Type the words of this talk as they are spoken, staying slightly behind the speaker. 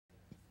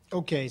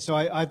Okay, so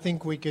I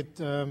think we could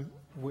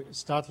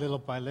start little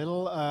by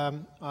little.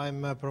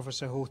 I'm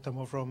Professor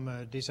Huhtamo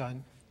from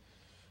Design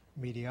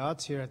Media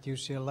Arts here at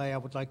UCLA. I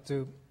would like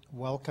to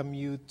welcome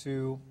you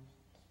to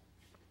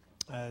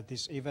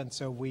this event.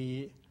 So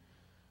we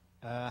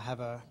have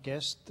a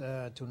guest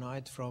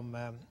tonight from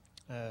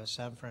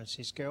San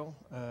Francisco,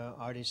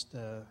 artist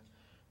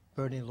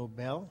Bernie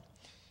Lubell.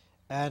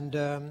 And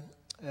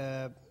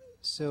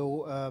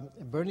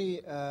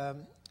Bernie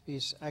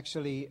is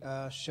actually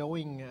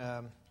showing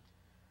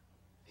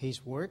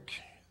his work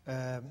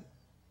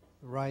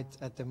right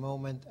at the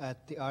moment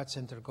at the Art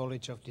Center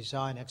College of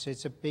Design. Actually,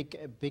 it's a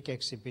big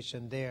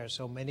exhibition there.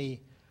 So many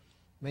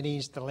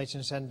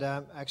installations, and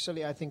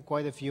actually, I think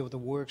quite a few of the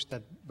works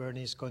that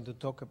Bernie is going to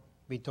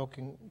be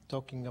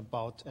talking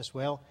about as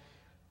well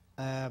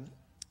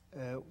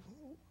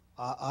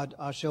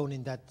are shown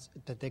in that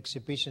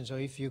exhibition. So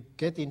if you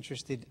get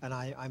interested, and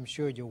I'm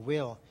sure you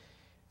will,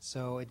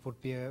 so it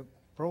would be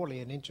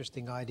probably an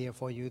interesting idea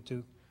for you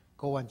to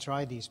go and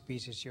try these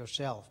pieces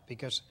yourself,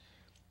 because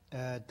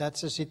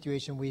that's a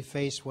situation we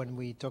face when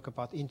we talk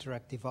about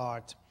interactive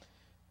art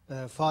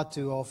far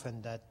too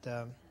often, that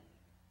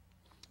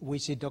we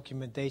see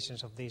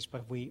documentations of this,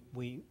 but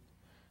we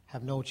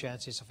have no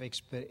chances of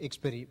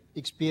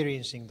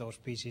experiencing those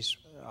pieces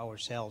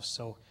ourselves.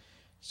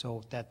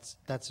 So that's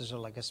also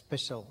like a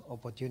special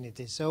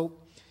opportunity. So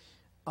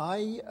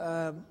I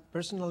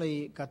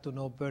personally got to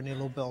know Bernie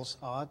Lubell's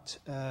art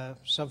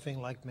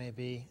something like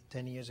maybe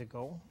 10 years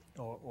ago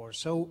or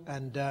so,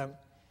 and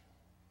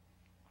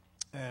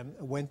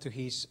went to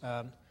his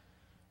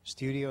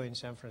studio in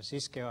San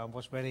Francisco. I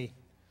was very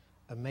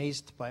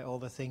amazed by all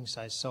the things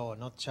I saw,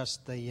 not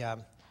just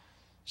the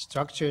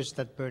structures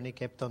that Bernie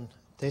kept on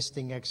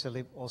testing,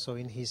 actually also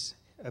in his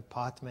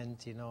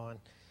apartment, you know,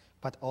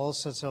 but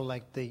also so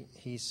like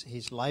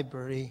his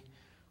library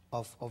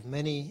of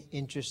many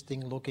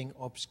interesting looking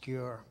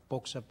obscure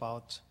books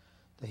about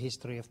the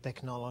history of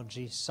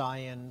technology,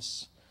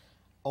 science,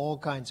 all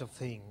kinds of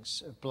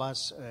things,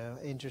 plus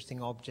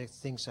interesting objects,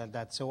 things like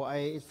that. So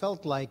it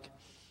felt like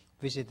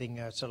visiting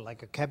sort of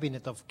like a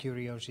cabinet of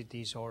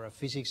curiosities or a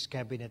physics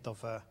cabinet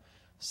of a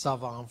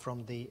savant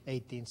from the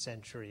 18th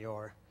century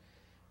or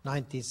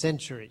 19th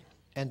century.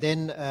 And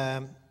then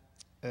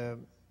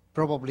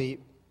probably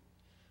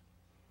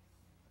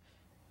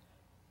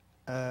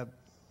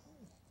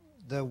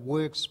the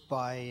works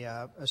by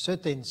a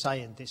certain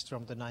scientist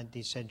from the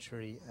 19th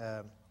century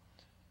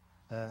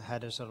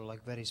had a sort of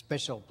like very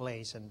special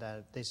place, and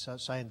this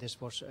scientist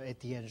was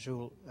Etienne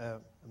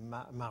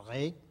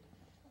Marey,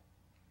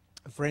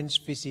 a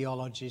French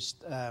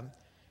physiologist,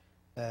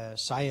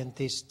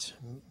 scientist,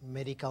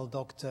 medical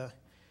doctor,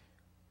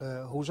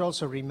 who's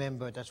also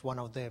remembered as one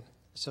of the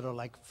sort of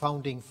like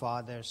founding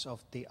fathers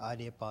of the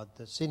idea about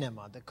the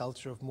cinema, the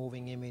culture of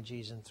moving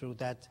images, and through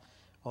that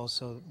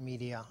also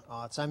media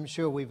arts. I'm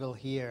sure we will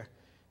hear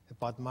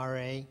about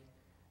Marey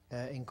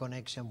in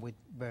connection with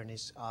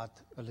Bernie's art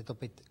a little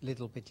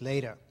bit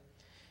later.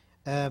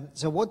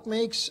 So what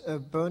makes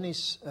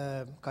Bernie's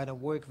kind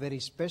of work very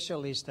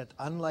special is that,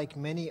 unlike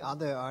many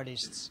other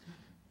artists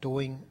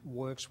doing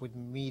works with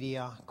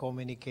media,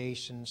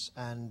 communications,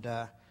 and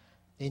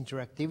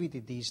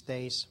interactivity these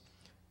days,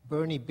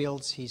 Bernie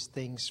builds his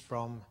things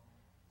from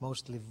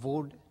mostly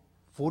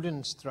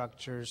wooden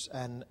structures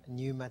and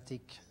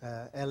pneumatic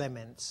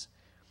elements,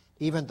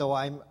 even though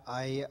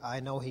I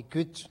know he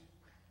could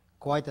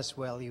quite as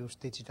well use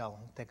digital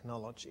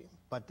technology.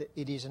 But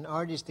it is an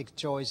artistic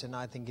choice, and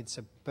I think it's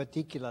a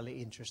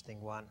particularly interesting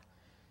one.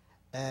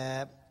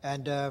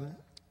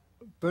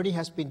 Bernie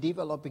has been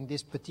developing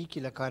this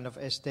particular kind of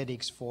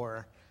aesthetics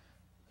for,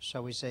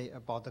 shall we say,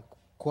 about a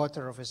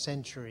quarter of a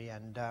century,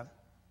 and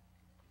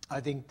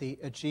I think the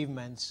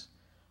achievements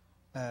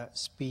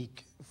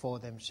speak for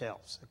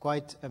themselves.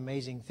 Quite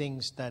amazing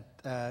things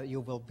that you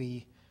will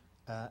be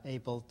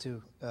able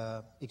to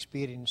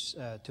experience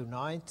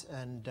tonight,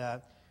 and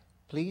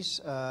please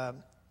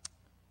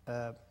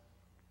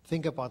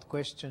think about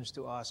questions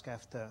to ask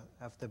after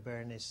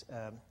Bernie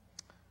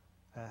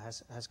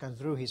has gone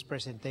through his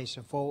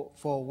presentation.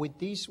 For with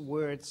these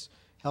words,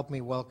 help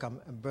me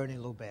welcome Bernie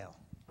Lubell.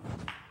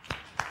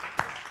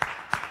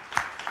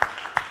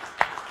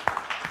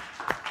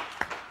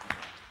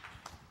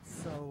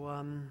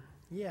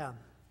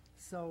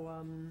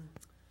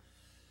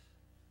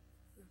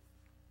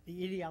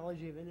 The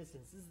Etiology of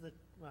Innocence. This is the,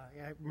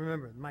 I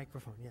remember the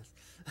microphone, yes.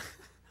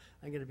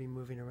 I'm going to be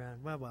moving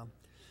around. Well.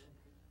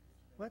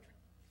 What?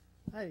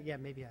 Yeah,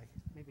 maybe I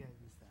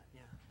used that.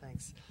 Yeah,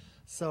 thanks.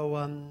 So,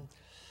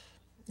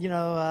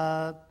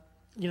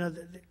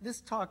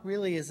 this talk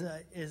really is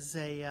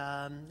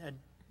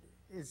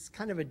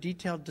kind of a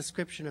detailed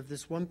description of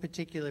this one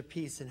particular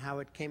piece and how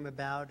it came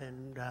about,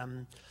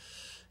 and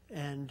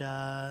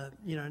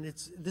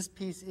this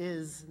piece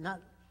is not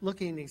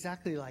looking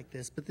exactly like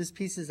this, but this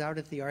piece is out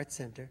at the Art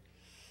Center.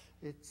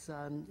 It's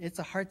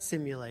a heart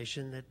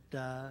simulation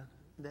that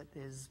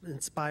is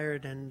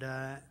inspired and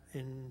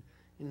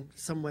in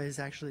some ways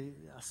actually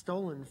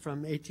stolen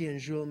from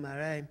Etienne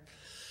Marey,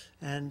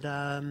 and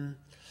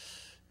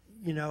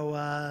in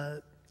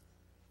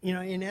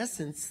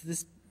essence,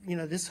 this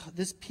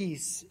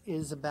piece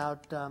is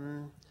about,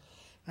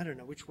 I don't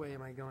know, which way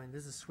am I going?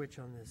 There's a switch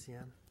on this,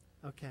 yeah?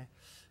 Okay.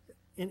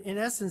 In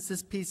essence,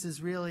 this piece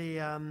is really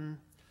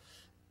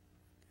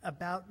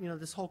about,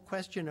 this whole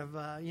question of,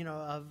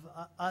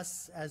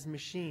 us as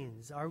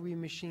machines. Are we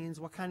machines?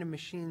 What kind of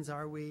machines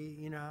are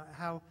we?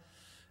 How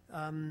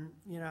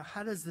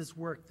does this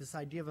work, this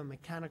idea of a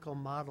mechanical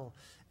model?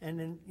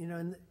 And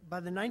by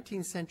the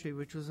 19th century,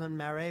 which was when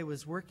Marais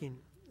was working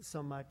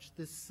so much,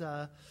 this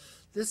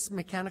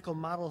mechanical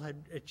model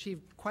had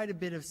achieved quite a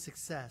bit of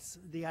success.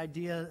 The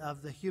idea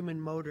of the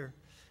human motor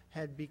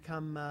had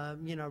become,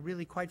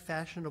 really quite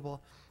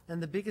fashionable.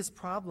 And the biggest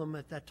problem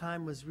at that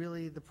time was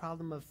really the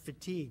problem of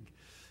fatigue.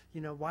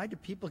 Why do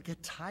people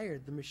get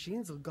tired? The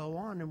machines will go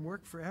on and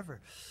work forever.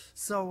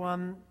 So,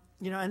 and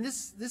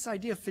this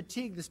idea of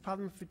fatigue, this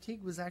problem of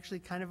fatigue, was actually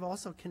kind of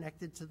also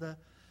connected to the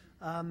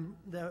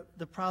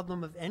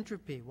problem of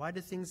entropy. Why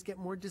do things get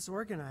more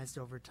disorganized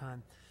over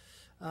time?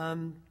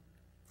 And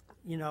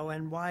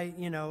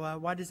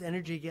why does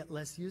energy get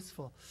less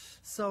useful?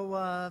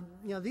 So,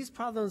 these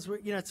problems were,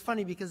 it's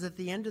funny because at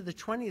the end of the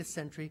 20th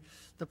century,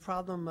 the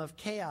problem of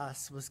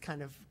chaos was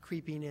kind of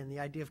creeping in. The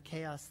idea of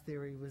chaos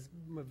theory was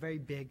very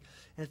big.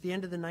 And at the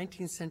end of the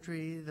 19th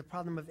century, the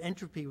problem of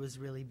entropy was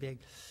really big.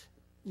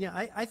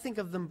 I think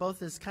of them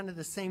both as kind of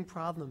the same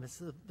problem.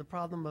 It's the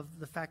problem of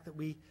the fact that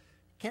we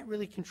can't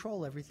really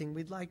control everything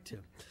we'd like to.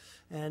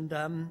 And,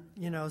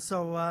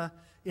 so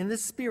in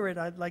this spirit,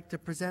 I'd like to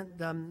present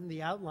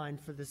the outline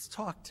for this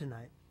talk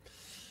tonight.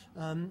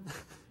 And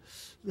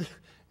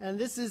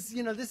this is,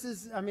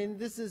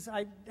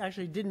 I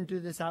actually didn't do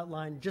this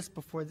outline just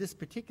before this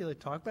particular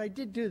talk, but I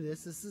did do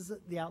this. This is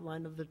the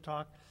outline of the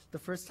talk the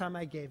first time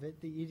I gave it,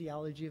 The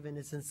Etiology of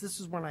Innocence. This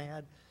was when I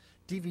had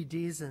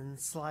DVDs and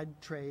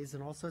slide trays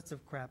and all sorts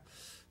of crap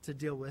to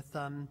deal with.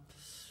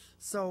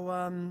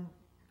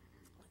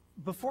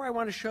 Before I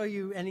want to show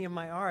you any of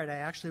my art, I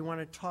actually want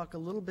to talk a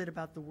little bit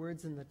about the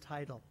words in the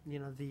title.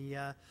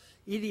 The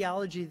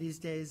etiology these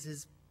days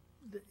is,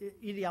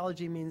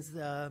 etiology means,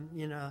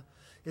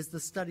 is the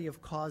study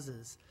of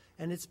causes.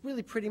 And it's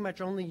really pretty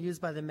much only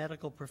used by the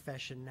medical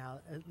profession now,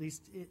 at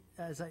least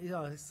it's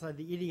like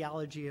the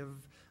etiology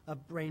of a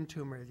brain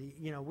tumor.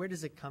 Where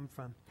does it come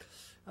from?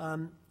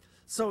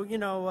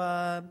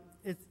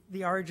 It's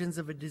the origins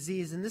of a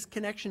disease, and this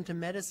connection to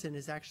medicine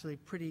is actually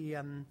pretty,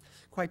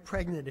 quite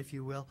pregnant, if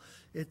you will.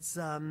 It's,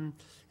 and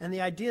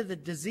the idea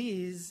that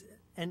disease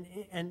and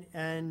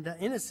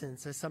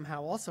innocence are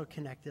somehow also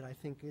connected, I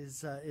think,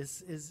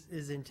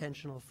 is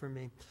intentional for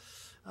me.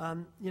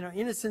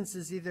 Innocence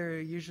is either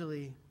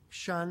usually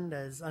shunned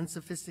as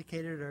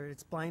unsophisticated or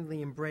it's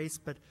blindly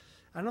embraced, but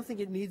I don't think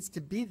it needs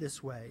to be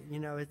this way.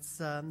 It's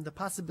the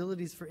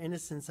possibilities for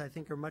innocence, I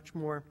think, are much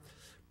more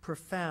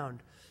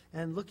profound.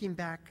 And looking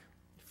back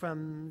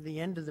from the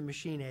end of the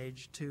machine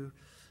age to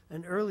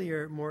an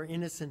earlier, more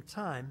innocent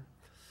time,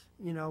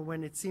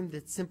 when it seemed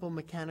that simple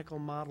mechanical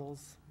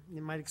models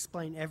might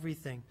explain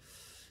everything,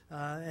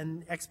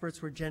 and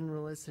experts were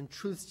generalists, and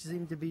truth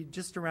seemed to be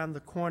just around the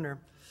corner.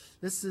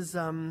 This is,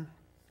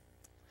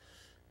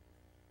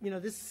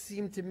 this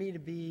seemed to me to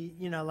be,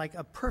 like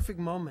a perfect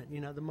moment,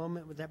 the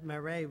moment that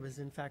Marais was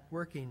in fact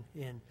working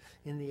in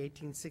the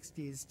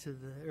 1860s to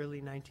the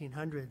early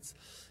 1900s.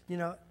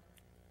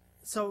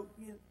 So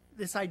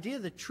this idea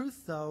that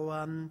truth,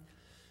 though,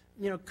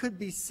 could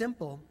be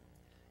simple,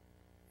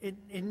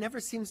 it never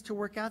seems to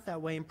work out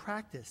that way in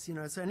practice.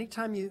 So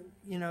anytime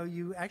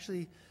you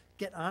actually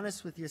get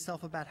honest with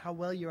yourself about how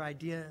well your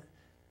idea,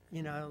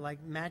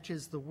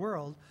 matches the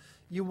world,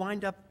 you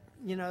wind up,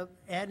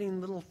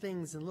 adding little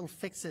things and little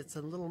fix-its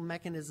and little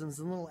mechanisms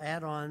and little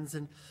add-ons.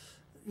 And,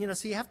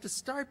 so you have to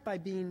start by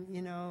being,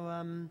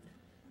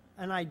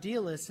 an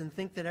idealist and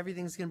think that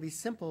everything's going to be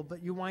simple,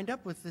 but you wind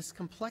up with this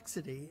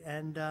complexity.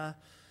 And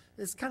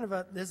there's kind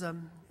of there's a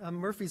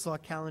Murphy's Law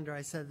calendar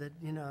I said that,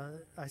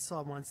 I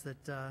saw once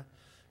that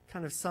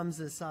kind of sums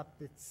this up.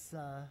 It's,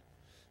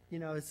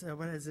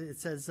 what is it? It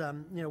says,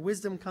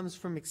 wisdom comes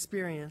from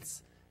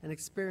experience, and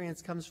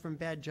experience comes from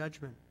bad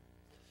judgment.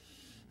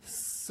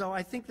 So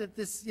I think that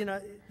this,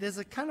 there's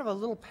a kind of a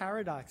little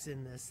paradox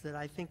in this that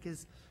I think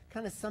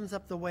kind of sums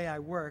up the way I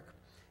work.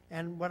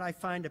 And what I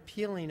find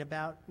appealing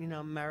about,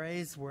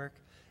 Marais' work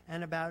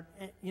and about,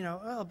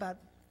 about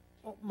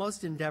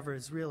most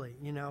endeavors, really,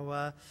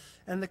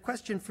 and the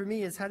question for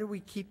me is, how do we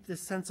keep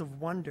this sense of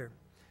wonder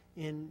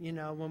in,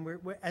 when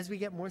as we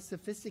get more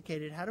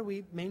sophisticated, how do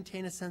we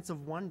maintain a sense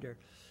of wonder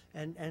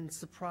and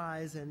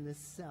surprise and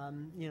this,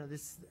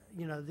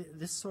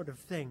 this sort of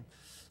thing?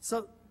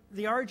 So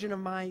the origin of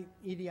my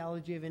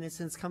etiology of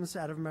innocence comes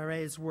out of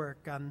Marais'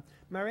 work.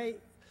 Marais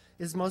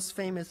is most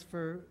famous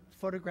for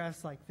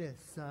photographs like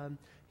this.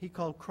 He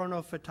called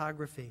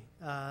chronophotography,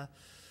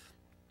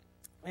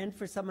 and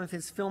for some of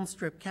his film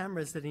strip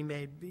cameras that he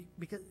made,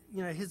 because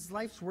his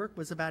life's work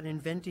was about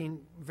inventing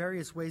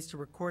various ways to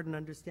record and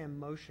understand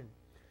motion.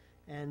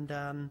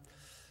 And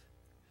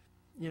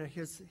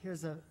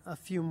here's a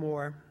few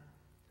more.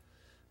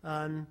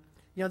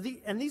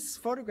 and these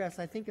photographs,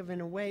 I think, have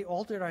in a way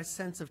altered our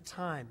sense of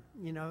time.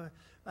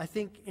 I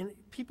think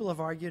people have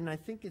argued, and I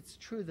think it's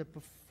true, that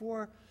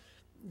before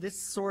this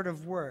sort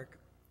of work,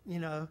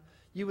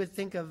 you would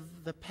think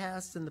of the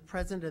past and the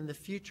present and the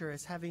future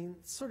as having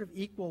sort of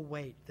equal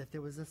weight, that there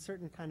was a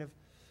certain kind of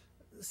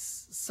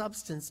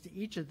substance to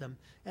each of them.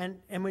 And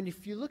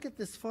if you look at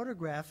this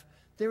photograph,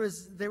 there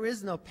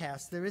is no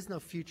past, there is no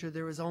future,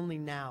 there is only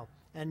now,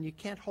 and you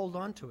can't hold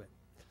on to it.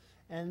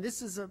 And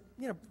this is a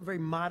very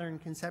modern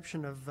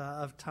conception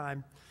of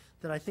time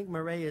that I think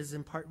Marais is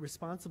in part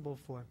responsible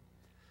for.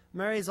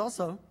 Marais is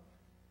also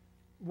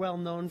well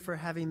known for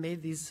having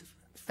made these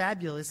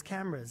fabulous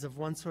cameras of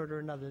one sort or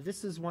another.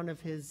 This is one of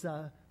his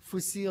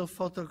fusiles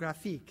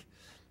photographiques,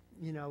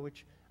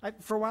 which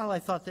for a while I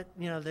thought that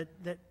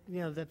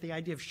that the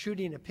idea of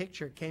shooting a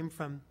picture came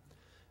from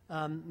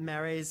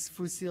Marais'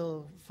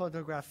 fusiles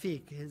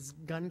photographiques, his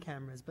gun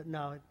cameras, but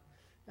no,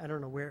 I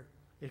don't know where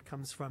it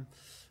comes from.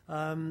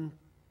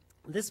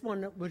 This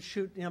one would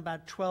shoot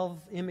about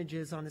 12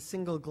 images on a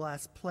single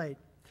glass plate,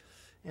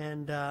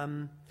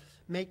 and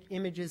make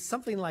images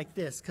something like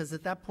this, because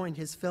at that point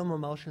his film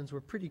emulsions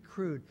were pretty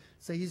crude.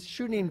 So he's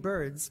shooting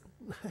birds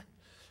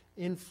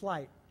in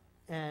flight,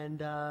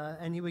 and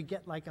he would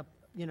get like a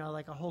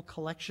whole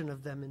collection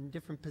of them in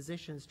different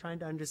positions, trying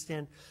to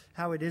understand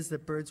how it is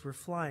that birds were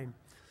flying.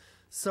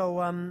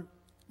 So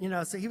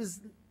so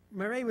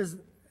Marais was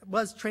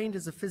trained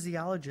as a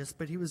physiologist,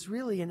 but he was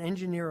really an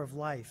engineer of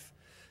life.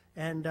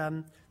 And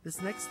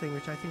this next thing,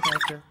 which I think I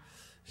have to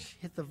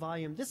hit the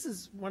volume, this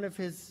is one of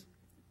his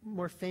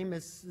more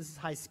famous, this is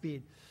high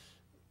speed,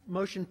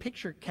 motion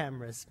picture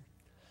cameras,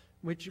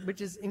 which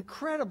is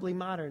incredibly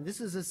modern.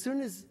 This is as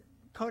soon as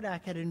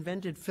Kodak had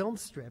invented film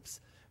strips,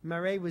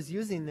 Marais was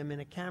using them in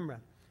a camera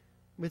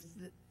with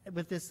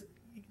this,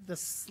 the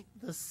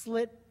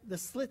slit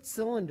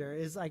cylinder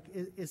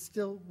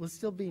was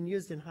still being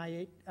used in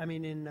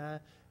 8mm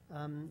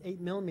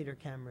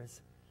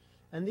cameras.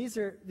 And these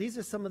are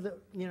some of the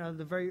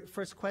the very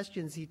first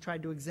questions he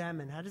tried to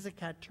examine. How does a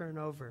cat turn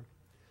over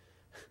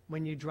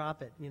when you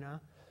drop it,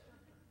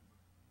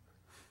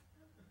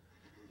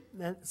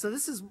 And so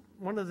this is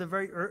one of the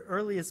very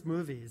earliest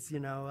movies,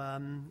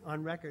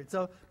 on record.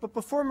 So, but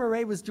before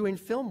Marais was doing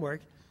film work,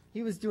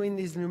 he was doing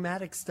these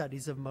pneumatic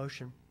studies of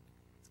motion.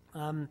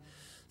 And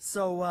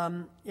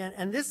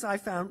this I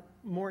found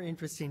more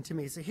interesting to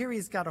me. So here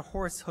he's got a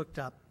horse hooked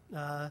up,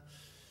 so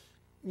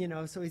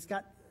he's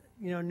got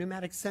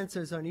pneumatic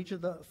sensors on each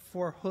of the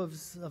 4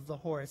 hooves of the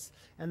horse,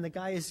 and the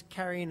guy is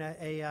carrying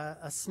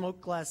a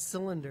smoke glass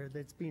cylinder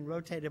that's being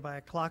rotated by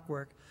a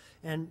clockwork,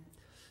 and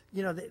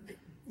the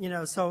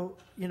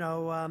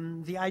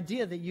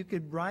idea that you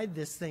could ride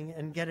this thing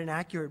and get an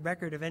accurate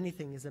record of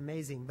anything is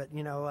amazing, but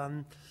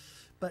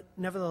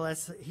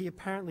nevertheless he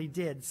apparently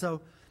did.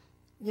 So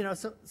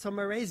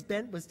Marais'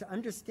 bent was to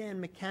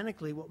understand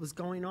mechanically what was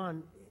going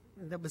on.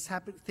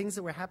 Things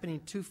that were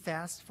happening too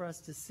fast for us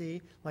to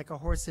see, like a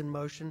horse in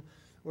motion,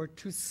 or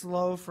too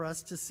slow for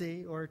us to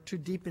see, or too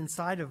deep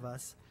inside of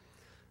us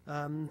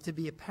to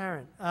be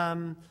apparent.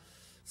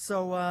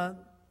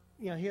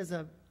 Here's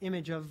an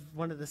image of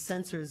one of the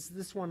sensors,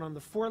 this one on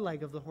the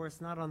foreleg of the horse,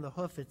 not on the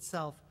hoof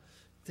itself.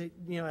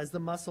 As the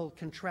muscle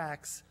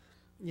contracts,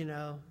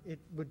 it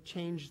would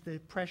change the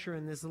pressure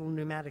in this little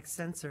pneumatic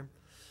sensor.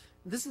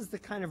 This is the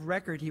kind of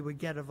record he would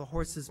get of a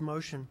horse's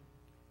motion,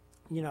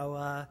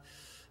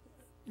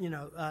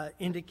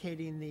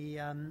 indicating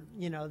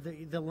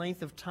the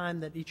length of time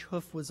that each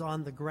hoof was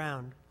on the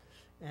ground,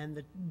 and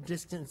the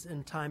distance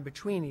and time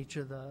between each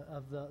of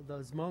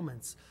those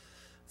moments.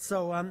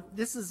 So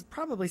this is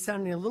probably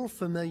sounding a little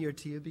familiar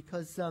to you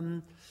because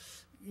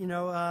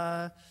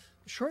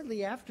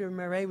shortly after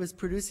Marais was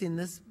producing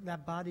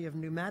that body of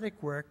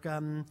pneumatic work,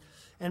 and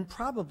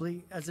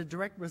probably as a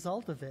direct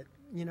result of it,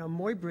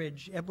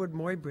 Edward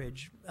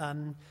Muybridge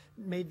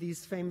made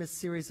these famous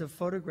series of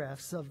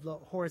photographs of the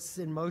horse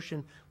in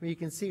motion, where you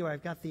can see where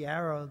I've got the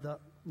arrow,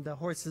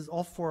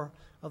 all 4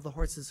 of the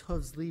horse's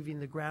hooves leaving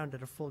the ground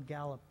at a full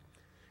gallop.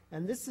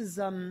 And this is,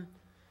 the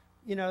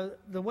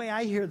way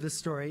I hear the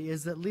story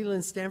is that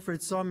Leland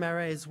Stanford saw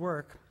Marais'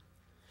 work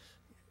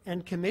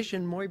and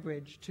commissioned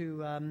Muybridge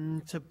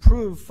to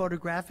prove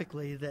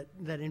photographically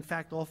that in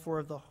fact all 4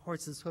 of the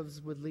horse's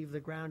hooves would leave the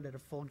ground at a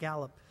full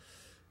gallop.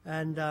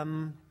 And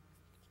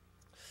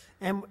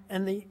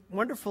the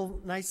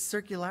wonderful, nice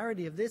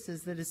circularity of this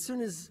is that as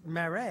soon as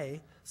Marais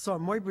saw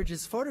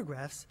Muybridge's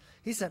photographs,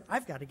 he said,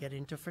 I've got to get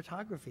into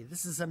photography.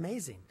 This is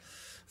amazing.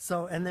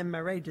 So, and then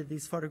Marais did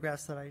these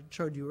photographs that I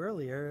showed you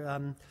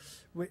earlier,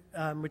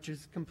 which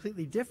is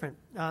completely different.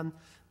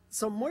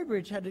 So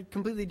Muybridge had a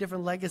completely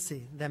different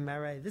legacy than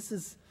Marais. This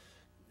is,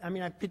 I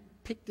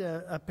picked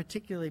a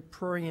particularly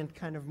prurient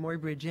kind of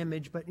Muybridge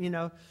image, but,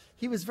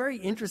 he was very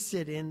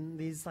interested in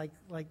these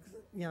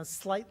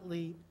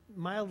slightly,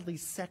 mildly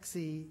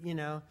sexy,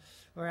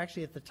 or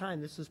actually at the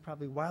time this was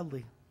probably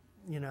wildly,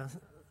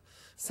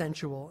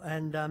 sensual,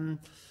 and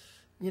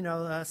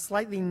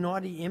slightly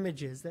naughty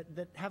images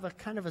that have a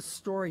kind of a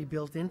story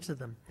built into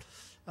them.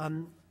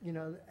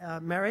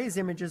 Marais'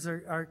 images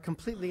are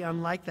completely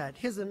unlike that.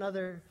 Here's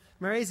another,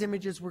 Marais'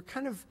 images were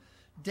kind of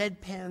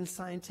deadpan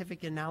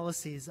scientific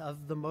analyses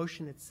of the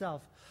motion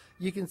itself.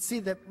 You can see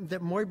that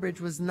Muybridge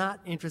was not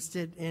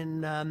interested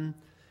in,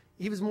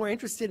 he was more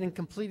interested in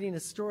completing a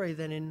story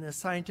than in a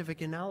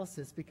scientific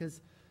analysis,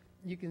 because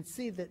you can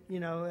see that,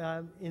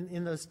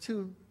 in those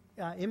two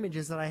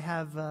images that I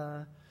have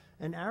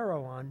an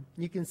arrow on,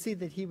 you can see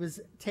that he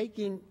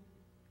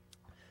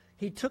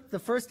took the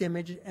first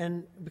image,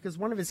 and because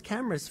one of his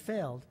cameras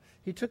failed,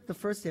 he took the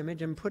first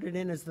image and put it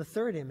in as the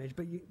third image.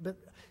 But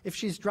if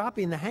she's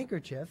dropping the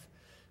handkerchief,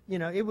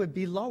 it would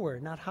be lower,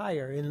 not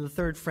higher, in the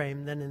third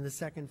frame than in the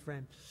second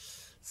frame.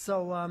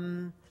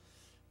 So,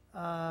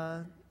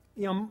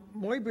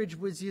 Muybridge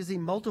was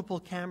using multiple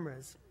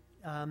cameras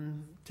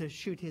to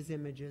shoot his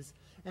images.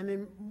 And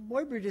in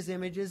Muybridge's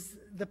images,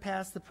 the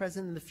past, the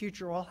present, and the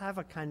future all have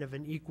a kind of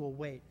an equal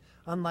weight,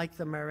 unlike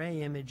the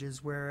Marais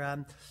images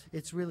where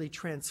it's really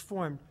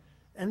transformed.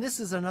 And this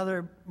is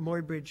another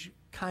Muybridge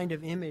kind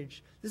of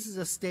image. This is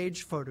a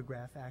staged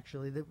photograph,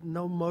 actually.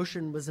 No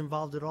motion was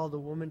involved at all. The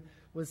woman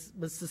was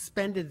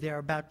suspended there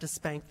about to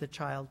spank the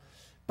child.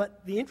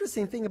 But the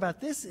interesting thing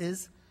about this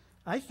is,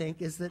 I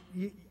think, is that,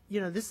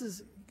 this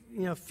is,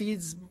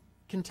 feeds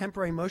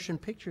contemporary motion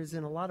pictures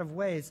in a lot of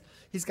ways.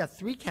 He's got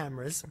 3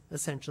 cameras,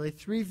 essentially,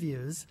 3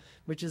 views,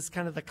 which is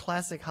kind of the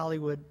classic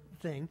Hollywood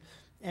thing.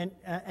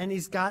 And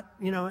he's got,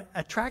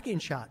 a tracking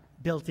shot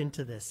built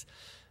into this,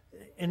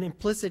 an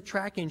implicit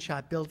tracking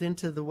shot built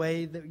into the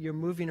way that you're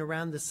moving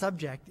around the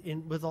subject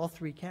with all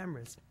 3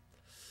 cameras.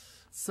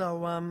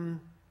 So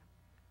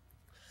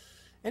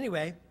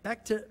anyway,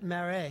 back to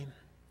Marais.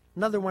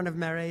 Another one of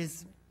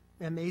Marais'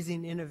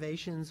 amazing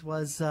innovations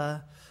was,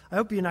 I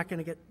hope you're not going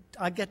to get,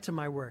 I'll get to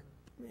my work.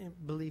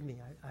 Believe me,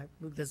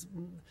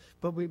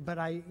 but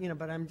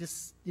I'm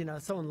just,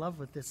 so in love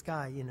with this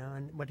guy,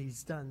 and what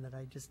he's done, that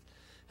I just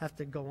have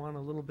to go on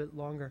a little bit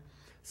longer.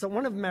 So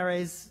one of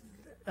Marais'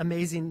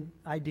 amazing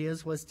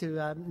ideas was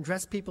to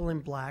dress people in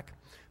black,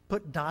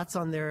 put dots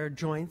on their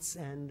joints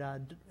and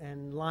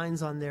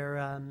lines on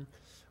their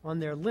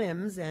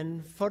limbs,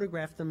 and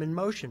photograph them in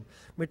motion,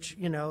 which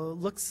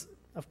looks,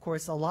 of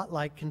course, a lot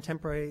like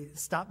contemporary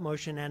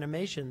stop-motion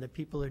animation that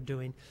people are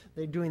doing.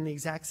 They're doing the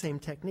exact same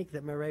technique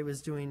that Marais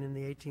was doing in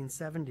the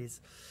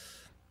 1870s.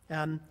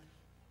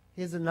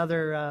 Here's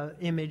another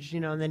image,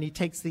 and then he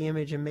takes the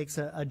image and makes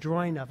a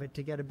drawing of it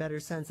to get a better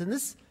sense. And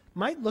this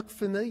might look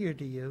familiar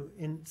to you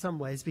in some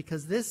ways,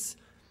 because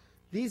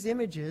these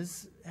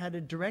images had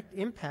a direct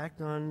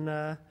impact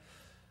on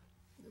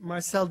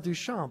Marcel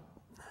Duchamp,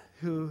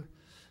 who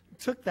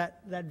took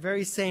that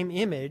very same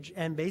image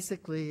and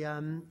basically,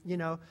 and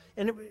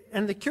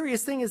the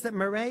curious thing is that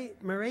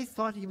Marais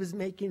thought he was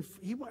making,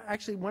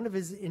 actually one of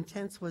his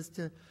intents was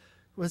to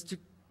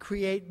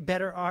create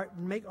better art,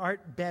 make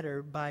art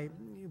better by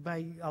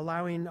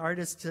allowing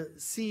artists to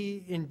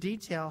see in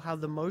detail how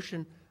the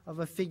motion of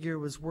a figure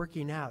was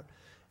working out.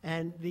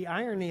 And the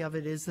irony of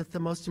it is that the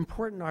most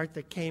important art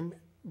that came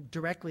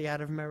directly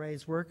out of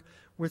Marais' work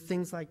were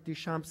things like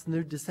Duchamp's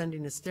Nude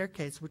Descending a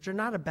Staircase, which are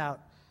not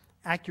about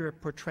accurate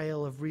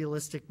portrayal of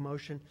realistic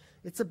motion.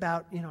 It's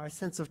about, our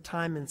sense of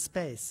time and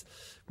space,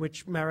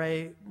 which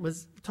Marais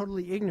was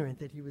totally ignorant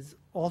that he was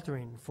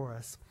altering for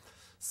us.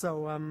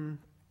 So,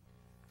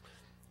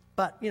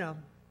 but,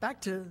 back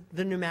to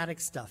the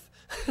pneumatic stuff,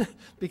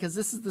 because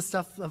this is the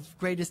stuff of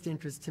greatest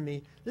interest to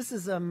me. This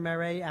is a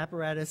Marais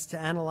apparatus to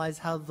analyze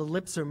how the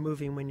lips are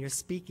moving when you're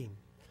speaking.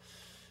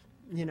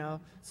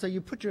 So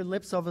you put your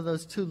lips over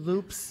those 2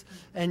 loops,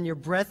 and your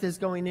breath is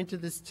going into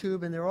this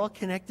tube, and they're all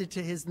connected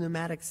to his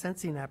pneumatic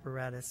sensing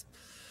apparatus.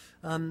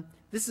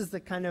 This is the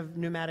kind of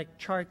pneumatic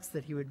charts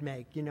that he would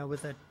make,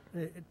 with a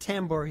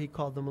tambour, he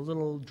called them, a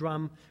little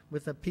drum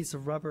with a piece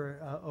of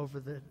rubber over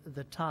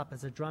the top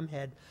as a drum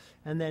head.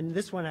 And then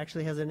this one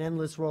actually has an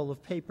endless roll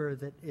of paper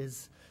that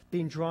is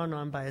being drawn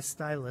on by a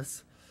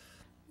stylus.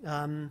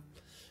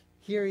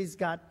 Here he's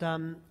got,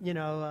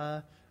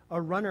 a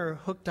runner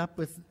hooked up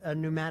with a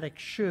pneumatic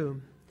shoe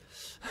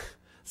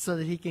so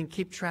that he can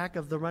keep track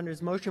of the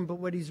runner's motion. But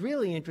what he's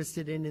really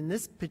interested in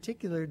this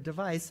particular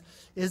device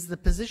is the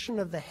position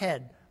of the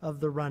head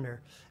of the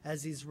runner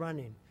as he's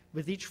running.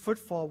 With each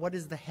footfall, what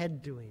is the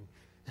head doing?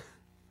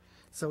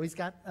 So he's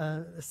got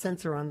a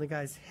sensor on the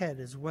guy's head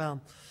as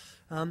well.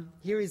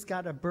 Here he's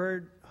got a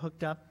bird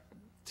hooked up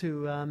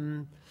to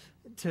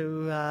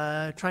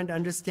trying to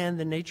understand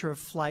the nature of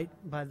flight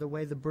by the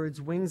way the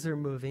bird's wings are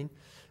moving.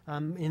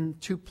 In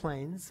 2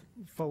 planes,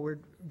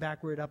 forward,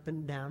 backward, up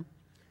and down.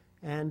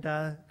 And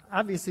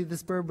obviously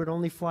this bird would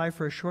only fly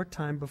for a short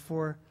time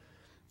before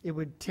it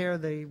would tear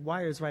the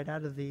wires right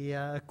out of the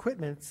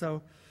equipment.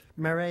 So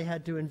Marais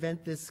had to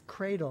invent this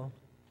cradle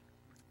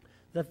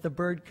that the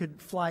bird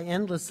could fly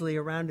endlessly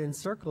around in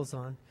circles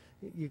on.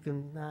 You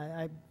can,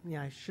 I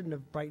shouldn't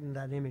have brightened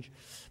that image.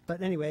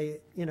 But anyway,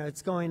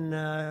 it's going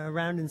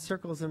around in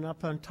circles, and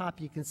up on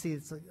top you can see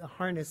it's a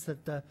harness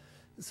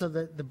so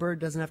that the bird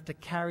doesn't have to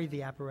carry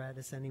the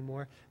apparatus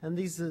anymore. And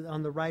these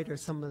on the right are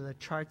some of the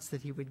charts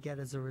that he would get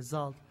as a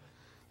result.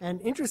 And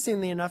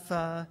interestingly enough,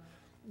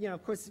 you know,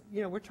 of course,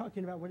 you know, we're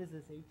talking about, what is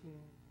this, what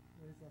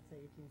does that say,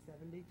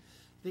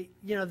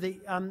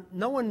 1870?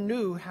 No one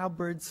knew how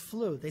birds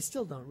flew. They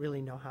still don't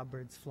really know how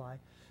birds fly.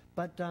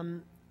 But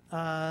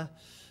there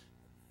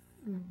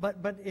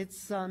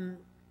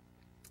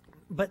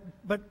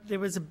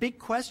was a big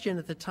question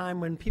at the time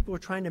when people were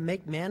trying to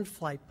make man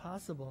flight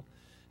possible.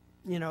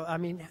 You know, I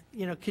mean,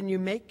 you know, can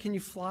you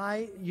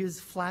fly, use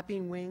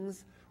flapping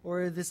wings,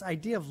 or this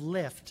idea of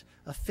lift,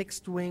 a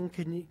fixed wing?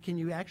 Can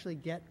you actually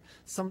get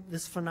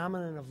this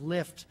phenomenon of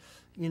lift,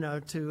 you know,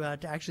 to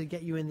actually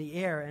get you in the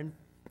air?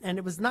 And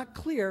it was not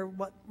clear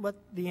what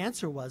the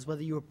answer was,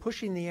 whether you were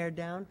pushing the air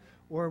down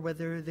or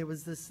whether there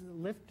was this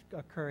lift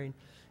occurring.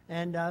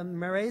 And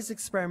Marais'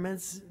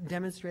 experiments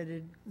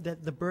demonstrated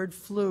that the bird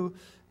flew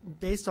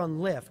based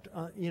on lift,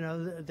 you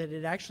know, that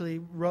it actually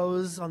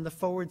rose on the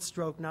forward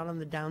stroke, not on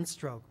the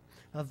downstroke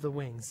of the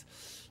wings.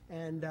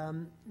 And,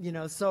 you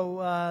know,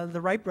 so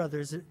the Wright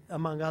brothers,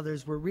 among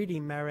others, were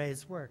reading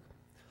Marais' work.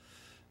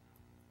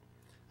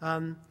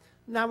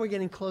 Now we're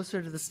getting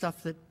closer to the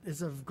stuff that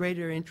is of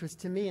greater interest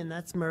to me, and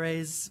that's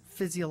Marais'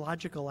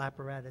 physiological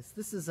apparatus.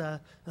 This is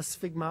a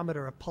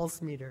sphygmometer, a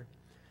pulse meter.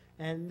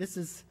 And this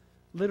is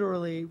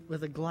literally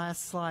with a glass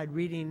slide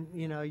reading,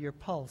 you know, your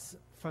pulse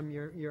from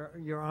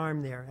your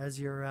arm there as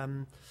you're,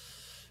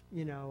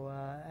 you know,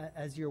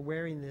 as you're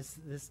wearing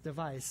this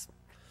device.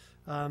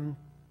 And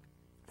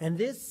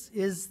this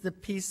is the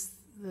piece,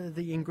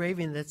 the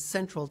engraving that's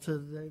central to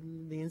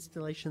the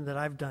installation that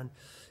I've done.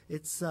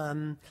 It's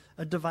a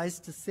device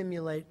to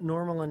simulate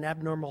normal and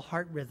abnormal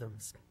heart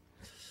rhythms.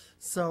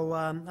 So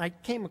I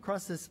came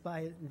across this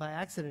by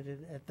accident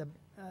at the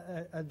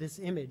this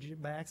image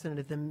by accident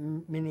at the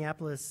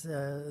Minneapolis,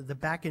 the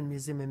Bakken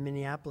Museum in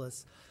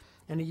Minneapolis,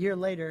 and a year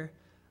later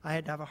I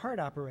had to have a heart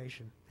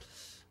operation.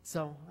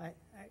 So I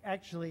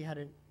actually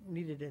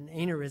needed an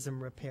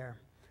aneurysm repair,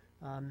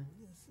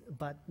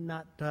 but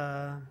not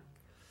a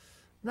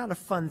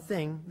fun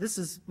thing. This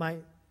is my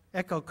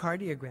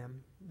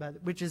echocardiogram,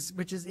 which is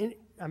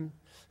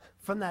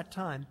from that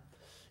time,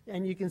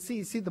 and you can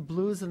see the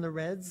blues and the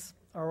reds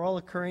are all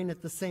occurring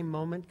at the same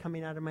moment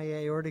coming out of my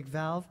aortic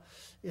valve.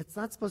 It's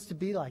not supposed to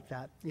be like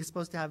that. You're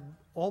supposed to have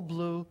all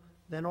blue,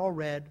 then all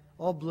red,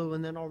 all blue,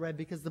 and then all red,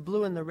 because the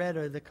blue and the red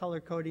are the color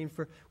coding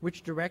for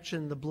which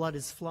direction the blood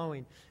is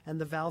flowing, and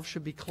the valve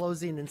should be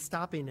closing and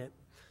stopping it.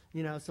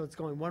 You know, so it's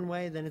going one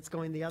way, then it's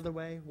going the other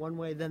way, one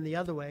way, then the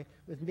other way.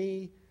 With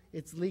me,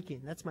 it's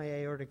leaking. That's my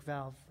aortic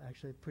valve,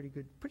 actually. Pretty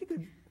good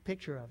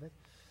picture of it.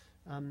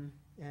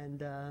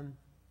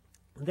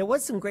 There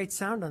was some great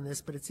sound on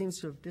this, but it seems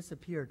to have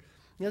disappeared.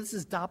 You know, this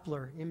is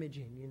Doppler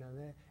imaging, you know,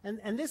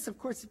 and this, of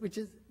course, which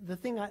is the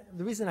thing.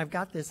 The reason I've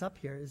got this up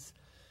here is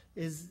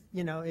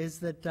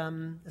that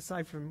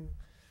aside from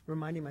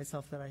reminding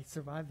myself that I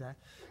survived that,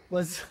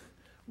 was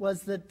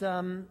that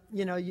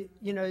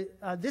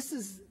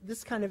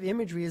this kind of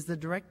imagery is the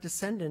direct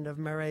descendant of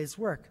Marais'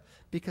 work,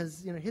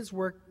 because you know his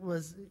work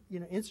was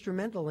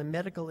instrumental in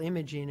medical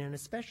imaging and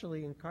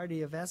especially in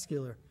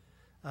cardiovascular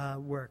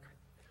work.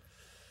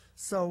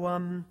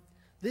 So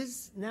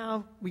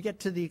now we get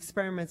to the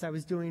experiments I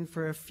was doing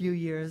for a few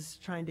years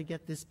trying to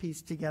get this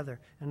piece together.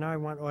 And now I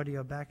want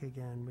audio back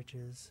again, which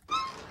is...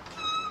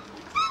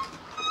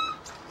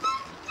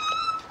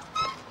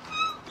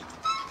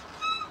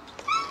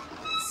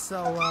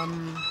 So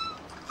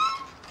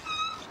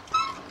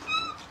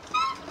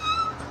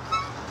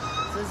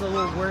there's a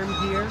little worm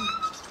here,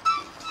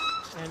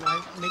 and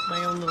I make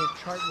my own little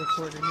chart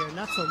recorder here.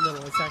 Not so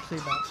little, it's actually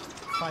about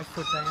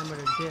 5-foot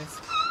diameter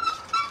disc.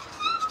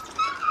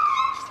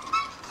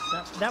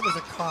 That was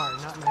a car,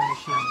 not my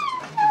machine.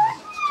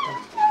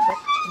 But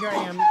here I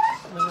am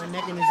with my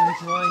mechanism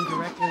drawing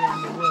directly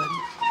on the wood.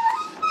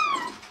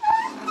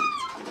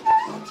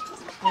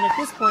 And at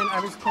this point, I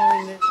was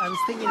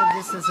thinking of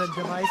this as a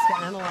device to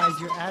analyze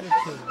your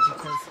attitude,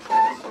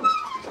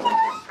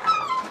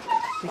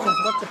 because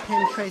what the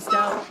pen traced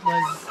out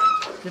was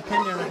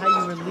dependent on how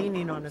you were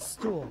leaning on a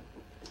stool.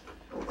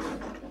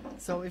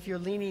 So if you're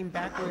leaning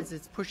backwards,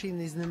 it's pushing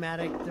these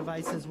pneumatic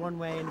devices one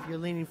way, and if you're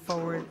leaning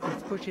forward,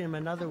 it's pushing them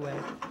another way.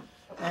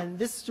 And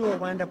this stool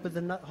wound up with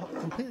a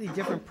completely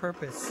different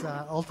purpose,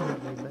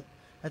 ultimately, but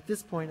at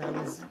this point, I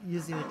was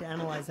using it to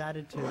analyze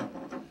attitude.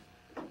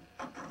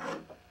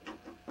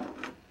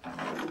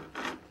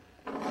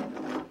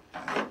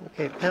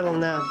 Okay, pedal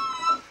now.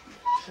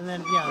 And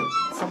then, yeah,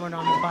 someone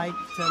on the bike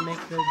to make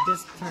the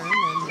disc turn,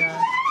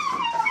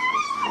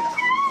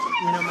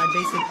 and my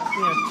basic,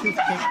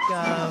 toothpick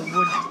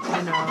wood,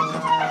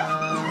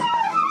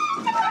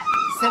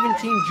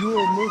 17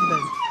 joule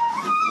movement.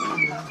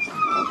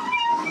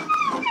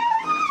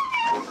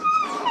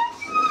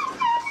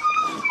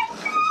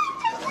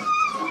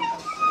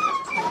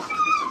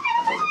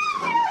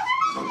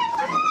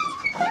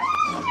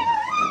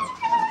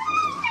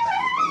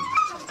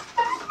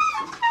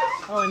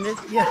 Oh, and this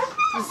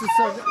is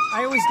so,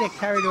 I always get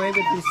carried away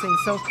with these things.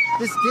 So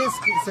this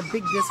disc is a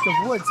big disc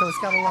of wood, so it's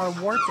got a lot of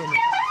warp in it.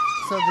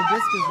 So the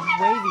disc is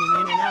waving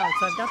in and out.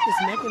 So I've got this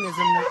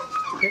mechanism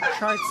that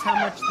charts how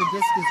much the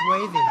disc is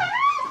waving.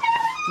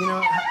 you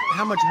know,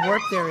 how much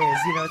warp there is.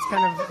 You know, it's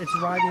kind of, it's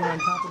riding on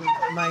top of the,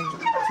 am I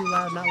too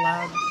loud, not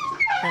loud?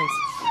 Thanks.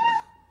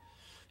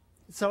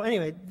 So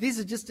anyway, these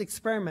are just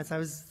experiments. I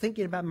was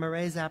thinking about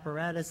Murray's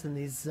apparatus and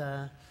these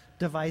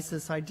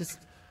devices, so I just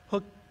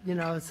hooked, you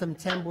know, some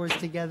tambours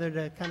together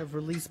to kind of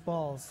release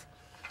balls.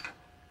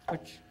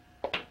 Which,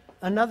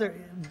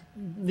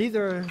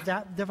 neither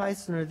that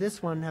device nor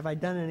this one have I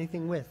done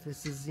anything with.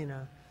 This is, you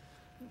know,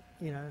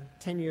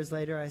 10 years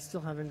later, I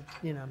still haven't,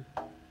 you know,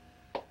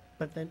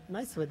 but the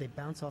nice way they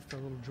bounce off the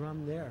little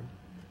drum there.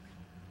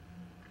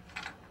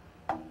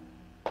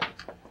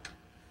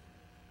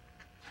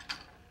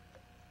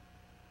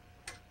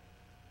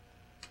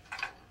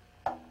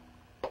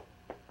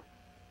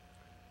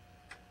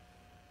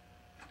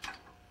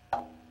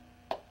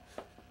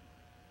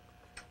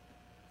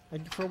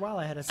 For a while,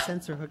 I had a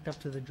sensor hooked up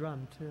to the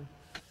drum, too.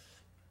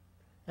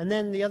 And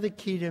then the other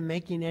key to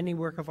making any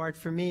work of art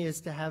for me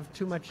is to have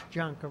too much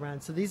junk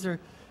around. So these are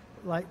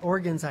like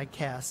organs I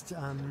cast,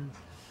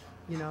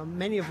 you know,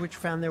 many of which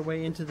found their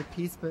way into the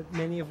piece, but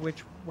many of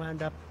which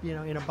wound up, you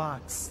know, in a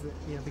box,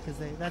 you know, because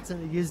that's a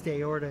used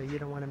aorta. You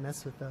don't want to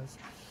mess with those.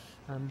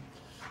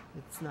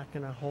 It's not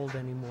going to hold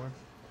anymore.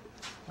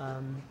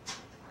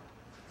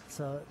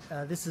 So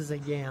this is a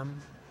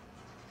yam.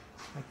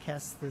 I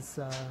cast this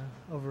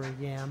over a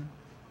yam.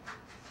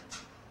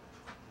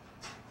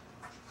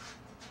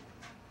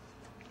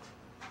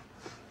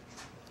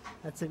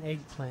 That's an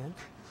eggplant.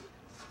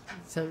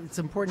 So it's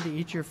important to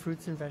eat your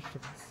fruits and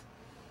vegetables.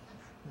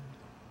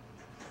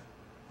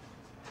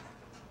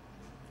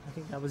 I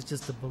think that was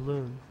just a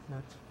balloon,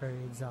 not very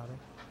exotic.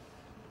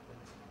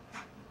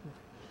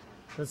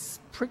 Those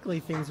prickly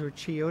things were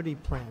chiodi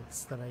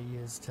plants that I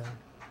used to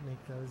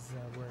make those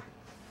work.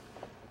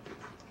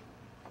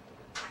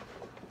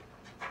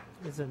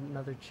 Here's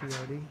another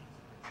chiodi.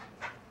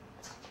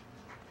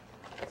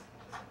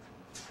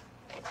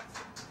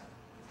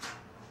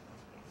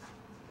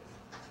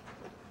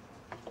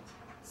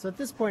 So at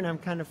this point, I'm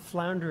kind of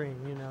floundering,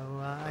 you know.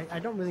 I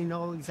don't really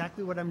know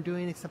exactly what I'm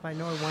doing, except I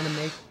know I want to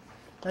make,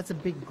 that's a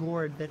big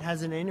gourd that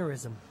has an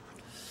aneurysm.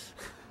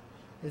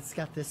 It's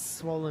got this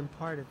swollen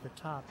part at the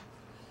top.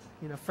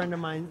 You know, a friend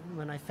of mine,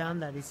 when I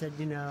found that, he said,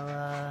 you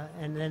know,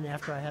 and then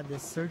after I had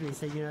this surgery, he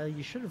said, you know,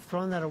 you should have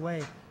thrown that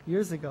away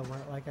years ago,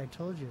 like I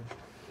told you.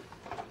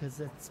 Because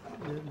it's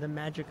the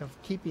magic of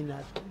keeping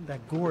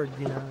that gourd,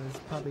 you know,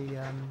 has probably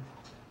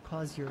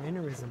caused your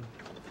aneurysm.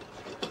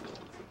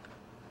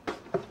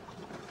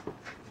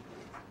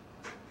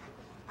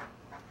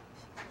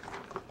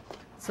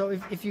 So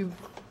if you've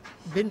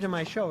been to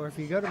my show, or if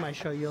you go to my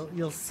show,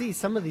 you'll see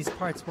some of these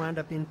parts wound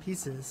up in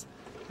pieces,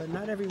 but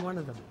not every one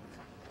of them.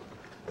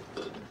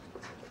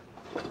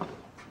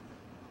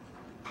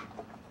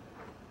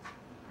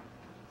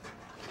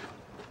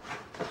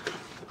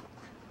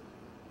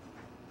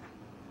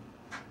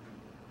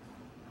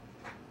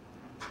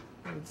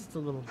 Just a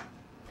little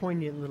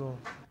poignant little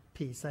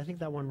piece. I think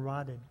that one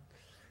rotted.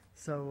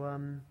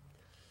 So,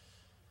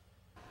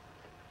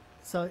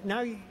 so now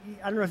I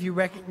don't know if you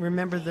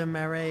remember the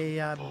Marais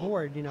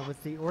board, you know,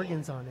 with the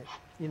organs on it,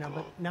 you know.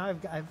 But now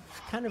I've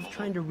kind of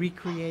trying to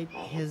recreate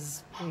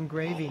his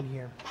engraving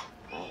here,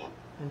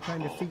 and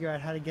trying to figure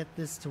out how to get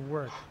this to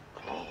work.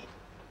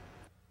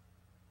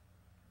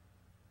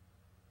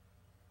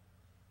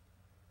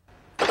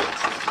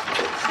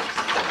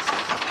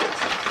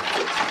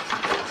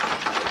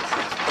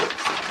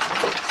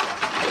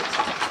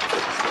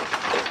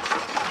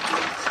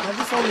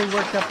 Only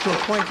worked up to a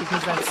point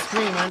because that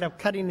string wound up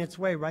cutting its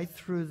way right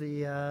through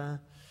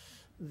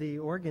the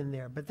organ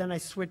there. But then I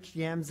switched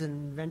yams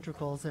and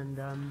ventricles and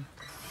wound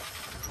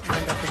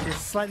up with this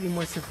slightly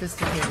more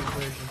sophisticated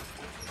version.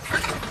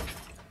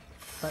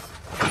 But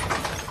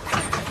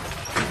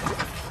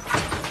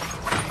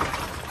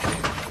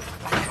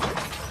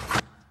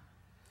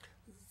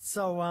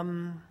so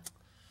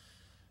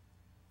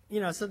you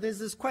know, so there's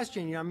this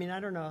question. You know, I mean, I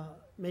don't know.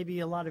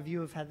 Maybe a lot of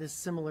you have had this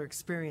similar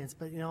experience,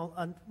 but you know,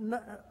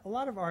 a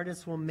lot of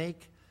artists will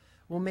make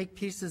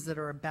pieces that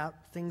are about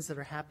things that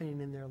are happening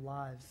in their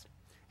lives,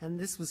 and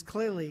this was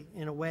clearly,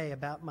 in a way,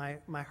 about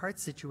my heart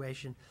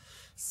situation.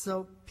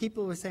 So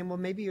people were saying, well,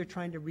 maybe you're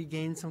trying to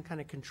regain some kind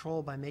of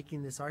control by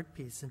making this art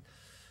piece, and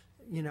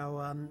you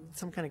know,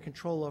 some kind of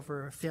control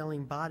over a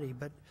failing body.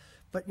 But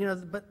you know,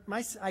 but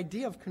my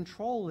idea of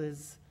control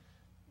is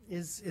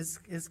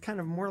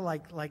kind of more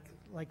like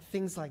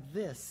things like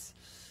this.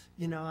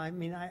 You know, I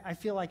mean, I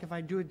feel like if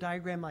I do a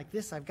diagram like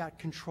this, I've got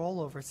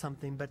control over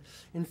something. But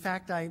in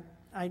fact,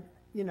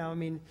 you know, I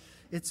mean,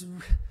 it's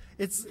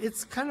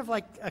kind of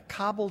like a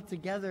cobbled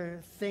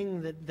together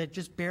thing that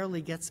just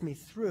barely gets me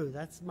through.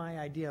 That's my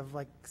idea of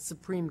like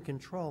supreme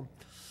control.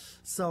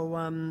 So,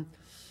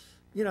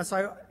 you know,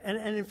 so and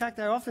in fact,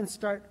 I often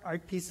start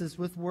art pieces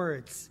with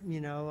words,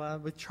 you know,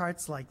 with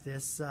charts like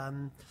this.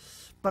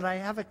 But I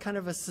have a kind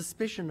of a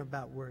suspicion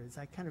about words.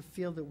 I kind of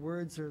feel that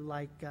words are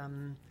like,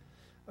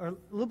 or a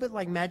little bit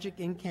like magic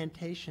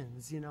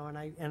incantations, you know,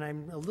 and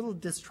I'm a little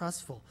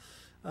distrustful.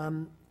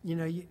 You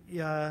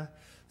know,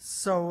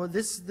 so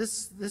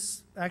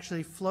this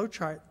actually flow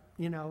chart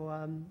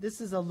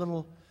this is a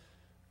little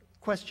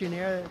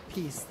questionnaire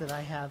piece that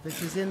I have,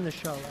 which is in the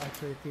show,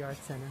 actually, at the Art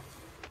Center.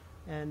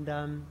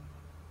 And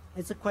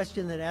it's a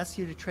question that asks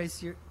you to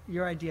trace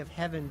your idea of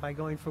heaven by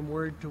going from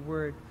word to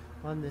word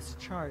on this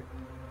chart.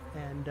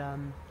 And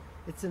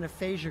it's an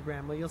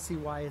aphasiagram. Well, you'll see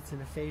why it's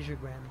an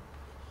aphasiagram.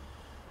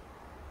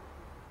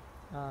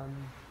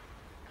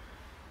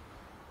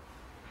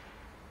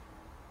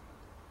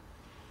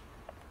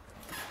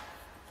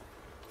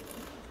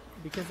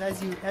 Because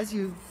as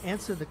you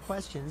answer the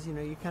questions,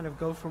 you kind of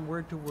go from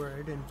word to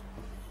word and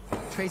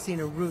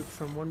tracing a route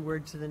from one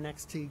word to the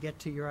next till you get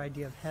to your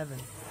idea of heaven.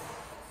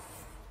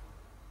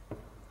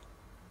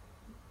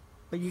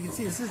 But you can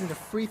see this isn't a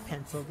free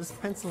pencil. This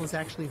pencil is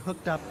actually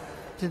hooked up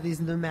to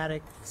these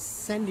pneumatic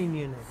sending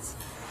units,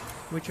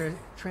 which are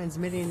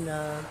transmitting,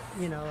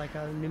 like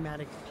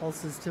pneumatic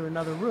pulses to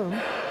another room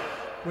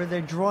where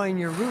they're drawing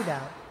your route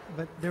out.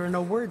 But there are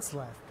no words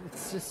left.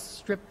 It's just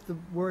stripped the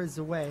words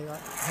away,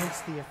 hence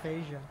the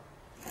aphasia.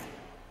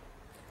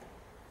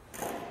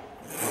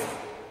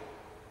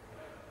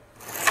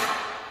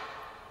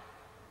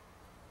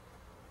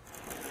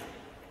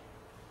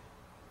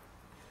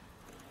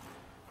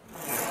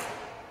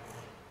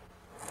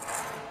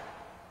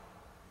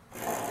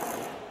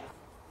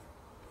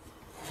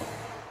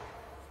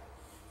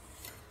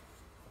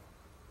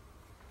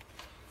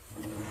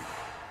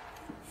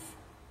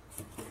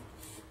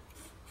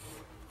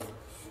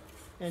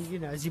 And,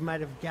 as you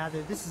might have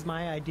gathered, this is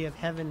my idea of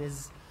heaven,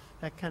 is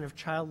that kind of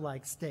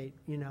childlike state,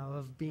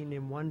 of being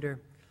in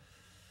wonder.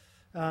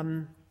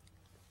 So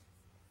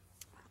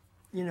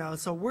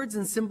words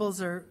and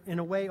symbols are, in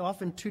a way,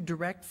 often too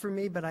direct for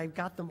me, but I've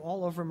got them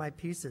all over my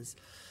pieces.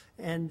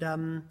 And,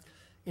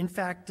 in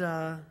fact,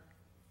 I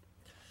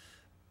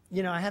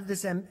kind of have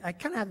this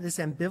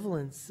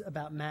ambivalence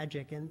about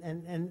magic. And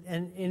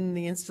in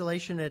the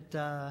installation at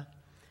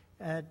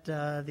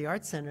the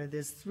Art Center,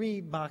 there's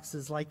 3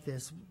 boxes like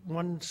this,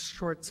 one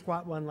short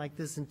squat one like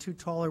this and 2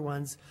 taller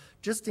ones,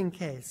 just in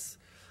case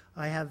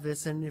I have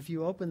this. And if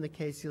you open the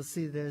case, you'll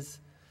see there's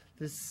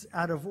this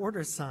out of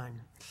order sign.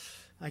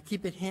 I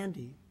keep it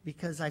handy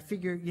because I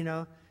figure,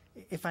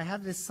 if I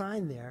have this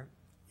sign there,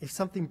 if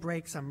something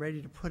breaks, I'm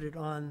ready to put it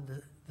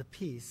on the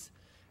piece.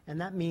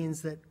 And that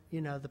means that,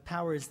 the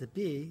powers that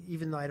be,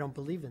 even though I don't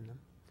believe in them,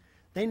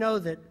 they know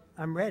that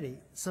I'm ready,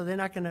 so they're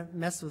not going to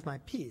mess with my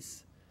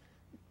piece.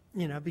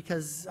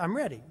 Because I'm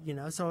ready,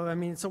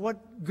 so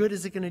what good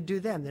is it going to do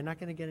them? They're not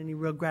going to get any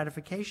real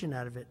gratification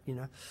out of it,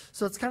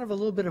 So it's kind of a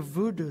little bit of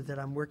voodoo that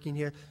I'm working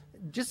here.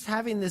 Just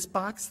having this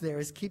box there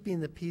is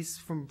keeping the piece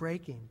from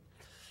breaking,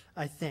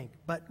 I think.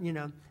 But,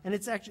 and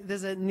it's actually,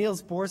 there's a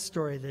Niels Bohr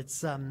story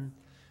that's,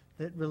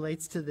 that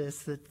relates to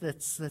this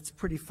that's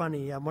pretty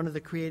funny. One of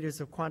the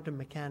creators of quantum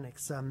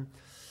mechanics,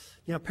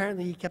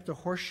 apparently he kept a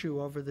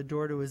horseshoe over the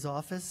door to his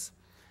office.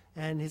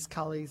 And his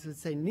colleagues would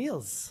say,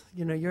 Niels,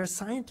 you're a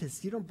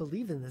scientist. You don't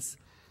believe in this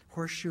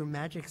horseshoe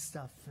magic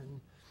stuff. And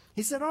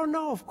he said, oh,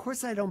 no, of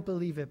course I don't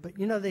believe it. But,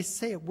 they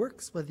say it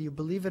works whether you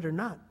believe it or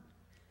not.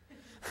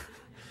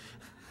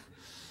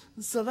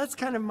 So that's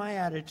kind of my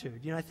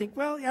attitude. I think,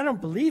 well, I don't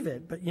believe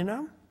it, but,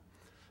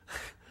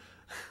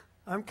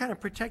 I'm kind of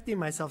protecting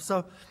myself.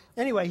 So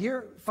anyway,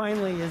 here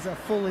finally is a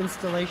full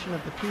installation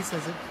of the piece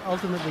as it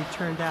ultimately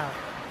turned out.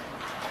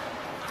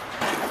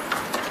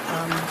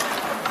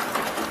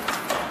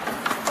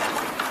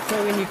 So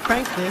when you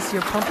crank this,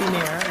 you're pumping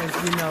air, as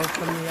you know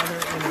from the other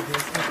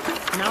images. But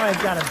now I've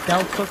got a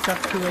belt hooked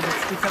up to it.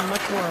 It's become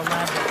much more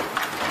elaborate.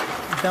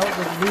 A belt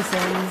with loose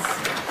ends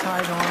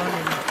tied on,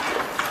 and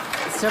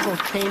several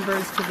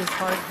chambers to this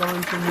heart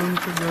going from room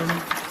to room.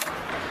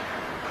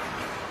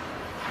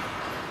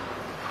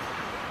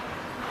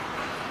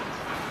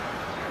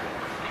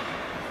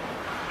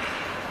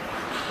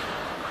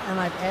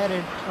 And I've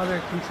added other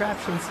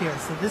contraptions here.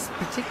 So this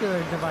particular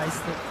device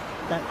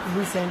that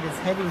loose end is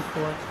heading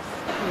for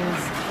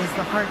is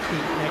the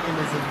heartbeat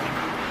mechanism.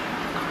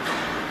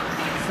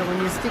 So when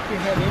you stick your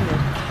head in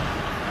it,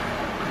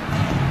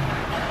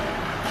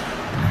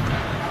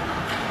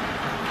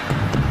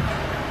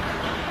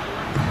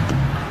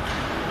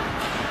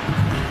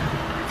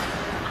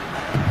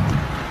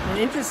 and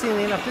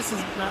interestingly enough, this is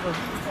not,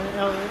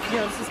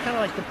 this is kind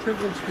of like the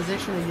privileged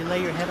position where you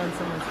lay your head on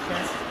someone's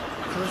chest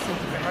to listen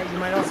to your heart. You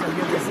might also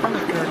hear their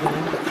stomach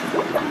gurgling.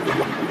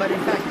 But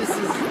in fact, this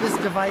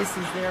device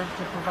is there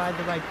to provide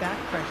the right back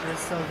pressure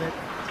so that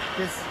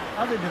this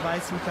other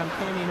device, which I'm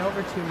panning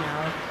over to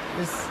now,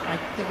 I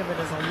think of it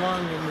as a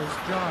lung in this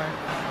jar,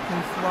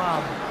 can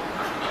throb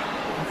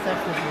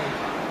effectively.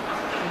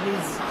 It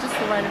needs just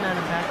the right amount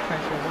of back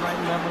pressure, the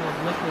right level of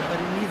liquid, but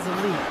it needs a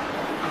leak.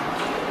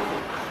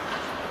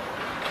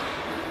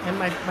 And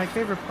my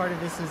favorite part of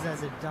this is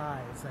as it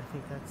dies. I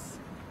think that's,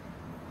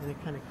 and it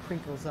kind of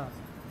crinkles up.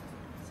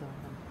 So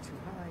I'm too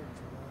high or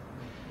too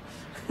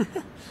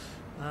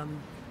low.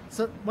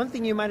 So one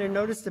thing you might have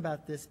noticed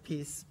about this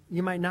piece,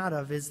 you might not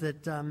have, is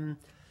that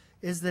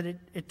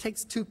it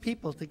takes 2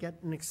 people to get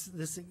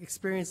this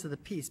experience of the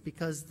piece,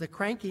 because the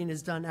cranking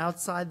is done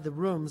outside the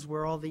rooms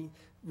where all the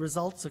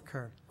results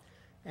occur.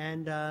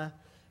 And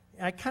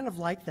I kind of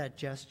like that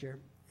gesture,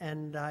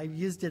 and I've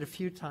used it a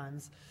few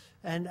times.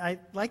 And I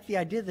like the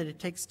idea that it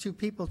takes two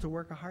people to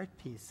work a heart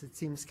piece. It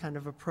seems kind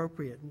of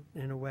appropriate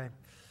in a way.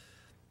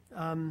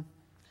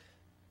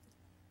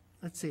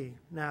 Let's see.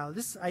 Now,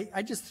 this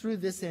I just threw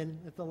this in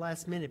at the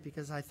last minute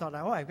because I thought,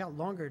 oh, I've got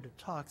longer to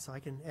talk, so I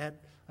can add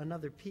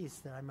another piece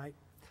that I might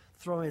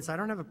throw in. So I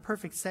don't have a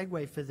perfect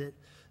segue for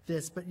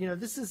this, but you know,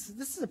 this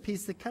is a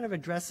piece that kind of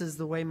addresses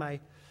the way my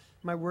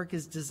work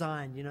is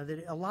designed. You know,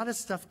 that a lot of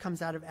stuff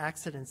comes out of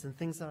accidents and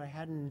things that I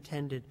hadn't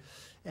intended,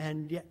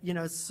 and yet, you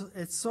know,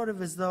 it's sort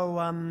of as though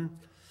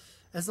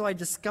I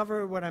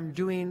discover what I'm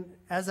doing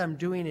as I'm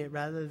doing it,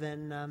 rather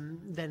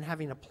than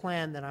having a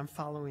plan that I'm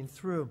following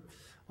through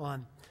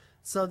on.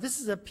 So this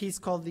is a piece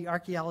called The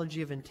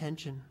Archaeology of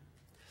Intention,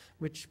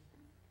 which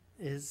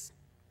is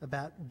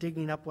about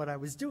digging up what I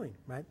was doing,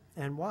 right,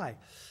 and why.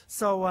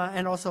 So,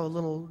 and also a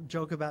little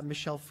joke about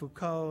Michel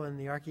Foucault and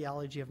the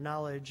archaeology of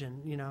knowledge,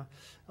 and you know,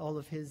 all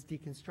of his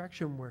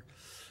deconstruction work.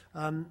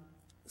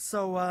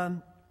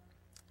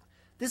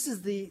 This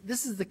is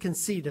the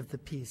conceit of the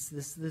piece.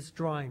 This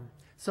drawing.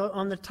 So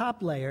on the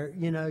top layer,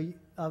 you know,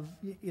 of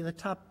the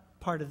top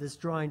part of this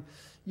drawing,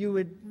 you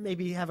would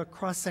maybe have a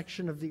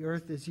cross-section of the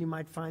earth as you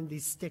might find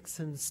these sticks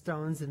and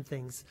stones and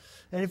things.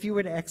 And if you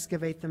were to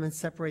excavate them and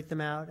separate them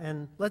out,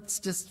 and let's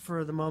just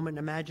for the moment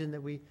imagine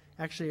that we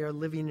actually are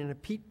living in a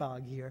peat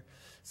bog here,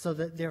 so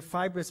that their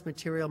fibrous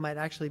material might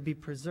actually be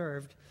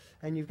preserved,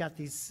 and you've got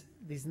these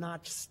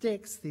notched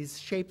sticks, these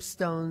shaped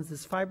stones,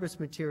 this fibrous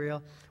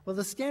material. Well,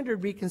 the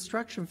standard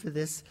reconstruction for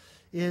this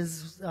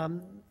is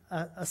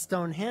a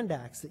stone hand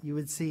axe that you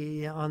would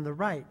see on the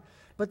right.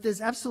 But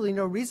there's absolutely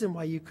no reason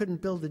why you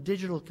couldn't build a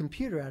digital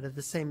computer out of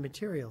the same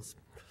materials.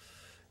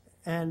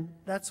 And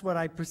that's what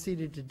I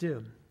proceeded to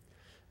do.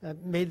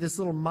 Made this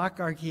little mock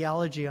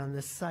archaeology on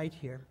this site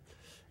here,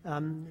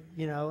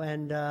 you know,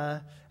 and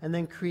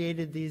then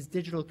created these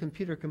digital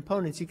computer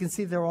components. You can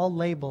see they're all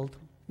labeled.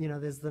 You know,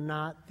 there's the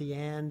knot, the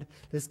and,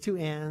 there's two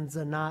ands,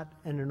 a knot,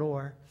 and an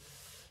or.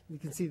 You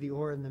can see the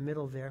or in the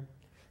middle there.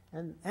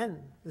 And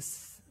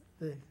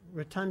the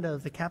rotunda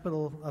of the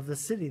capital of the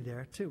city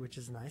there, too, which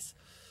is nice.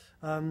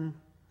 And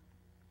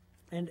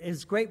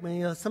it's great when,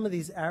 you know, some of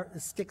these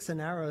sticks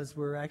and arrows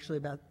were actually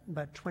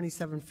about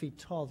 27 feet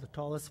tall, the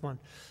tallest one.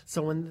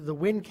 So when the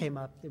wind came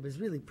up, it was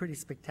really pretty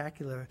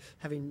spectacular,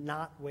 having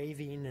knot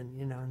waving and,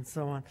 you know, and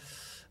so on.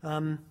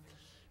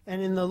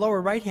 And in the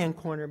lower right-hand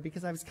corner,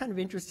 because I was kind of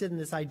interested in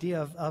this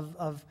idea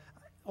of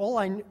all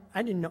I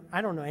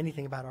don't know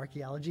anything about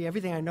archaeology.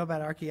 Everything I know about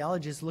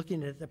archaeology is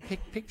looking at the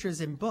pictures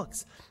in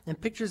books. And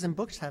pictures in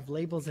books have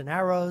labels and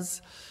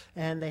arrows,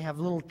 and they have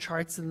little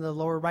charts in the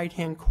lower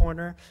right-hand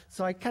corner.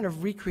 So I kind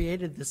of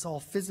recreated this all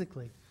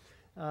physically.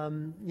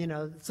 You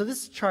know, so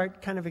this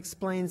chart kind of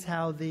explains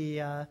how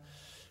the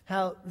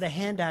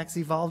hand axe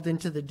evolved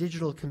into the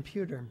digital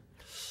computer.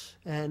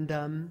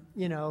 And,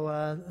 you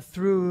know,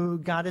 through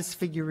goddess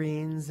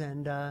figurines,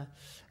 and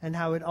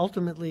how it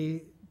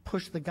ultimately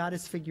pushed the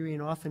goddess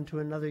figurine off into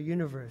another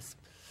universe.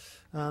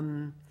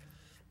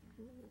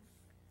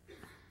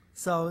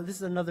 So this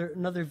is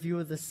another view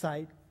of the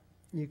site.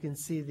 You can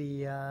see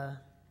the,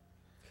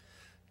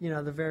 you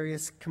know, the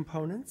various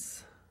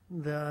components,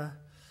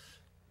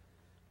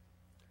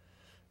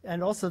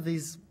 and also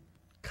these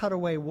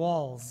cutaway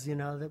walls, you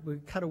know, that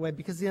would cut away,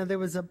 because, you know, there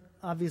was a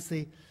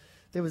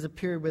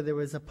period where there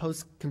was a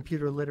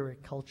post-computer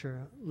literate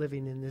culture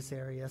living in this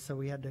area, so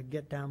we had to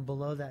get down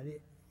below that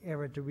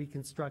era to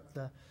reconstruct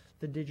the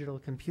digital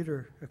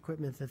computer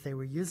equipment that they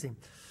were using.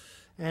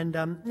 And,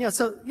 you know,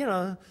 so, you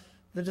know,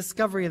 the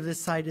discovery of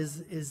this site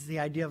is the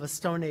idea of a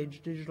Stone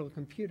Age digital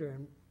computer.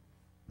 And,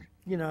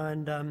 you know,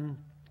 and,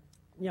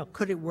 you know,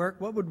 could it work?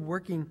 What would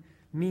working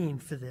mean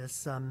for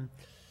this?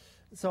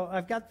 So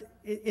I've got,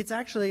 it's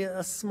actually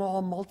a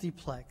small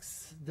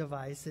multiplex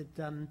device. As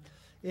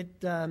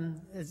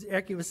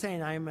Erky was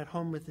saying, I am at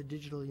home with the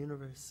digital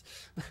universe.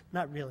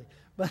 Not really,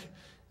 but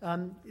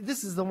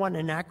this is the one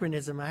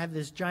anachronism. I have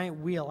this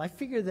giant wheel. I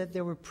figured that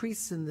there were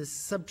priests in this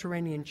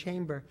subterranean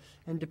chamber,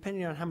 and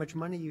depending on how much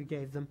money you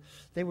gave them,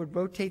 they would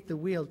rotate the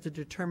wheel to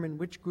determine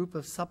which group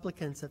of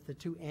supplicants at the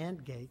two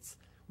AND gates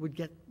would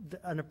get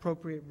an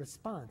appropriate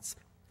response.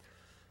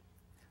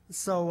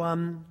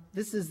 So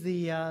this is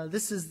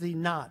the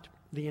knot,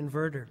 the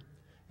inverter,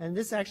 and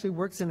this actually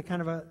works in a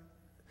kind of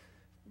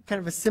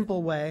a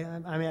simple way.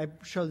 I mean, I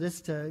show this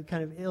to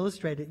kind of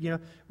illustrate it. You know,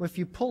 if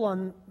you pull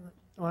on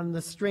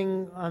the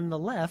string on the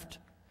left,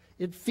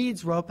 it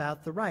feeds rope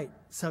out the right.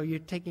 So you're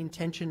taking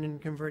tension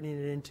and converting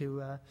it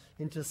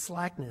into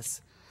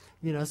slackness.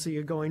 You know, so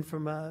you're going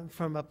from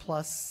a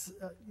plus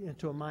you know,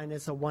 to a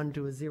minus, a 1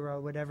 to a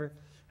 0, whatever,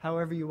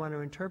 however you want to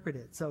interpret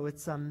it. So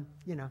it's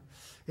you know,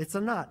 it's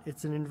a knot.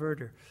 It's an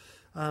inverter.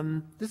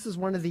 This is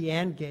one of the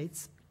AND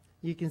gates.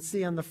 You can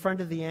see on the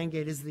front of the AND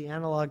gate is the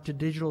analog to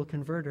digital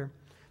converter,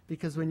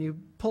 because when you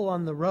pull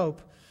on the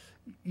rope,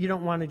 you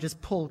don't want to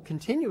just pull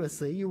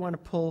continuously. You want to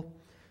pull,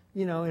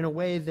 you know, in a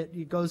way that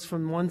it goes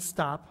from one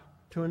stop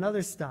to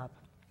another stop.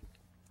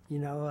 You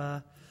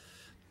know,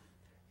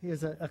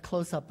 Here's a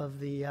close-up of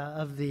the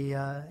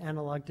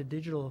analog to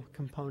digital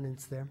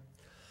components there.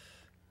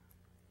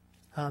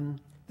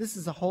 This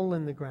is a hole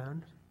in the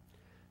ground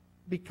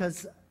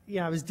because,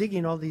 I was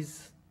digging all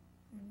these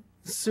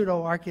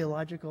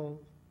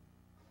pseudo-archaeological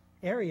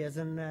areas,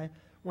 and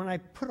when I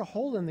put a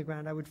hole in the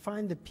ground, I would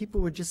find that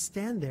people would just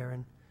stand there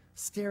and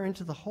stare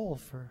into the hole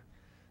for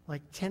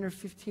like 10 or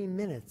 15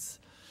 minutes.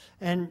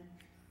 And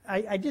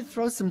I did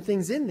throw some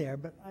things in there,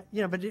 but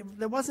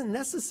that wasn't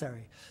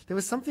necessary. There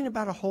was something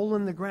about a hole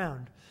in the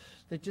ground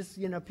that just,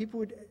 people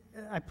would,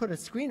 I put a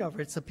screen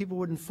over it so people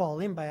wouldn't fall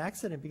in by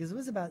accident, because it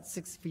was about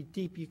 6 feet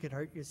deep. You could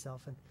hurt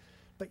yourself.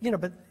 But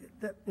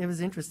it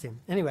was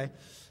interesting. Anyway,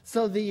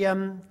 so the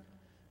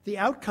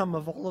outcome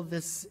of all of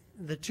this,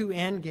 the two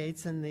AND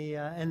gates and the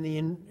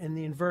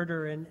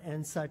inverter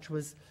and such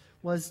was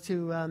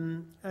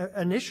to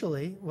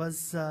initially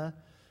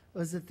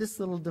was that this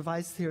little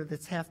device here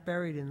that's half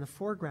buried in the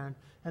foreground,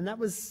 and that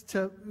was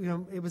to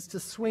it was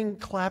to swing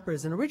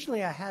clappers. And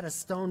originally I had a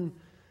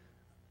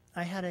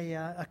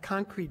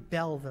concrete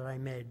bell that I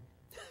made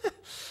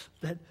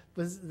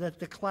that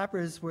the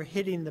clappers were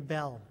hitting the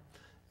bell.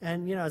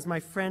 And as my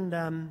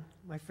friend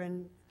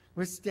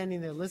we're standing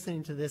there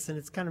listening to this, and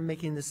it's kind of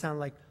making this sound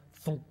like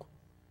thunk,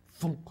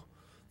 thunk,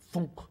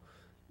 thunk,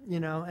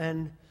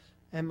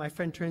 and my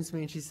friend turns to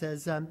me and she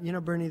says,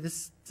 Bernie,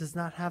 this does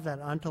not have that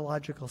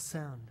ontological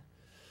sound.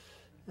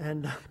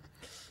 And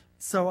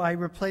so I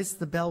replaced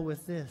the bell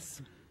with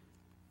this,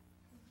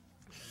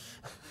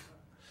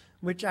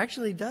 which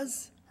actually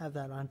does have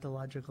that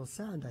ontological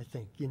sound, I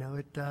think.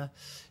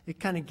 It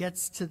kind of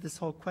gets to this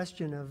whole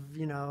question of,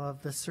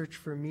 of the search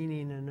for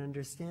meaning and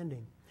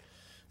understanding.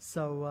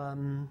 So,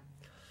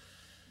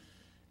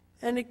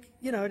 and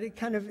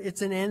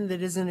it's an end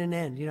that isn't an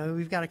end.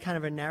 We've got a kind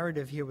of a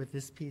narrative here with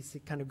this piece.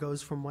 It kind of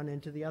goes from one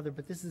end to the other,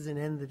 but this is an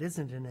end that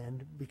isn't an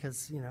end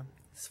because,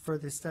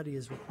 further study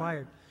is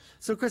required.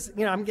 So, of course,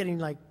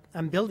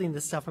 I'm building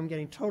this stuff. I'm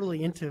getting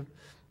totally into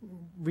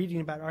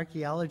reading about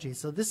archaeology.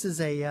 So this is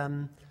a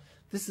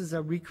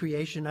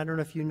recreation. I don't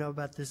know if you know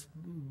about this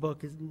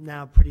book. It's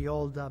now pretty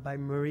old, by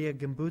Maria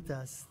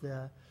Gimbutas,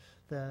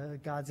 the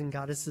Gods and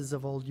Goddesses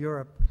of Old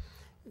Europe.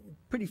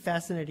 Pretty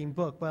fascinating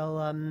book.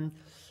 Well,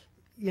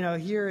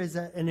 here is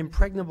an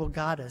impregnable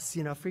goddess.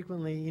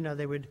 Frequently,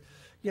 they would,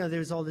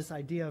 there's all this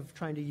idea of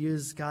trying to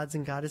use gods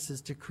and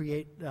goddesses to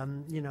create,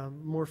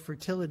 more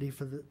fertility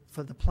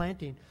for the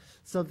planting.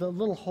 So the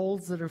little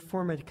holes that are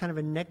formed, kind of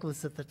a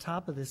necklace at the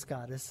top of this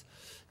goddess,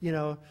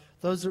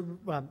 those are,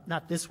 well,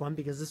 not this one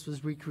because this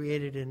was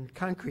recreated in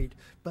concrete,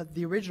 but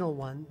the original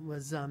one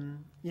was,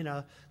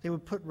 they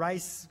would put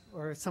rice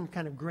or some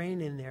kind of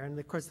grain in there, and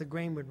of course the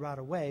grain would rot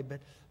away,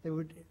 but they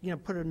would,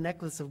 put a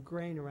necklace of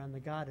grain around the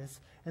goddess,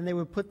 and they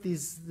would put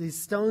these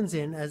stones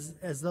in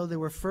as though they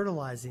were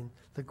fertilizing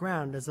the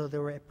ground, as though they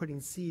were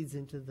putting seeds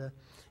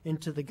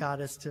into the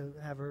goddess to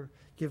have her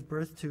give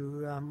birth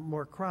to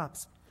more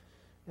crops.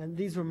 And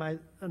these were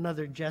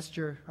another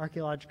gesture,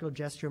 archaeological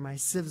gesture, my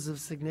sieves of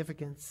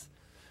significance,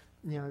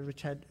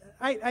 which had,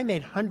 I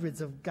made hundreds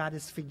of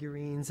goddess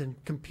figurines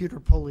and computer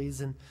pulleys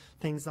and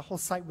things. The whole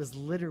site was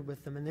littered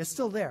with them, and they're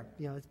still there.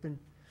 It's been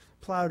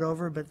plowed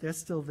over, but they're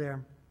still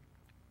there.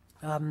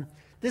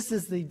 This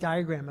is the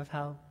diagram of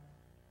how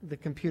the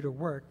computer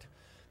worked,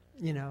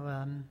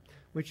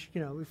 which,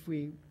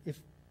 if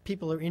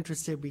people are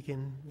interested, we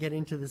can get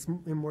into this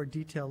in more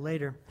detail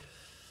later.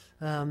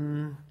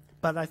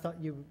 But I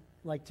thought you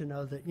like to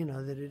know that,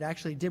 that it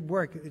actually did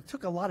work. It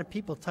took a lot of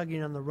people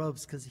tugging on the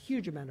ropes because a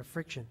huge amount of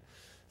friction.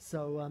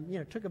 So,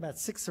 it took about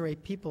 6 or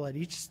 8 people at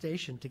each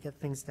station to get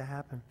things to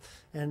happen.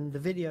 And the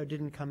video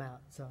didn't come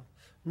out, so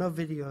no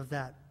video of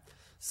that.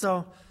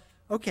 So,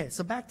 okay,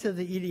 so back to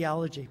the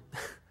etiology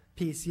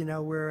piece,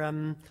 where,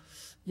 well,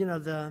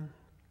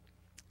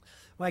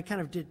 I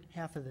kind of did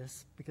half of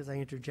this because I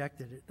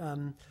interjected it.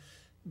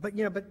 But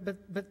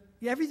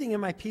everything in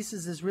my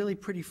pieces is really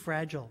pretty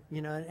fragile,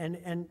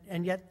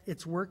 and yet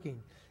it's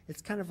working.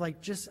 It's kind of like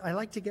I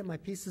like to get my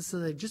pieces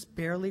so they're just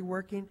barely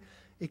working.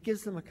 It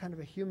gives them a kind of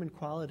a human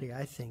quality,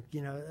 I think,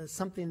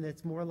 something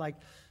that's more like,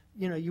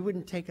 you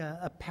wouldn't take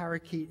a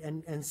parakeet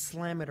and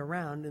slam it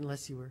around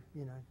unless you were,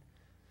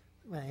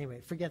 well, anyway,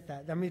 forget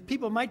that. I mean,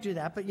 people might do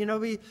that, but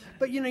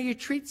you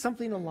treat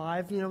something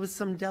alive, with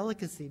some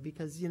delicacy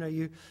because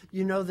you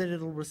know that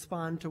it'll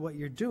respond to what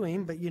you're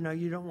doing, but you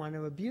don't want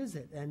to abuse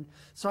it. And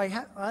so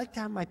I like to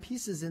have my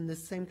pieces in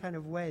this same kind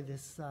of way.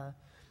 This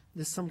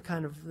some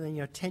kind of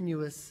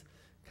tenuous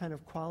kind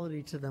of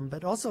quality to them,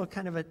 but also a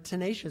kind of a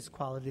tenacious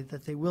quality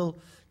that they will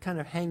kind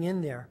of hang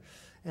in there.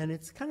 And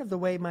it's kind of the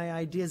way my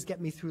ideas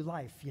get me through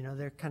life.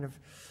 They're kind of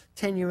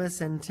tenuous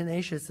and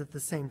tenacious at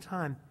the same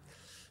time.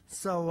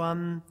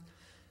 So,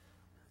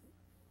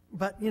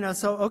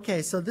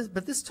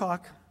 this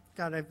talk,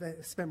 God, I've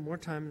spent more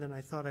time than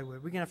I thought I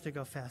would. We're going to have to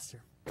go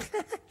faster.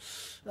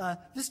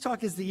 This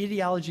talk is the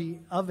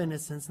etiology of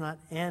innocence, not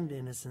and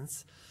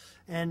innocence.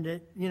 And,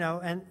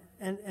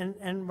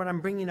 and what I'm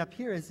bringing up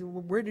here is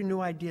where do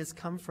new ideas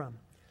come from?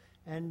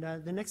 And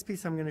the next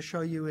piece I'm going to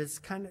show you is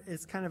kind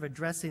of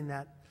addressing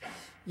that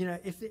you know,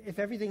 if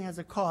everything has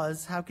a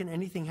cause, how can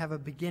anything have a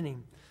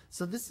beginning?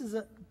 So this is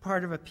a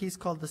part of a piece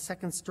called The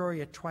Second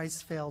Story, A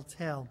Twice Failed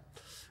Tale,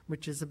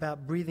 which is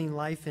about breathing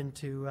life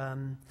into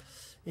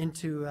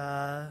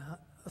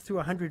through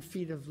 100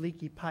 feet of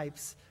leaky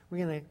pipes.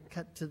 We're going to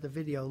cut to the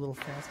video a little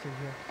faster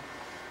here.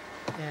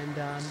 And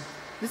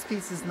this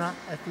piece is not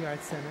at the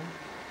Art Center.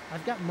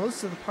 I've got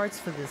most of the parts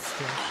for this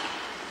still.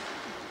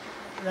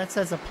 That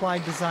says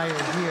Applied Desire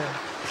here.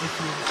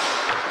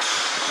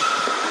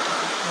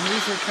 And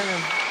these are kind of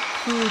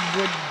crude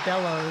wood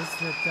bellows,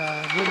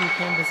 wooden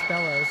canvas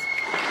bellows,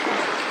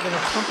 that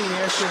are pumping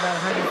air through about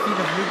 100 feet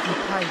of leaky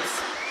pipes.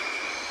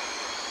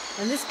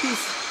 And this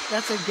piece,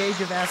 that's a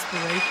gauge of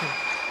aspiration.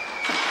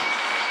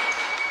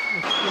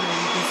 Which, you know,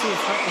 you can see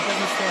it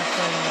doesn't stay up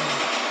very long.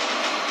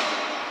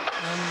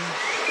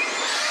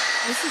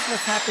 This is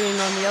what's happening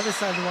on the other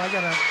side of the wall. I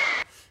gotta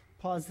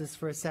pause this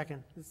for a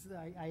second.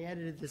 I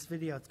edited this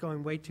video. It's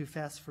going way too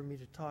fast for me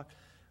to talk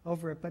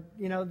over it. But,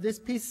 you know, this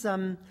piece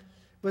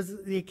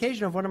was the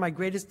occasion of one of my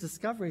greatest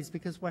discoveries,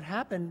 because what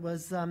happened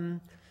was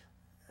there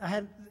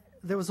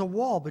was a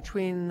wall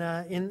between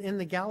in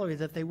the gallery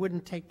that they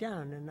wouldn't take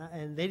down,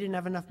 and they didn't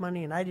have enough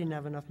money, and I didn't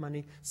have enough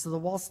money, so the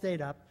wall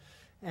stayed up.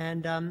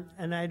 And I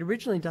had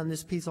originally done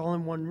this piece all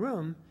in one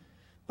room,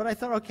 but I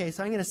thought, okay,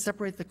 so I'm going to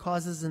separate the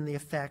causes and the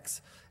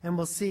effects, and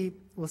we'll see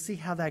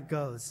how that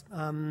goes.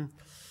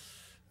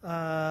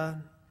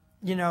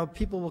 You know,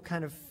 people will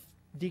kind of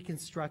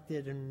deconstruct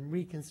it and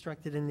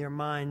reconstruct it in their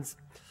minds.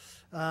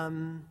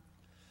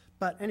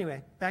 But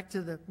anyway, back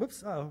to the,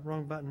 whoops, oh,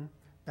 wrong button.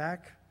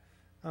 Back.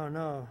 Oh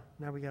no,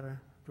 now we gotta,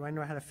 do I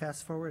know how to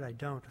fast forward? I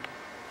don't.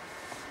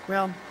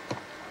 Well,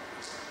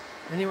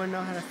 anyone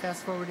know how to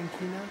fast forward in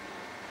Keynote?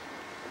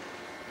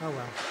 Oh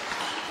well.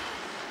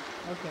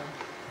 Okay.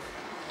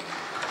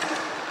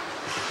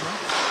 No?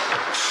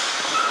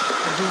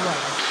 I do what? I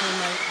turn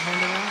my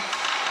hand around?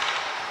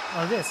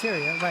 Oh, this, here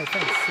you go. Right,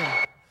 thanks.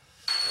 Yeah.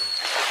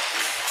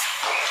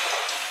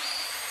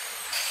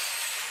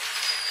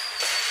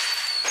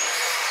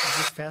 Is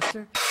this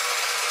faster?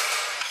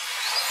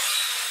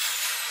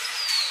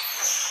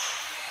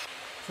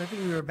 So I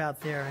think we were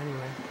about there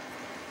anyway.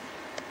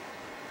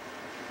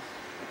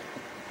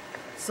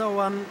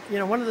 So, you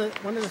know, one of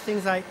the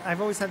things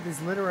I've always had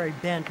this literary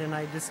bent, and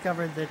I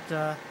discovered that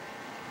a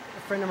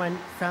friend of mine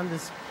found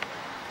this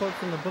quote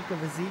from the book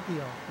of Ezekiel,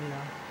 you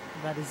know,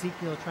 about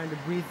Ezekiel trying to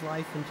breathe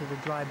life into the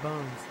dry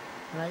bones.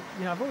 And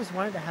I've always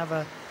wanted to have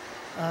a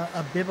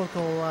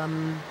biblical,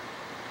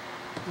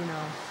 you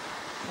know,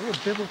 a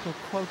little biblical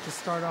quote to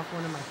start off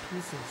one of my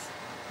pieces.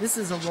 This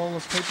is a roll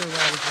of paper that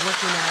I was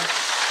looking at.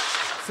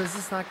 So does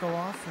this not go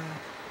off? I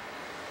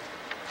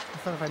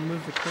thought if I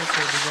moved the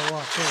cursor it would go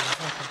off. There it is.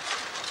 Okay.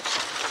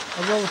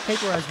 A roll of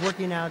paper I was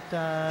working out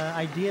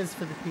ideas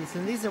for the piece.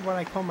 And these are what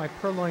I call my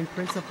purloined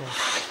principles,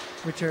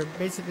 which are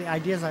basically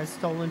ideas I've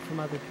stolen from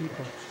other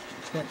people.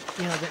 That,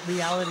 you know, that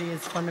reality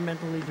is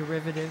fundamentally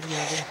derivative. You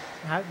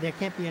know, there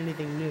can't be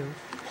anything new.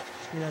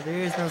 You know, there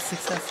is no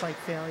success like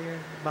failure.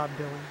 Bob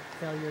Dylan.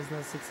 Failure is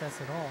no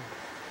success at all.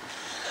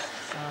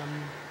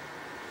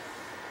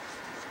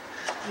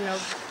 You know,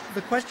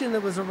 the question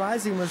that was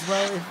arising was,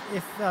 well,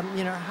 if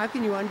you know, how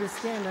can you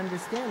understand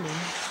understanding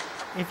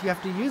if you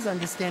have to use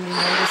understanding to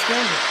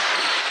understand it?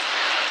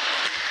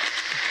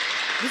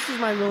 This is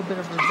my little bit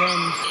of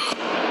revenge.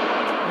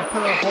 I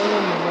put a hole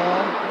in the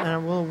wall and a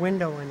little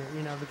window in it,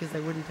 you know, because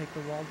they wouldn't take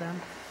the wall down.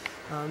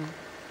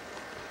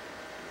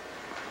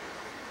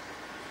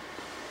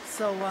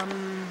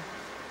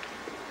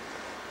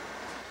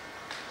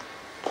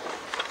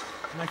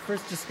 My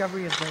first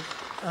discovery of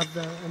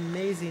the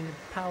amazing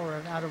power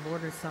of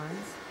out-of-order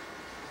signs.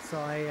 So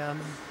I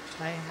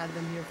had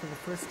them here for the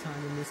first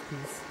time in this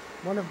piece.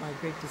 One of my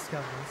great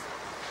discoveries.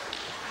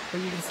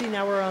 But you can see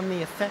now we're on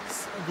the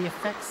effects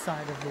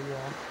side of the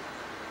wall.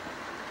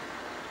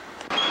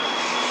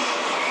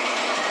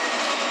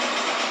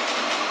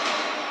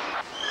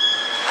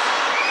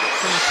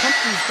 So you pump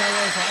these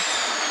bellows up,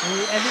 and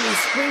everything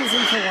springs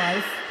into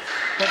life,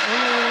 but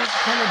only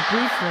kind of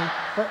briefly.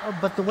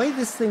 But the way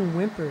this thing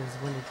whimpers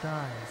when it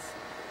dies,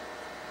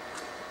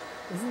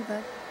 isn't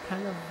that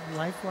kind of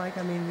lifelike?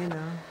 I mean, you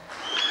know.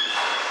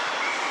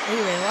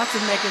 Anyway, lots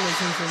of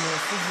mechanisms in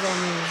this. This is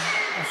only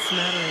a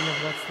smattering of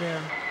what's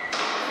there.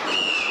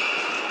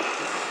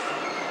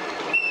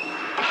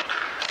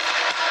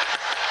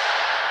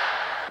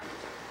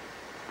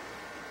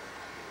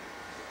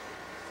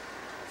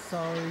 So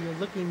you're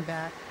looking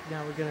back.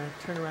 Now we're going to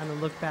turn around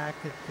and look back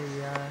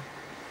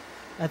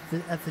at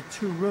the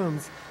two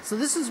rooms. So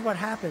this is what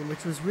happened,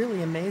 which was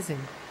really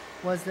amazing,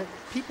 was that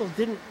people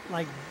didn't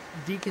like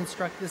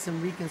deconstruct this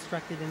and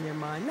reconstruct it in their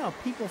mind. No,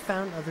 people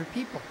found other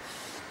people.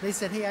 They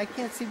said, hey, I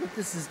can't see what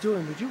this is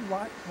doing. Would you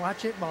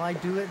watch it while I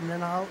do it, and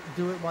then I'll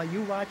do it while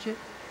you watch it?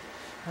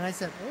 And I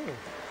said, oh,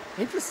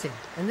 interesting.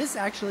 And this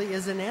actually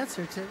is an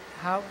answer to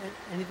how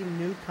anything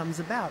new comes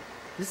about.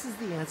 This is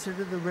the answer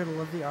to the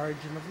riddle of the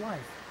origin of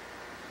life.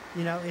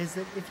 You know, is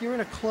that if you're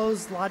in a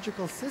closed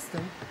logical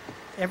system,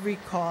 every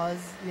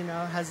cause, you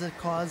know, has a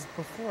cause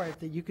before it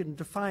that you can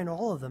define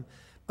all of them.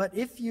 But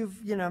if you've,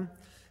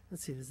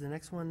 let's see, is the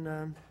next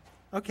one?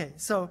 Okay,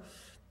 so,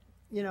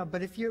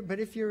 but if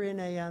you're in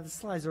the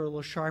slides are a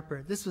little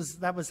sharper.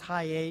 That was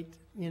high 8,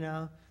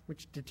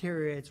 which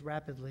deteriorates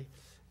rapidly.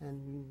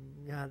 And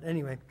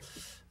anyway,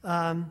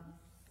 but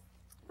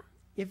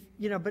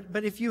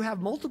if you have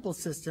multiple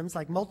systems,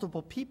 like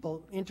multiple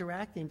people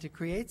interacting to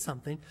create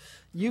something,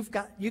 you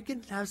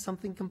can have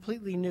something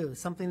completely new,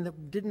 something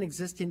that didn't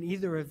exist in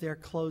either of their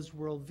closed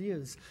world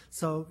views.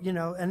 So,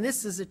 and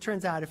this, as it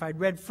turns out, if I'd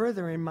read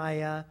further in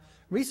my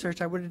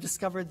research, I would have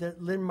discovered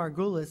that Lynn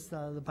Margulis,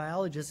 the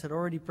biologist, had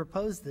already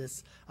proposed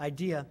this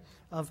idea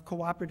of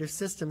cooperative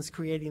systems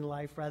creating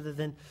life rather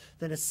than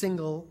a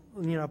single,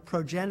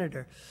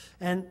 progenitor.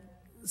 And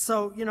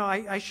so,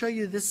 I show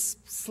you this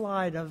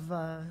slide of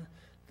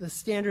the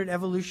standard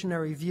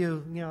evolutionary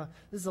view.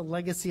 This is a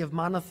legacy of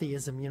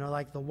monotheism,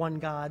 like the one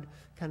God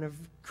kind of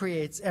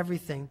creates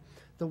everything.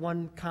 The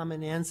one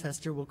common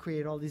ancestor will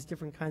create all these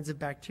different kinds of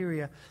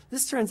bacteria.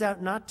 This turns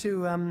out not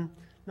to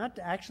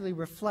actually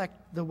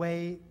reflect the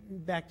way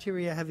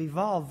bacteria have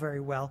evolved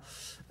very well.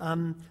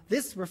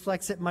 This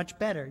reflects it much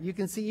better. You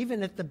can see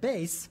even at the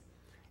base,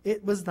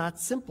 it was not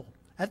simple.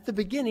 At the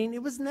beginning,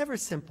 it was never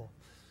simple.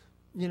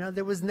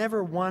 There was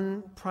never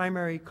one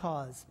primary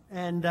cause.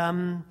 And,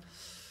 and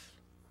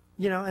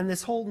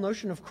this whole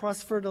notion of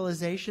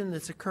cross-fertilization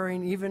that's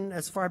occurring even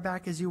as far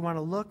back as you want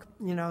to look,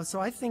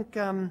 so I think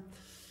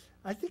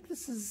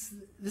this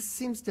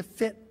seems to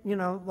fit,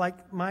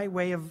 like my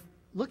way of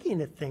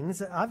looking at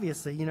things.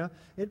 Obviously,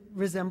 it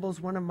resembles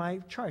one of my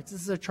charts.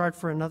 This is a chart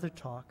for another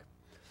talk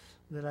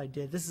that I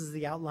did. This is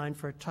the outline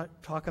for a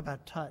talk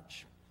about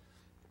touch.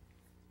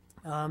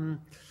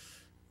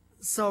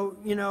 So,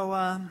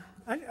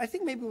 I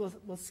think maybe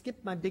we'll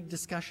skip my big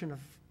discussion of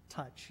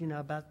touch,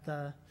 about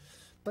the,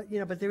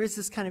 but there is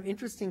this kind of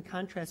interesting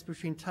contrast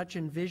between touch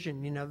and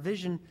vision.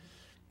 Vision,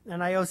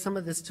 and I owe some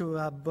of this to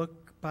a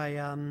book by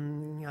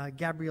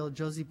Gabriele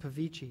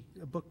Joseph-Pavici,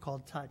 a book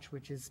called Touch,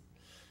 which is,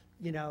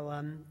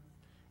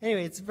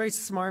 anyway, it's a very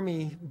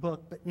smarmy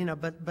book,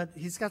 but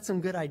he's got some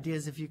good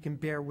ideas if you can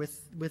bear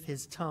with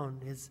his tone,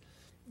 his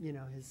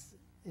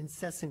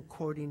incessant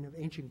quoting of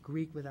ancient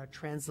Greek without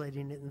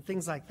translating it and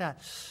things like that.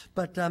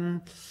 But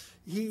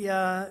he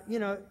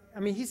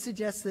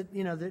suggests that,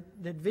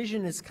 that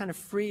vision is kind of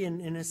free and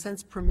in a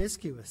sense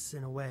promiscuous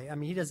in a way. I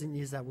mean, he doesn't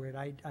use that word,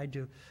 I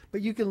do.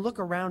 But you can look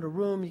around a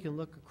room, you can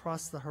look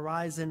across the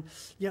horizon,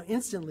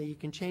 instantly you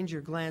can change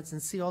your glance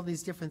and see all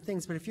these different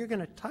things. But if you're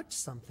going to touch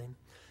something,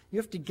 you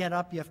have to get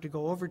up, you have to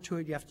go over to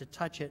it, you have to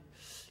touch it.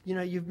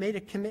 You've made a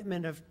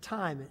commitment of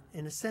time,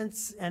 in a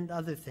sense, and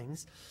other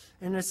things.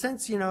 In a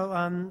sense,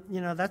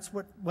 that's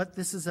what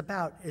this is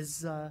about,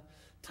 is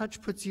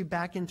touch puts you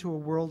back into a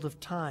world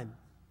of time,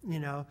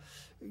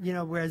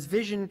 whereas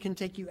vision can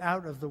take you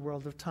out of the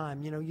world of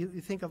time. You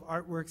think of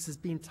artworks as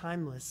being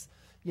timeless,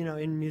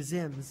 in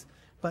museums.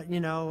 But,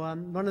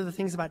 one of the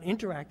things about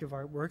interactive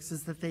artworks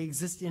is that they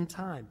exist in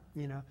time,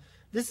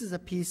 This is a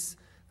piece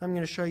I'm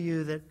going to show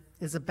you that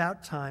is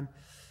about time.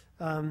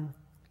 And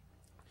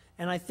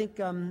I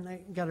think I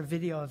got a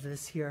video of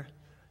this here,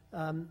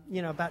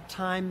 about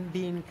time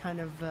being kind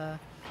of,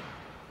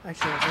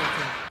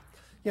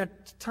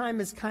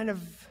 time is kind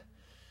of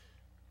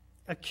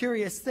a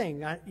curious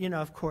thing,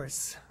 of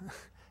course,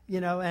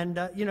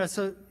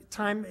 so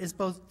time is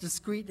both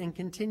discrete and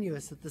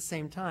continuous at the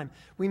same time.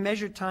 We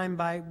measure time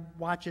by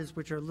watches,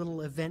 which are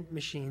little event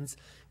machines.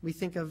 We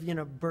think of,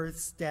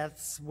 births,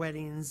 deaths,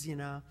 weddings,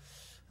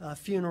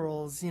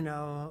 funerals,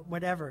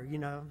 whatever,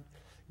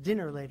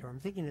 dinner later. I'm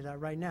thinking of that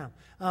right now.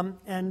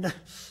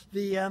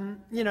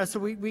 So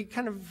we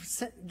kind of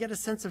get a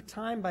sense of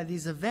time by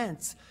these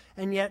events,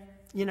 and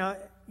yet, you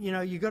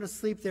go to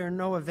sleep, there are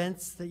no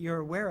events that you're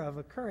aware of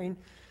occurring,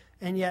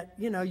 and yet,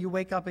 you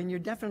wake up and you're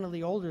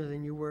definitely older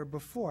than you were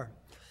before.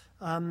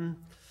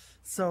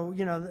 So,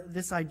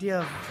 this idea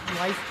of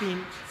life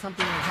being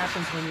something that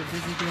happens when you're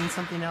busy doing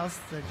something else,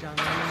 the John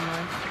Lennon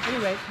line.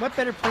 Anyway, what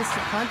better place to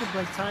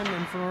contemplate time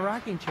than from a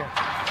rocking chair,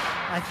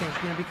 I think,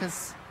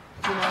 because,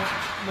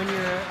 when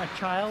you're a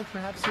child,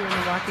 perhaps you're in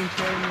a rocking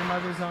chair in your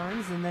mother's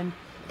arms, and then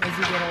as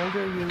you get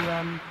older,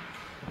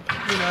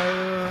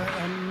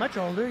 and much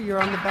older,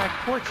 you're on the back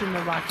porch in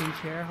the rocking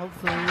chair,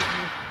 hopefully,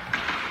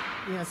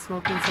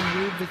 smoking some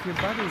weed with your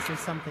buddies or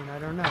something, I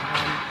don't know.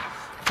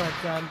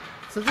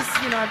 So this,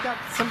 I've got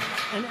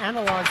an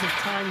analogs of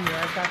time here.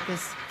 I've got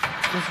this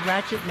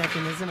ratchet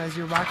mechanism. As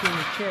you're rocking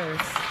the chair,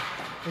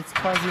 it's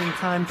causing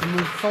time to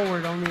move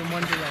forward only in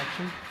one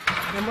direction.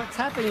 And what's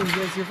happening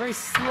here is you're very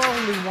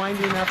slowly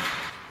winding up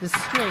the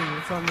string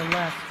that's on the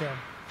left there.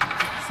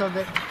 So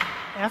that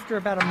after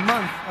about a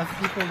month of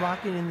people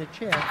rocking in the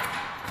chair,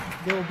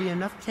 there will be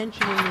enough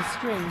tension in the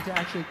string to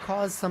actually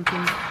cause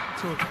something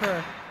to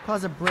occur,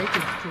 cause a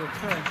breakage to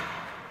occur.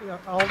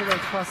 All the way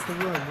across the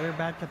room. We're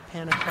about to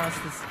pan across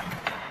this.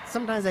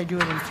 Sometimes I do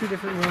it in 2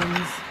 different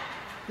rooms.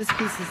 This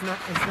piece is not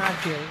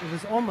here. It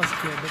was almost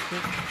here,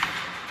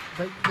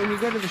 but when you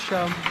go to the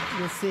show,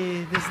 you'll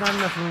see there's not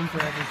enough room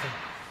for everything.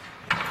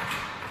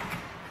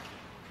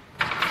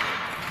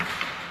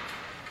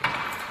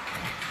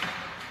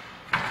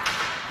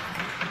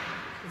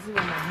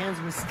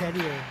 hands were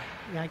steadier,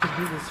 I could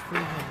do this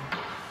freehand.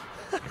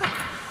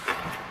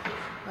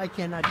 I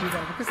cannot do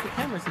that because the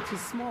cameras are too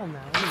small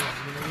now anyway,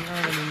 you don't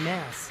have any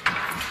mass.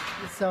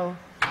 So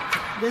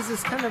there's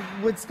this kind of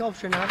wood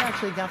sculpture. Now I've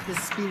actually got this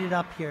speeded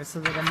up here so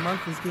that a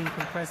month is being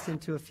compressed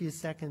into a few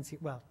seconds.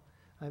 Well,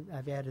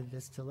 I've added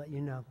this to let you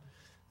know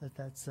that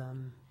that's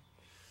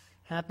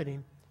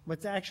happening.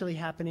 What's actually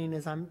happening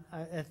is on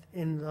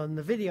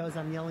the videos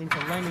I'm yelling to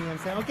Lenny and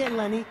saying, okay,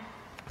 Lenny,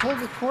 pull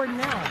the cord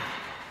now.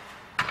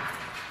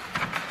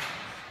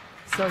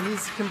 So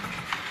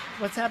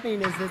what's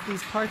happening is that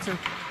these parts are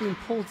being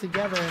pulled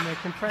together and they're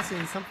compressing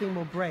and something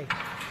will break.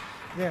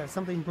 There,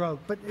 something broke.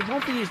 But it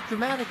won't be as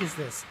dramatic as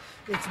this.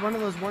 It's one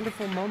of those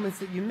wonderful moments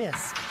that you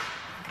miss.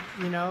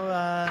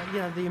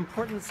 The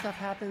important stuff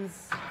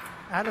happens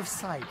out of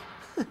sight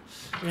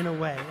in a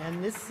way.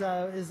 And this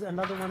is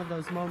another one of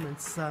those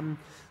moments that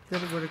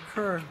would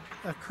occur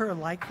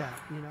like that,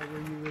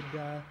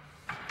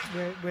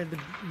 where you would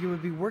you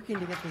would be working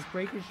to get this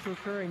breakage to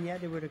occur, and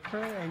yet it would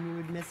occur and you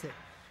would miss it.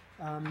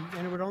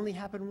 And it would only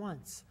happen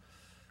once.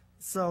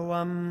 So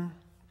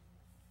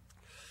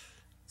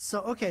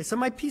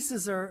my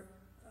pieces are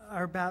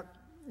about,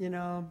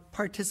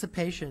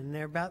 participation.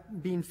 They're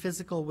about being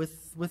physical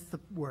with the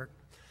work.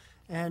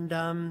 And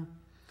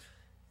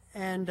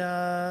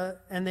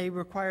they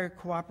require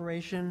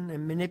cooperation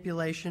and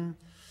manipulation.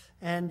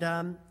 And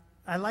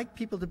I like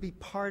people to be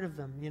part of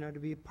them, to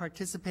be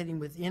participating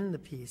within the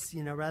piece,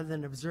 rather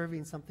than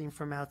observing something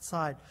from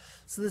outside.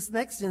 So this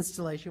next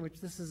installation, which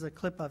this is a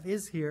clip of,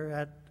 is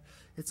here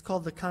it's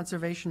called The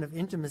Conservation of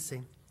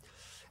Intimacy.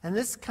 And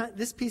this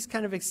piece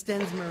kind of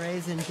extends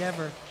Murray's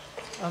endeavor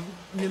of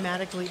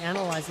pneumatically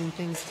analyzing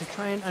things to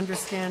try and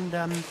understand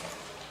a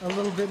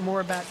little bit more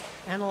about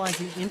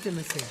analyzing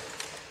intimacy.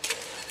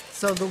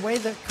 So the way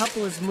the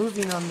couple is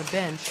moving on the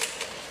bench,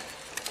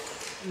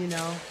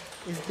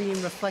 is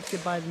being reflected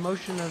by the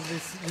motion of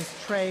this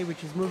tray,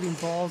 which is moving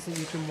balls that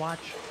you can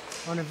watch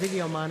on a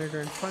video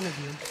monitor in front of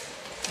you,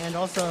 and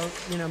also,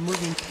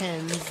 moving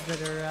pens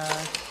that are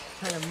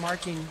kind of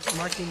marking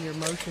your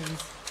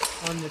motions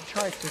on the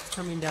chart that's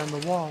coming down the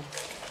wall.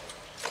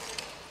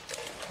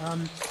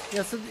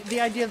 So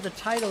the idea of the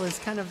title is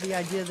kind of the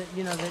idea that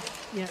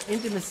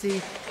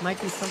intimacy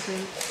might be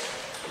something.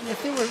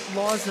 If there were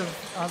laws of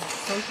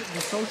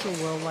the social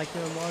world like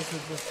there are laws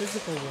of the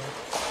physical world,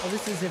 well,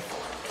 this is if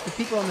the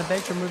people on the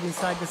bench are moving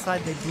side to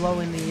side, they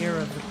blow in the ear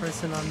of the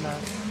person on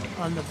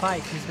the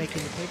bike who's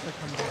making the paper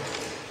come down,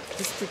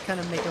 just to kind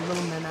of make a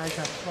little menage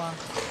a trois.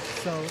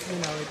 So it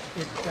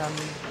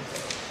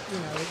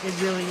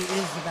really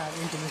is about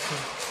intimacy.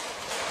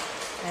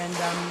 And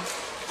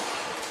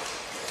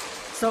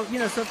so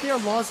if there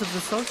are laws of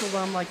the social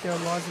realm like there are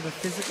laws of the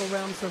physical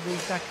realm, so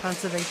we've got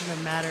conservation of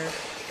matter,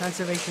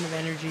 conservation of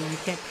energy. You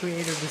can't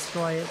create or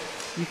destroy it.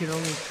 You can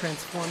only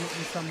transform it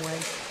in some way.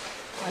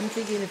 I'm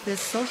thinking if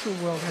this social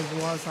world has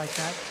laws like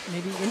that,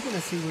 maybe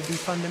intimacy would be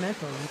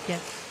fundamental. You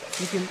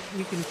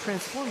can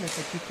transform it,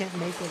 but you can't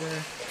make it or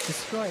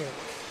destroy it.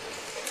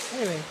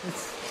 Anyway,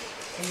 it's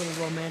a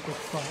little romantic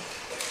thought.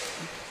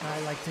 I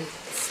like to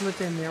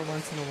slip in there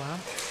once in a while.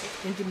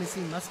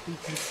 Intimacy must be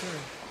conserved.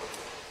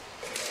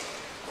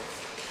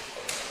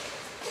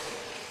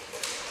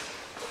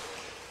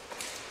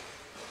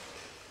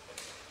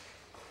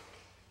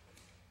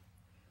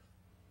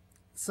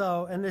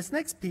 So, and this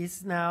next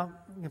piece, now,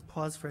 I'm going to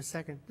pause for a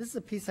second. This is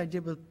a piece I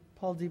did with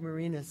Paul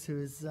DeMarinis, who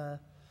is an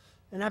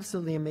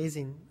absolutely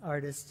amazing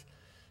artist.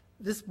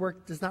 This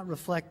work does not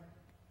reflect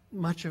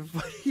much of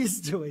what he's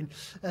doing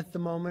at the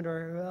moment,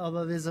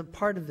 although there's a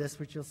part of this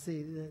which you'll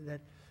see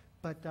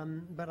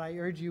but I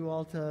urge you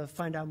all to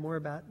find out more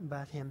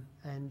about him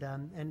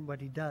and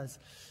what he does.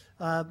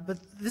 But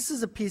this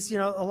is a piece, a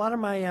lot of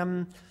my,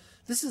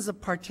 this is a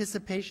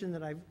participation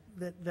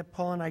that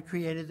Paul and I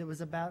created that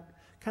was about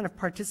kind of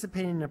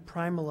participating in a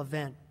primal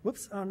event.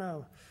 Whoops, oh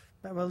no.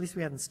 Well, at least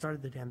we hadn't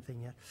started the damn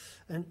thing yet.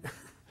 And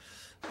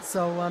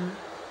so,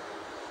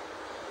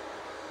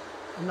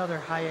 another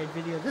hi-hat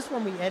video. This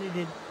one we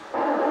edited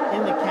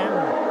in the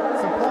camera.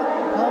 So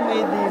Paul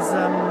made these,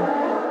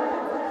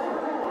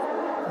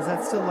 is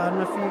that still loud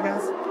enough for you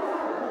guys?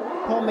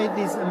 Paul made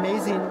these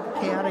amazing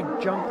chaotic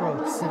jump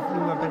ropes, if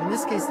you will, but in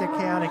this case they're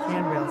chaotic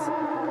handrails.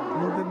 A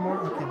little bit more,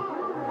 okay.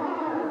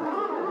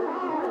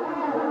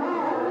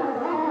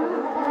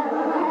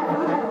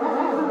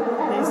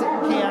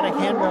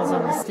 Handrails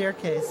on the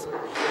staircase,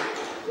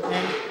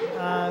 and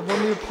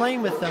when we were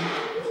playing with them,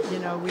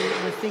 we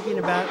were thinking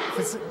about,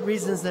 for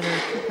reasons that are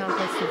too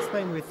complex to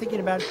explain, we were thinking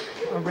about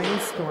a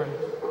rainstorm.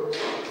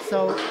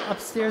 So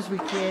upstairs we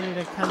created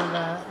a kind of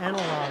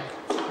analog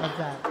of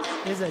that.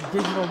 There's a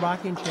digital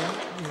rocking chair. And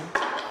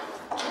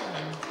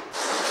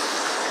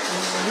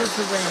here's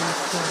the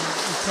rainstorm.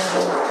 You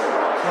pedal,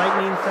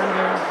 lightning,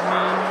 thunder,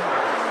 rain.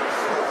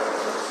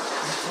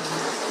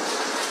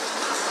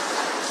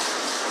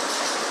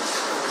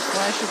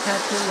 Flash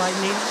attack with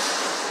lightning,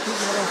 shoot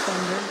metal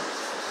thunder.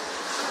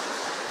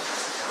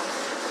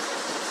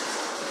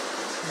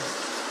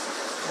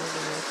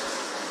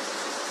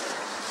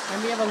 And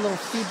we have a little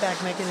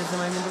feedback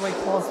mechanism. I mean, the way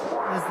Paul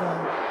has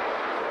the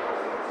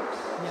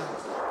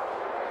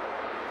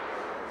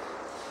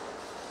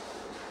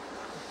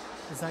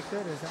Is that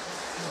good, or is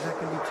that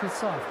going to be too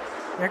soft?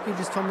 Erica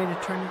just told me to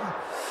turn it up.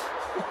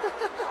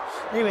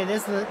 Anyway,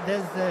 there's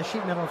the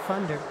sheet metal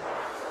thunder,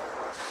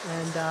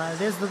 and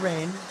there's the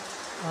rain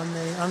on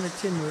the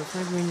tin roof.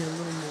 Maybe we need a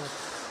little more.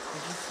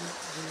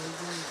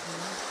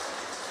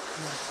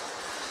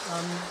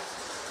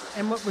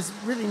 And what was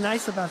really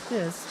nice about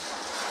this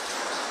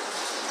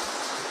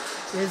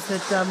is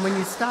that when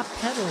you stop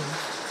pedaling,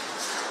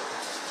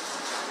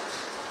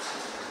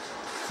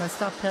 so I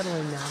stop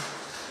pedaling now,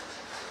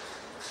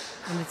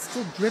 and it's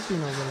still dripping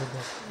a little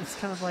bit. It's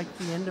kind of like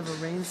the end of a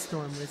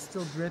rainstorm, but it's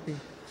still dripping.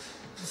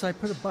 So I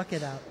put a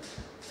bucket out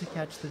to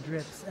catch the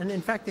drips. And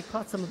in fact, it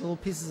caught some of the little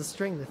pieces of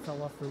string that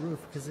fell off the roof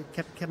because it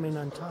kept coming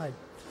untied.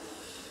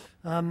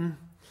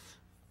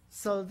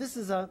 So this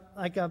is a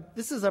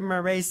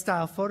Marais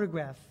style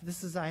photograph.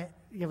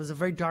 It was a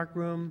very dark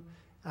room.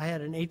 I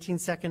had an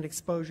 18-second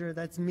exposure.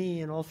 That's me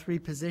in all three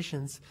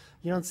positions.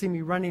 You don't see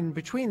me running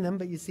between them,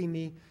 but you see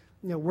me,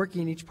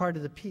 working each part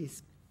of the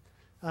piece.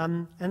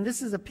 And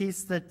this is a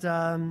piece that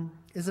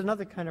is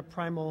another kind of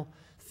primal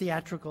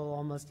theatrical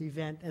almost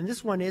event, and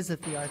this one is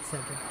at the Art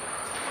Center.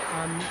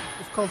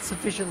 It's called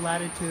Sufficient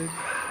Latitude,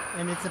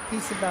 and it's a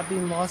piece about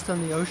being lost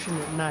on the ocean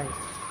at night.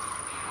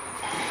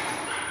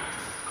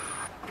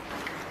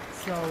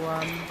 So,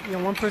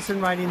 one person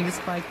riding this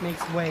bike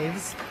makes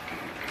waves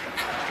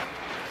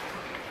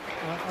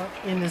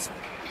in this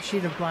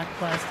sheet of black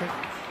plastic,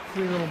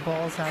 3 little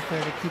balls out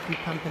there to keep you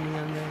company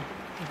on the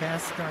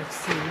vast dark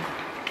sea.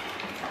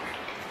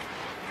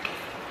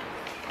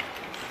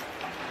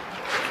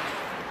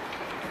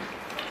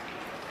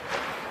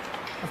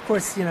 Of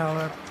course,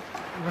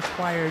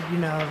 required,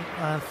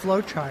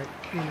 flow chart,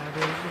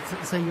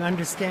 so you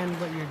understand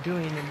what you're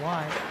doing and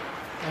why.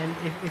 And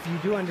if you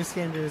do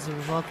understand it as a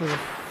result of the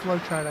flow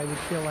chart, I would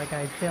feel like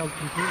I failed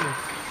completely.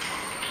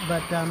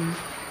 But,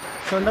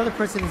 so another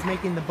person is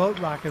making the boat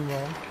rock and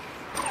roll.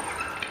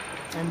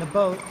 And the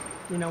boat,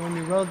 when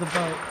you row the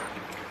boat,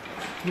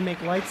 you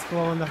make lights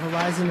glow on the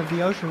horizon of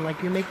the ocean,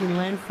 like you're making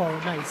landfall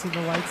at night. You see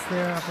the lights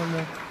there up in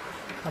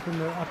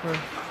the upper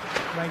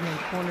right-hand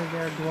corner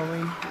there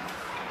glowing.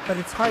 But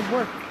it's hard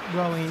work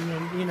rowing,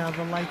 and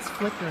the lights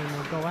flicker and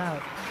they go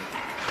out,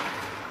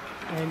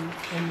 and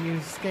you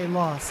stay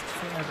lost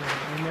forever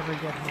and never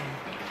get home.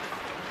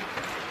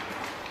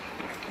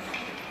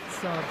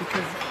 So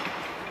because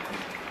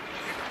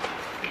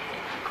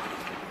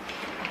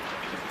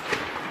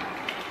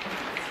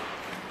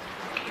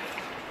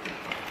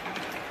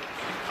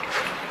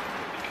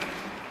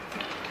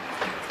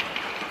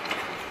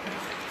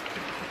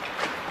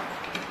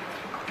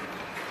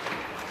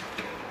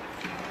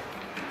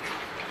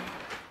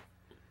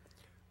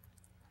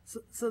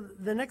So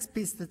the next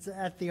piece that's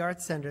at the Art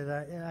Center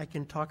that I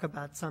can talk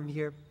about some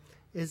here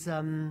is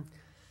a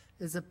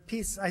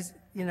piece. I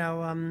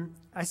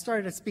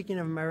started speaking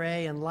of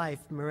Marais and life,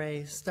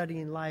 Marais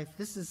studying life.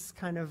 This is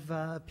kind of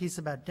a piece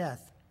about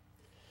death,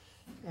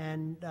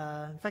 and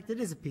in fact, it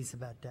is a piece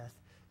about death,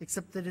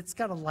 except that it's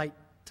got a light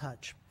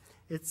touch.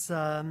 It's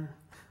I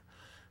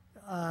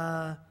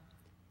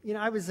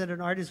was at an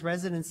artist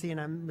residency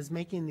and I was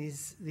making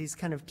these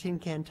kind of tin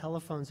can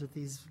telephones with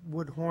these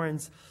wood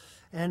horns.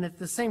 And at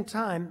the same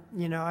time,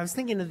 I was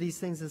thinking of these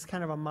things as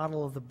kind of a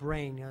model of the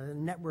brain, a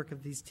network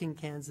of these tin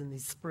cans and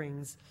these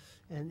springs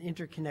and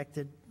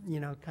interconnected,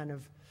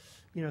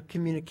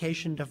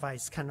 communication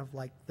device, kind of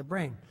like the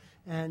brain.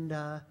 And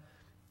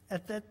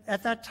at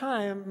that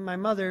time, my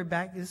mother,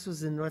 this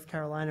was in North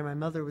Carolina, my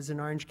mother was in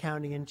Orange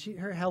County, and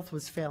her health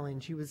was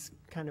failing. She was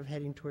kind of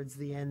heading towards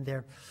the end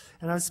there.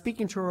 And I was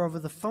speaking to her over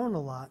the phone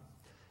a lot,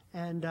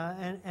 and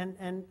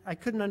I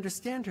couldn't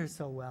understand her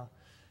so well,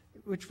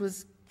 which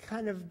was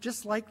kind of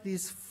just like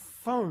these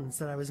phones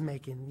that I was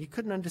making. You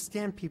couldn't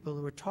understand people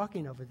who were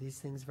talking over these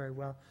things very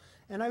well.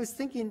 And I was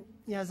thinking,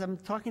 as I'm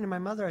talking to my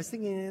mother, I was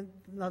thinking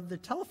the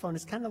telephone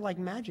is kind of like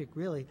magic,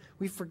 really.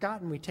 We've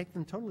forgotten, we take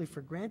them totally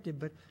for granted,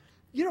 but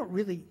you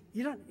don't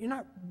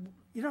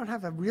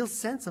have a real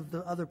sense of the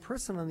other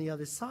person on the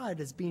other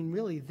side as being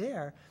really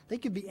there. They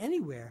could be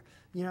anywhere.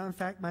 In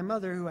fact, my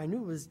mother, who I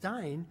knew was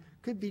dying,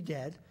 could be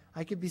dead.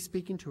 I could be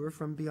speaking to her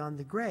from beyond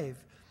the grave.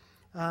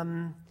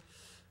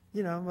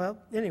 Well,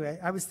 anyway,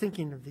 I was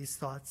thinking of these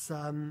thoughts.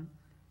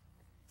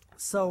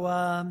 So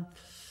I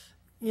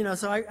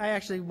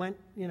actually went,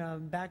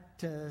 back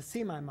to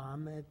see my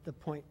mom at the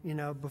point,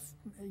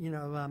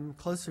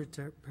 closer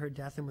to her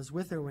death, and was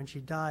with her when she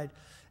died.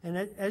 And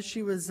as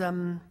she was,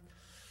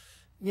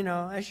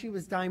 as she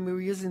was dying, we were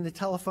using the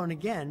telephone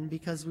again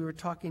because we were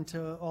talking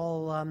to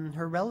all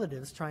her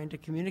relatives, trying to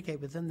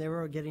communicate with them. They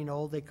were getting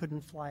old; they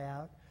couldn't fly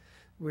out.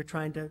 We were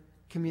trying to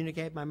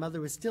communicate. My mother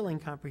was still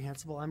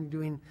incomprehensible. I'm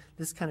doing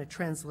this kind of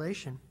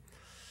translation.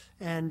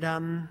 And,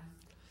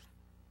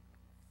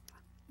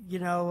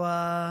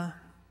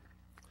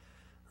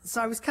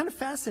 so I was kind of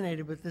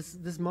fascinated with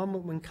this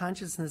moment when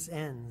consciousness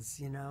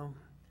ends,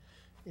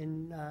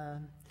 and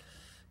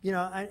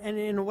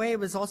in a way it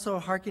was also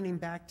hearkening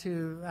back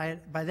to,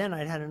 by then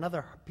I'd had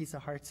another piece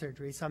of heart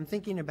surgery. So I'm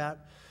thinking about,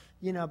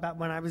 about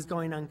when I was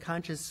going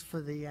unconscious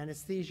for the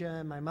anesthesia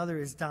and my mother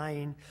is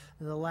dying,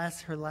 her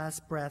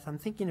last breath, I'm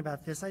thinking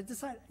about this. I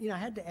decided, I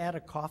had to add a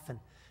coffin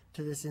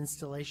to this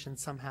installation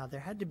somehow. There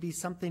had to be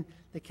something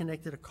that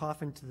connected a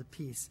coffin to the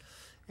piece.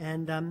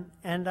 And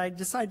I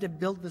decided to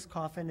build this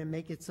coffin and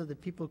make it so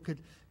that people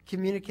could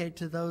communicate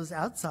to those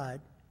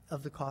outside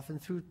of the coffin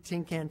through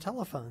tin can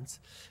telephones,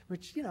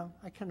 which,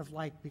 I kind of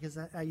like because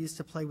I used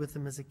to play with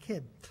them as a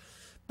kid.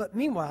 But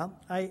meanwhile,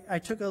 I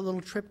took a little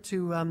trip to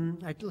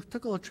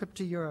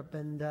Europe,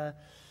 and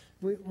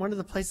one of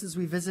the places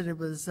we visited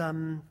was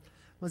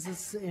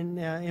this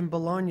in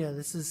Bologna.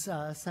 This is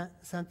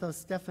Santo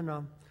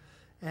Stefano,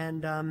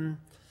 and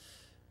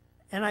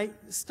I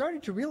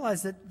started to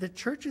realize that the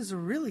churches are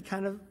really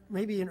kind of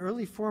maybe an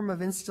early form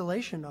of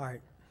installation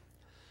art.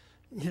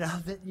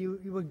 That you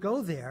would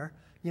go there,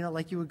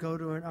 like you would go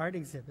to an art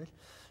exhibit,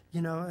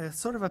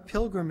 sort of a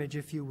pilgrimage,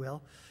 if you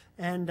will,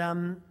 and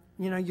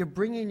you're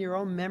bringing your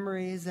own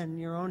memories and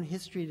your own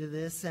history to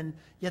this, and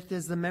yet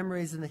there's the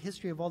memories and the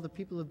history of all the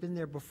people who have been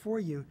there before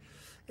you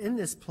in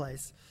this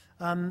place.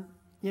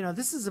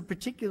 This is a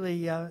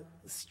particularly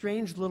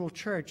strange little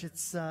church.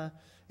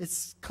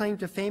 Its claim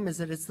to fame is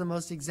that it's the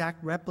most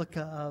exact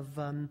replica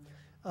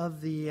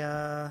of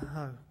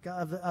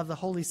the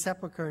Holy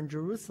Sepulchre in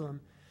Jerusalem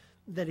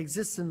that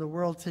exists in the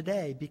world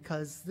today,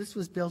 because this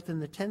was built in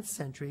the 10th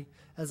century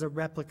as a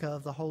replica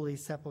of the Holy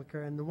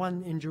Sepulchre, and the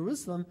one in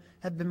Jerusalem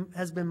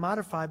has been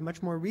modified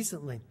much more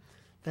recently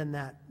than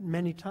that,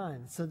 many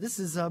times. So this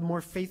is a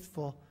more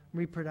faithful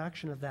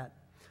reproduction of that,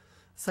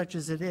 such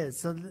as it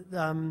is. So,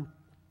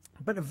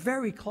 but a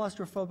very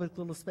claustrophobic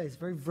little space,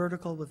 very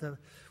vertical with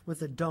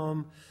a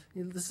dome.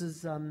 This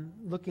is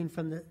looking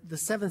from the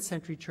 7th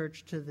century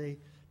church to the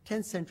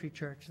 10th century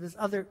church. There's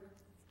other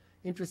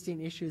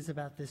interesting issues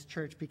about this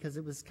church because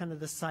it was kind of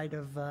the site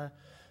of,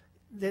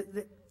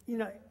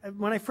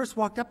 when I first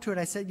walked up to it,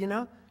 I said,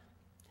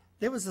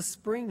 there was a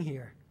spring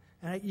here,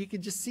 and you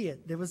could just see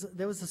it. There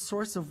was a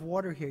source of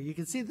water here. You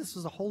could see this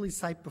was a holy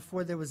site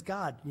before there was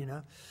God,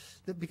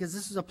 because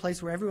this was a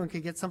place where everyone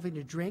could get something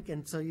to drink,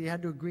 and so you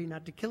had to agree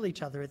not to kill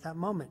each other at that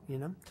moment,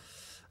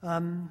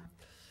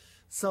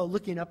 So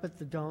looking up at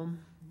the dome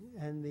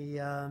and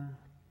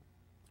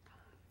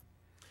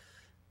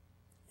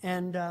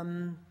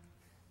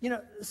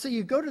so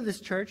you go to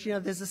this church,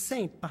 there's a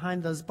saint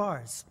behind those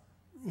bars.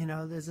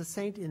 There's a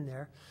saint in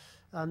there.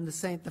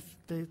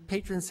 The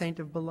patron saint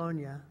of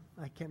Bologna.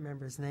 I can't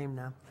remember his name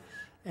now.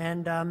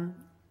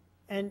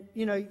 And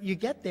you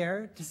get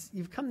there,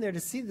 you've come there to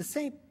see the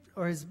saint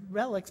or his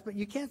relics, but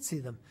you can't see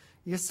them.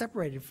 You're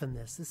separated from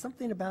this. There's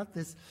something about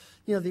this.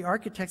 The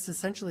architects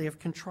essentially have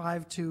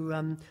contrived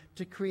to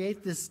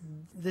create this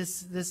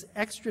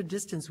extra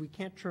distance we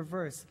can't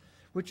traverse,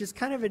 which is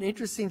kind of an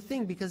interesting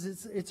thing because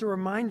it's a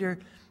reminder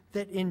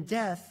that in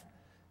death,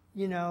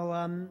 there's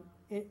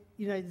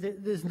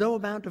no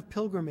amount of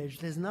pilgrimage.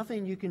 There's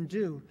nothing you can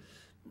do,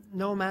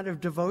 no amount of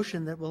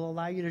devotion that will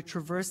allow you to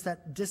traverse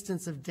that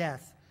distance of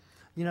death.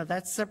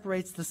 That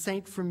separates the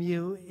saint from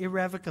you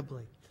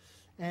irrevocably.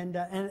 And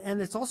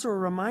it's also a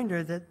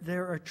reminder that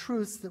there are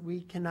truths that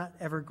we cannot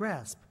ever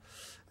grasp.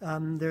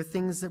 There are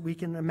things that we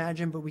can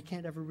imagine, but we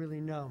can't ever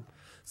really know.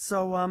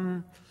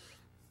 So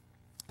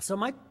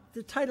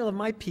the title of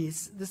my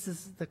piece, this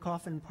is the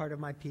coffin part of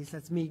my piece.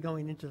 That's me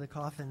going into the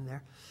coffin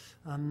there.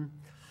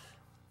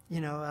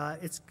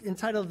 It's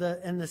entitled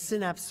 "And the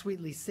Synapse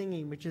Sweetly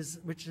Singing," which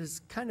is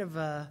kind of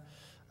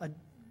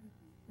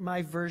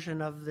my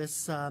version of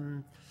this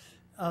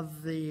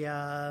of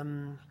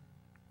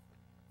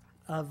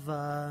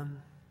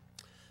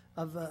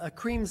a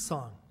Cream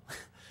song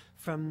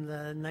from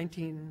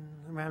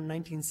around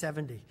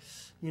 1970.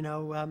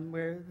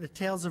 Where the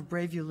tales of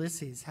brave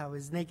Ulysses, how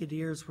his naked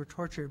ears were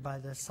tortured by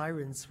the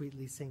sirens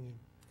sweetly singing.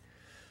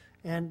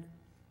 And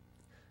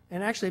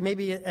actually,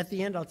 maybe at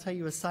the end, I'll tell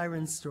you a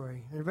siren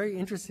story, a very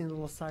interesting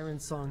little siren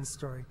song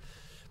story.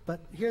 But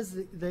here's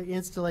the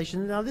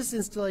installation. Now, this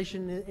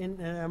installation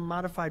in a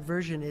modified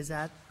version is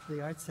at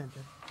the Art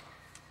Center.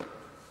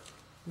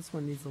 This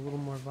one needs a little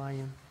more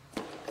volume.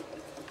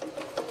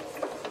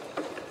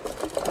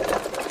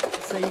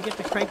 So you get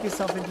to crank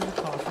yourself into the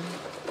coffin.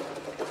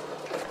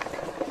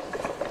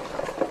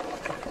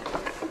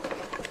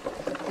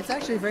 It's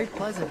actually very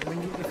pleasant.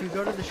 If you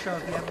go to the show,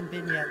 if you haven't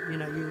been yet, you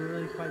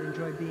really quite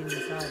enjoy being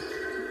inside.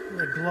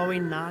 The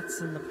glowing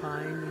knots in the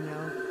pine,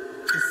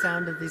 the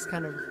sound of these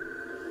kind of,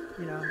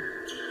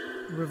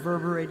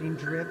 reverberating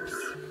drips.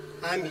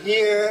 I'm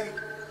here.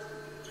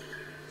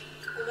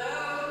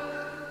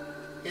 Hello?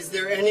 Is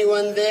there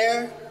anyone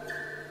there?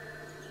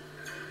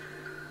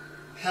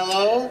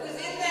 Hello? Who's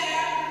in there?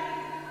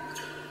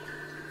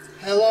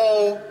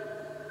 Hello?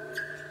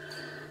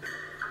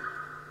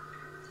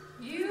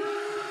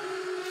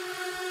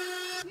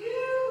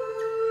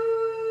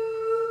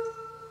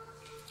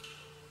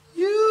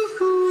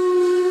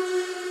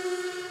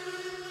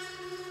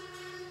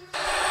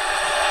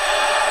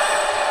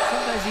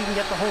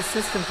 Whole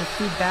system to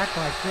feed back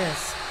like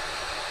this,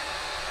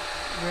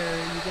 where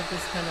you get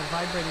this kind of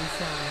vibrating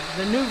sound.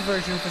 The new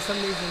version, for some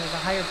reason, is a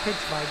higher pitch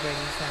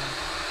vibrating sound.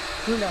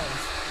 Who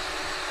knows?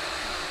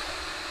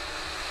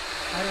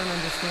 I don't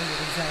understand it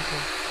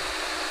exactly.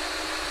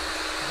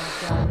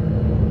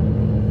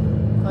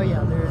 But, oh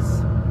yeah,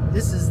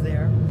 this is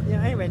there.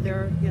 Yeah. Anyway,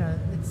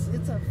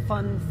 it's a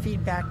fun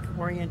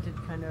feedback-oriented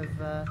kind of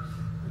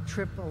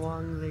trip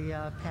along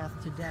the path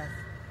to death.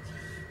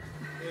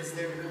 Is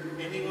there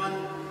anyone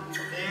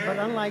there? But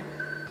unlike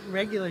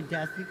regular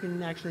death, you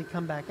can actually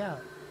come back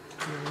out.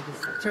 You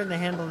just turn the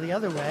handle the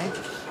other way,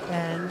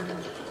 and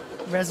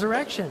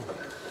resurrection,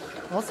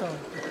 also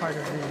a part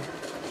of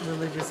the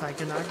religious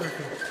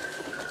iconography.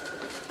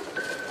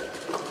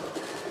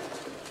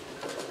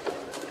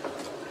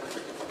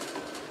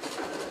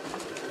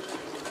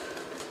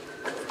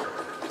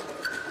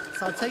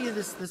 So I'll tell you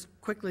this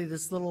quickly,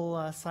 this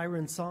little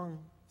siren song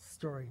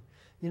story.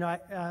 You know, I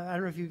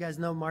don't know if you guys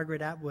know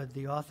Margaret Atwood,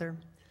 the author.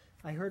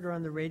 I heard her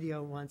on the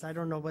radio once. I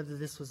don't know whether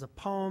this was a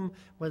poem,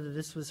 whether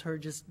this was her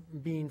just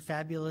being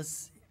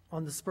fabulous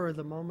on the spur of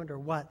the moment or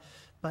what.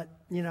 But,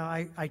 you know,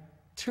 I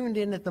tuned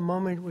in at the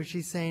moment where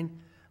she's saying,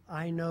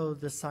 I know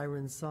the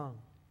siren song.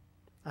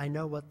 I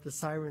know what the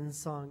siren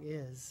song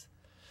is.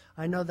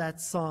 I know that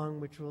song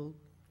which will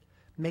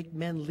make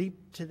men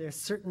leap to their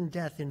certain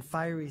death in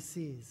fiery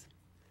seas.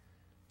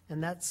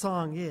 And that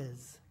song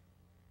is,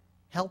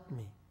 help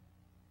me.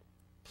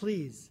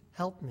 Please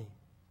help me.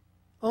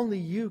 Only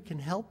you can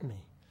help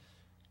me.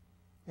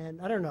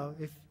 And I don't know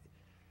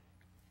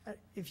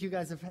if you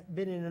guys have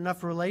been in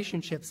enough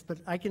relationships, but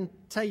I can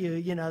tell you,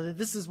 you know, that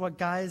this is what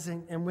guys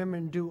and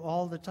women do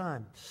all the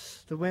time.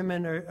 The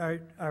women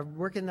are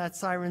working that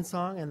siren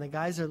song, and the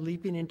guys are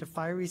leaping into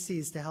fiery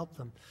seas to help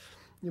them,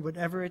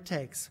 whatever it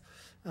takes.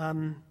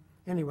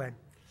 Anyway,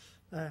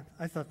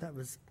 I thought that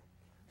was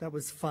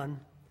fun.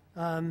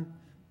 I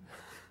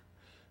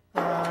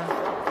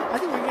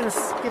think we're going to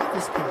skip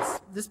this piece.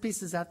 This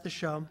piece is at the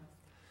show.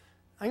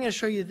 I'm going to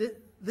show you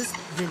this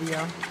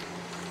video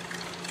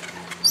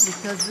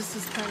because this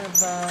is kind of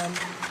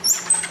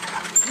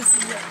this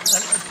is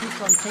a piece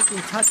on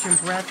taking touch and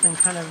breath and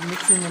kind of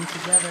mixing them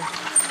together.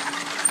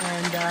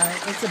 And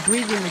it's a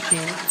breathing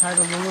machine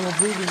titled The Little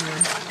Breathing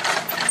Room.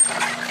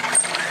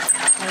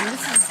 And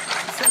this is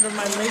sort of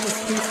my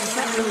latest piece. It's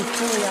not really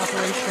fully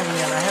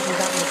operational yet. I haven't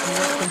gotten it to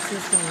work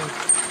consistently.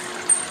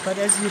 But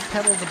as you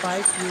pedal the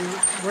bike, you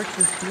work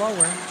this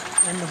blower,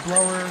 and the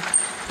blower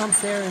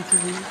pumps air into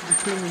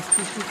between these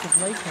two sheets of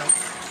latex.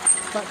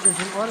 But there's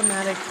an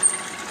automatic,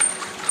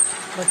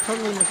 but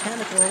totally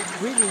mechanical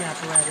breathing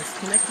apparatus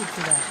connected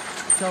to that.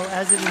 So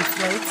as it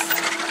inflates,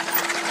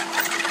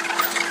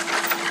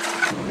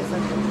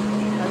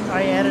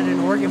 I added an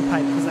organ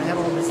pipe because I had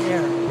all this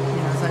air, you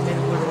know, so I made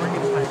a wood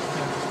organ pipe.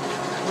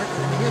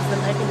 And here's the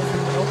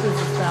mechanism that opens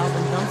this valve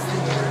and dumps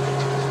the air,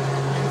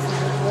 and so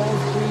the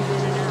walls breathe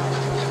in and out.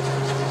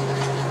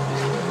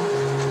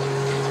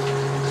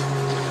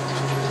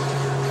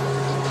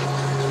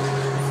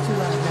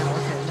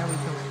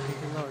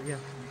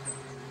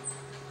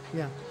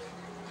 Yeah.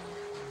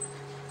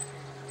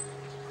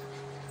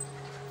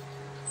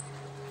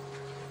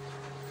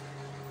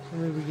 And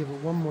maybe we give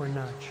it one more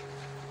notch.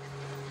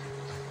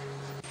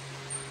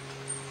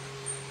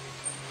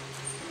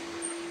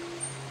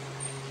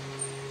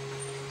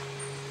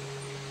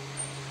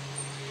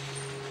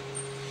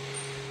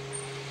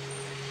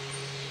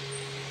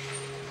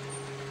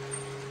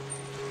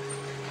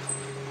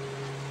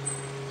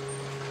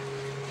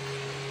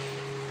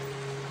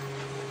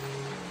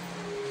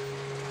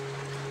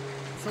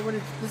 So when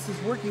this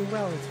is working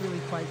well, it's really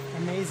quite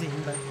amazing,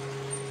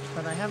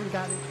 but I haven't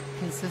got it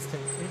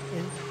consistent.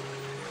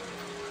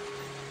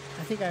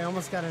 I think I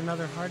almost got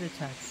another heart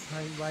attack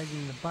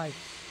riding the bike,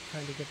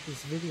 trying to get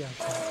this video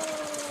shot.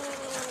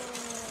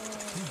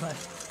 But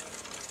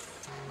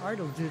art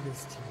will do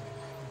this to you.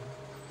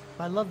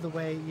 I love the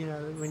way, you know,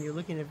 when you're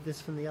looking at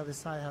this from the other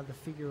side, how the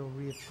figure will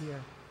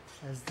reappear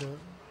as the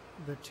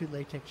two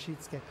latex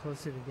sheets get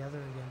closer together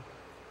again.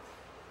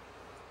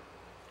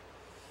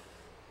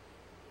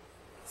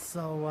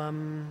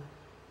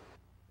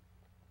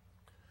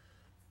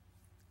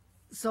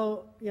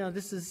 So, you know,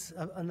 this is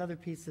another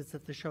piece that's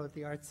at the show at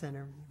the Art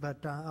Center,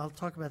 but I'll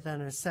talk about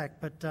that in a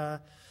sec. But,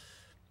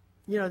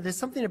 you know, there's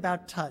something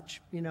about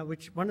touch, you know,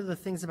 which one of the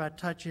things about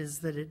touch is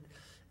that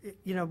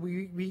you know,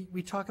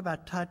 we talk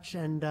about touch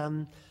and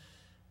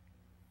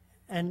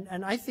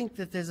I think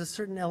that there's a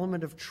certain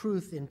element of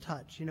truth in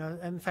touch, you know.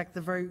 In fact,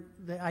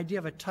 the idea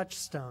of a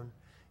touchstone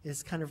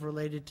is kind of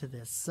related to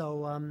this.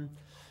 So,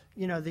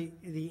 you know, the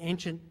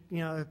ancient, you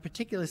know, a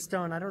particular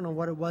stone, I don't know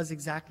what it was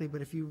exactly,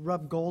 but if you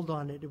rub gold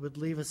on it, it would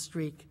leave a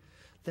streak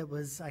that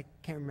was, I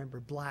can't remember,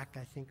 black,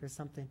 I think, or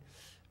something,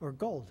 or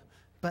gold.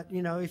 But,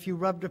 you know, if you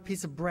rubbed a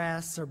piece of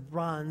brass or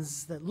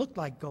bronze that looked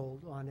like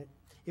gold on it,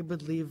 it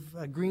would leave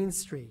a green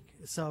streak.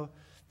 So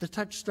the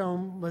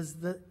touchstone was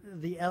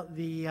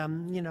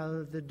you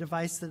know, the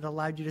device that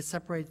allowed you to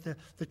separate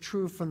the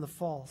true from the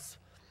false.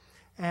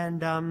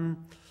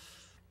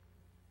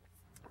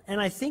 And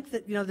I think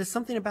that, you know, there's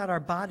something about our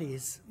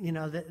bodies, you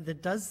know,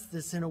 that does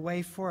this in a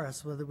way for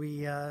us, whether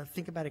we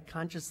think about it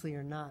consciously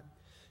or not.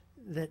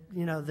 That,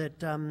 you know,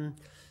 that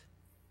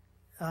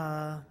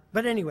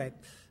But anyway,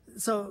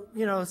 so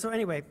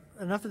anyway,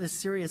 enough of this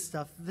serious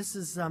stuff. This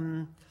is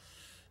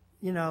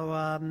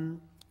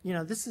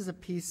this is a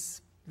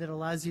piece that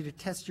allows you to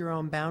test your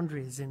own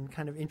boundaries in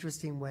kind of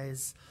interesting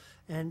ways.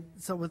 And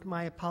so with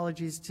my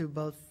apologies to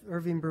both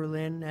Irving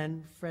Berlin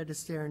and Fred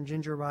Astaire and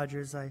Ginger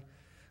Rogers, I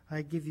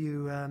give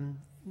you,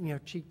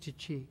 cheek to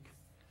cheek.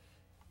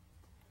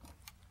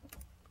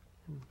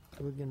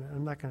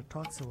 I'm not going to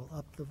talk, so we'll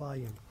up the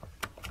volume.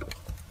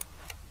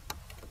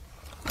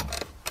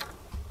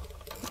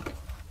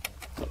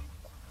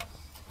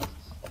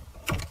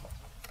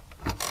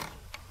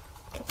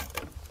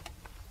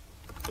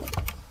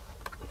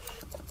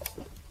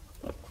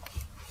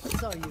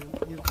 So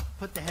you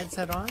put the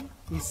headset on,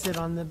 you sit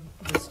on the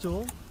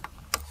stool,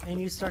 and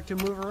you start to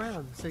move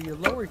around. So your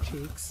lower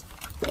cheeks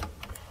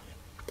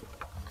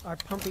are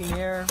pumping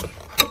air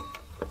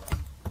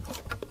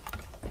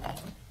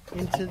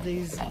into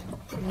these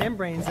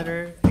membranes that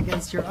are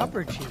against your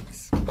upper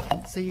cheeks.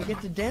 So you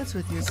get to dance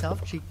with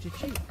yourself cheek to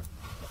cheek.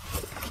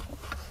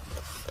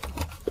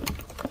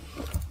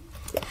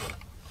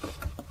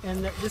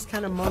 And this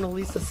kind of Mona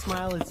Lisa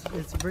smile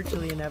is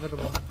virtually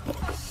inevitable.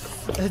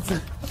 Let's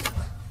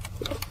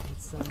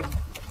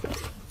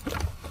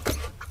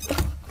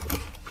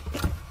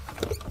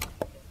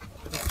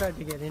start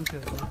to get into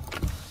it now.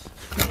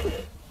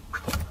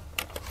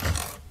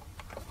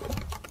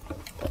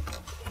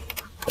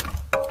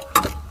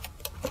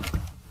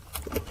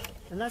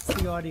 And that's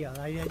the audio.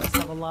 I just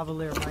have a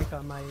lavalier mic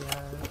on my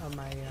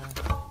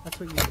that's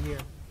what you hear.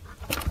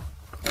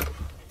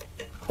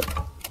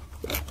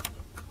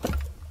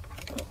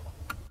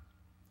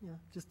 Yeah,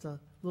 just a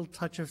little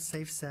touch of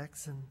safe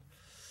sex and,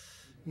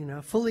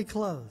 fully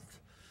clothed.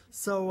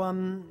 So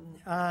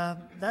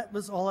that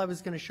was all I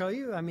was going to show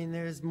you. I mean,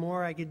 there's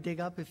more I could dig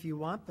up if you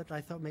want, but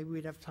I thought maybe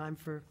we'd have time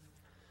for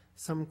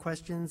some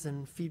questions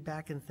and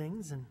feedback and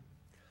things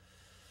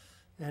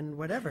and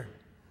whatever.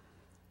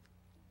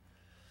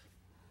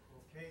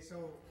 Okay,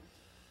 so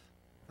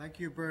thank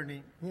you,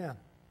 Bernie. Yeah.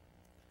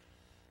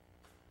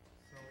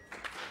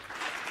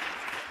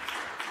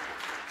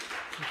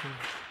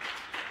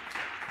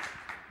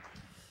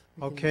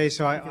 Okay,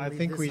 so I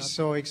think we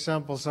saw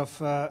examples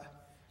of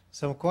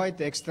some quite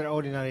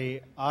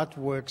extraordinary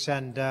artworks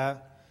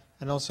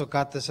and also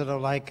got the sort of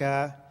like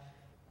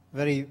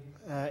very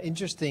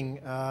interesting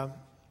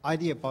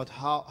idea about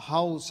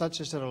how such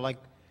a sort of like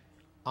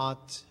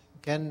art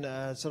can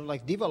sort of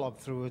like develop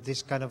through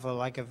this kind of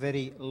like a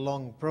very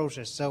long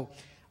process. So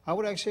I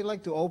would actually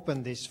like to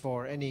open this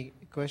for any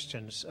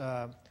questions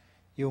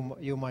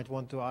you might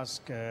want to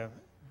ask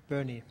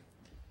Bernie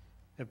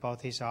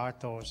about his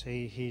art or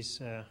his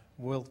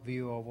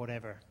worldview or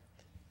whatever.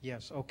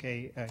 Yes,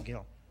 okay,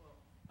 Gil.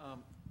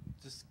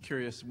 Just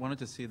curious, wanted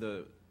to see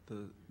the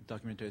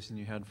documentation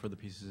you had for the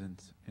pieces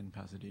in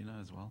Pasadena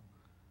as well,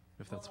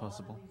 if that's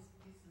possible.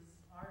 These pieces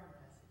are in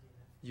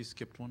Pasadena. You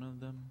skipped one of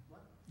them?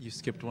 What? You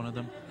skipped one of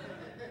them?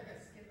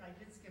 I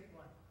did skip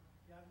one.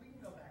 Yeah, we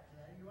can go back to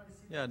that. You want to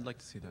see that? Yeah, I'd like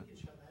to see that. We can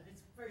show that.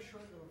 It's a very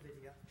short little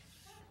video.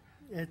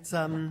 It's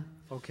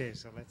Okay,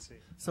 so let's see.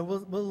 So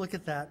we'll look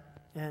at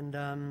that, and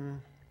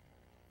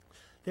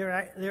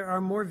there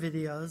are more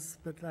videos,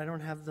 but I don't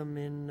have them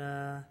in.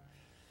 Let's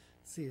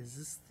see, is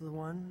this the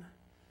one?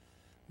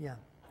 Yeah.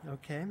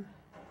 Okay.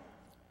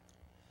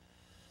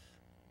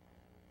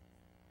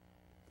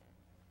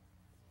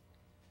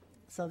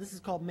 So this is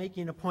called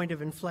making a point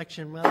of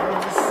inflection. Well,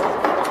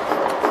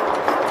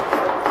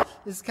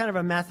 this is kind of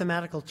a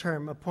mathematical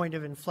term, a point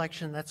of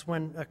inflection. That's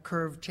when a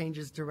curve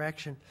changes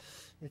direction.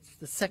 It's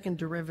the second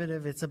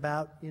derivative. It's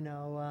about,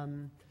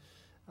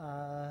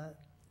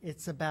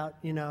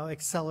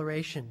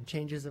 acceleration,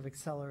 changes of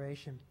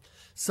acceleration.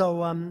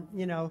 So,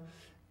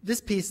 this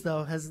piece,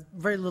 though, has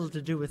very little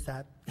to do with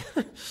that.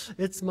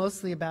 It's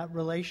mostly about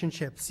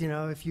relationships.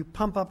 If you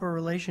pump up a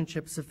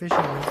relationship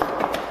sufficiently,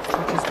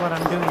 which is what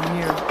I'm doing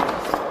here.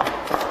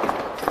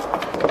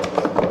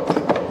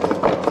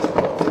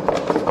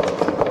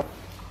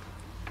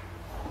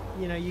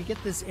 You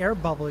get this air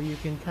bubble you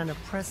can kind of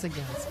press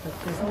against, but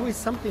there's always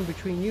something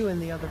between you and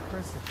the other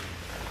person.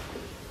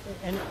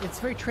 And it's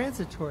very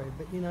transitory,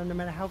 but no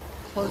matter how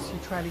close you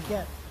try to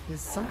get,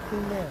 there's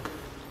something there.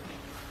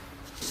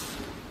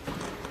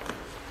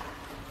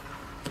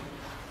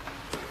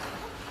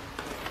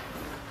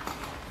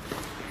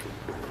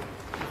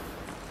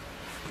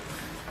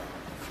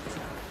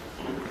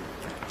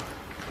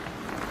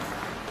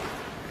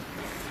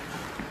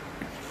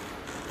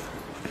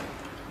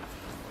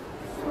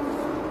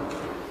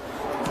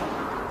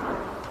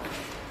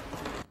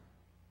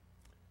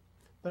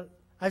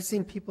 I've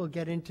seen people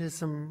get into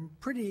some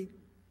pretty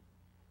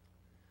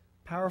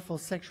powerful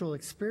sexual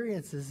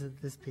experiences at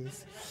this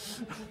piece.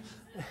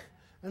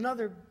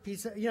 Another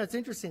piece, it's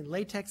interesting,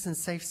 latex and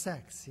safe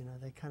sex,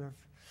 they kind of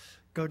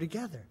go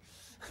together.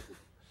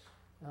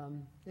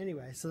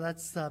 Anyway, so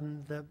that's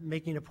the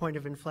making a point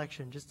of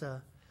inflection, just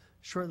a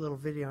short little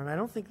video. And I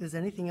don't think there's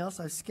anything else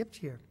I've skipped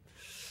here.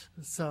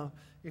 So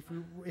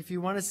if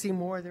you want to see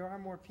more, there are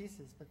more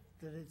pieces, but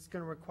it's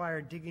going to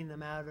require digging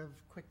them out of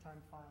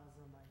QuickTime files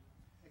on my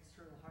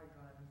external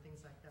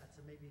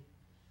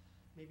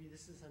maybe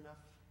this is enough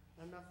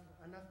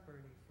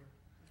Bernie for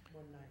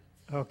one night.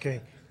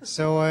 Okay.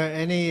 So,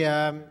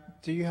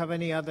 do you have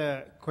any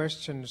other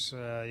questions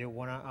you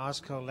want to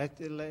ask her? Let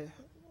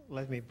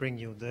me bring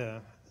you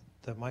the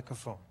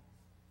microphone.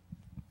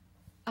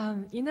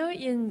 You know,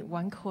 in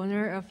one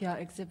corner of your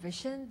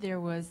exhibition, there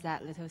was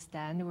that little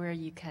stand where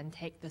you can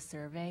take the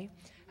survey.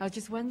 I was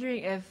just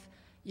wondering if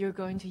you're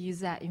going to use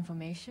that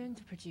information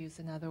to produce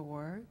another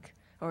work,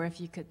 or if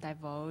you could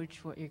divulge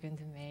what you're going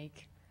to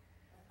make.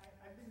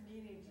 I've been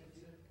meaning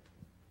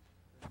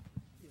to.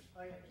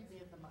 Oh yeah, keep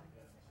me at the mic.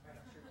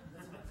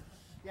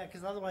 Yeah,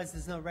 because otherwise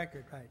there's no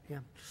record, right?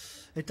 Yeah,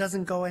 it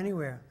doesn't go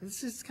anywhere.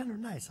 It's just kind of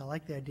nice. I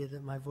like the idea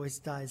that my voice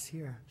dies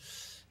here.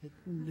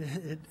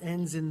 It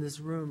ends in this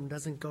room,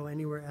 doesn't go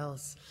anywhere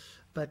else.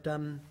 But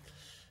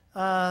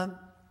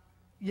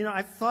you know,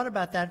 I've thought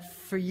about that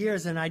for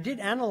years, and I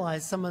did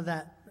analyze some of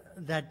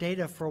that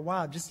data for a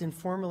while, just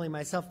informally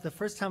myself. The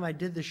first time I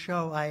did the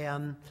show,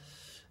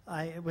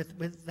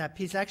 with that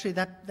piece, actually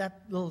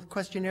that little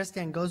questionnaire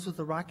stand goes with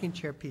the rocking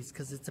chair piece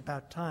because it's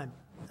about time.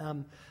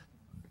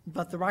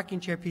 But the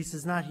rocking chair piece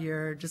is not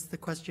here, just the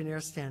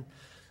questionnaire stand.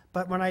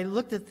 But when I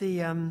looked at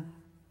the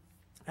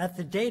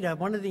data,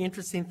 one of the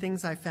interesting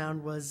things I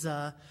found was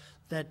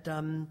that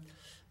I'm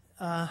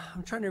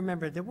trying to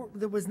remember, there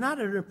was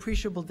not an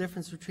appreciable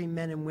difference between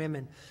men and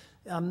women.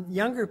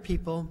 Younger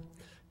people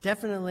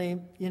definitely,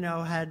 you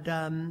know, had,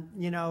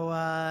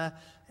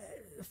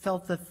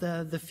 felt that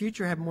the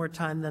future had more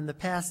time than the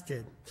past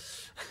did.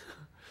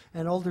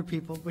 And older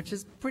people, which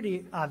is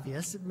pretty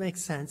obvious, it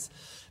makes sense.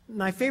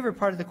 My favorite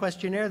part of the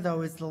questionnaire,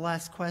 though, is the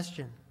last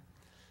question,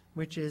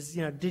 which is,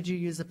 you know, did you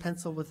use a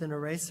pencil with an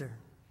eraser?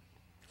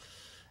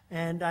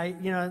 And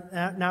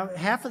now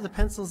half of the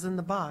pencils in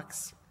the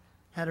box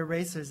had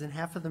erasers and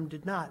half of them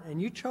did not.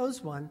 And you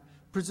chose one,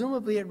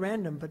 presumably at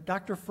random, but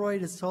Dr. Freud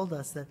has told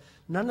us that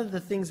none of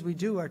the things we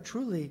do are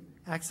truly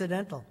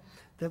accidental.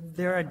 That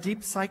there are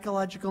deep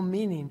psychological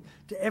meaning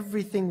to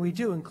everything we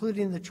do,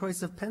 including the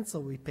choice of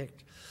pencil we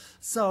picked.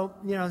 So,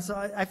 you know,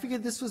 I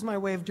figured this was my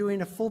way of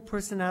doing a full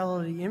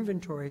personality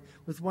inventory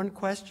with one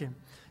question.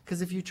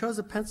 Because if you chose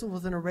a pencil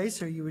with an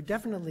eraser, you were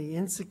definitely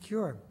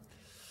insecure.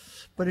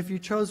 But if you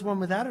chose one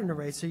without an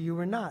eraser, you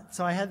were not.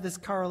 So I had this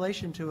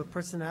correlation to a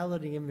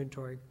personality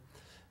inventory,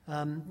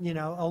 you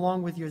know,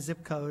 along with your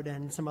zip code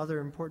and some other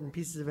important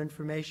pieces of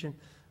information,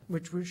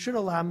 which should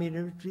allow me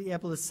to be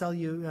able to sell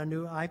you a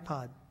new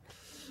iPod.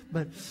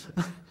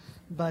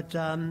 But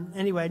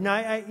anyway,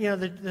 no, you know,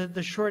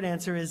 the short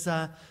answer is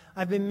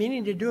I've been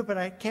meaning to do it, but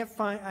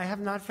I have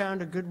not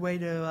found a good way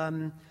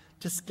to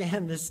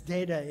scan this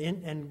data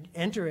and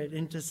enter it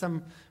into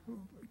some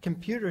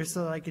computer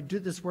so that I could do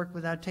this work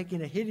without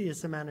taking a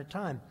hideous amount of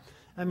time.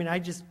 I mean, I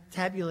just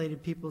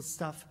tabulated people's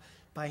stuff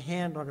by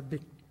hand on a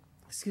big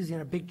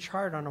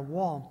chart on a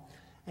wall.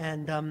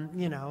 And,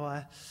 you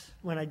know,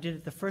 when I did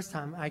it the first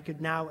time, I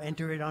could now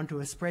enter it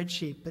onto a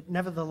spreadsheet. But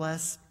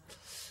nevertheless,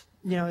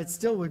 you know, it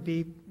still would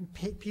be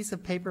piece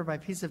of paper by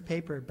piece of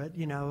paper. But,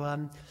 you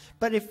know,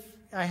 but if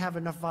I have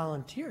enough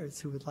volunteers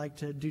who would like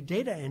to do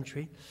data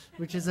entry,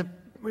 which is a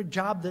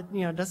job that,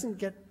 you know, doesn't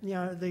get, you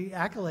know, the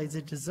accolades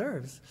it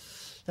deserves,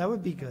 that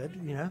would be good,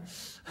 you know.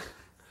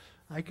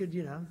 I could,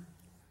 you know,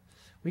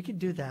 we could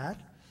do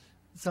that.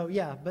 So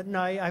yeah, but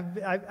no,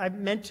 I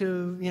meant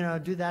to, you know,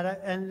 do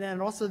that. And then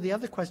also the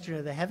other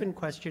questionnaire, the Heaven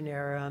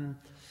questionnaire,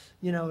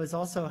 you know,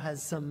 also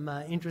has some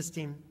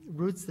interesting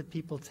routes that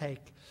people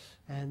take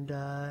and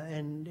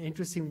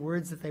interesting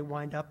words that they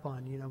wind up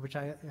on, you know, which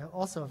I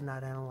also have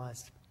not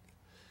analyzed.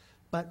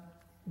 But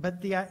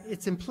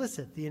it's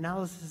implicit. The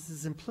analysis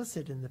is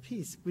implicit in the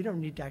piece. We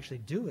don't need to actually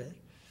do it.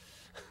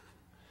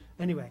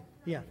 Anyway,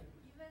 yeah.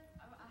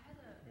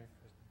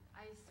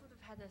 I sort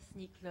of had a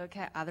sneak look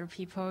at other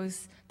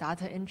people's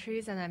data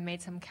entries, and I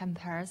made some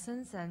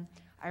comparisons, and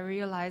I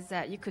realized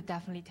that you could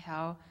definitely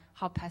tell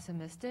how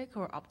pessimistic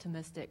or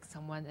optimistic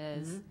someone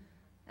is,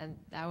 and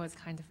that was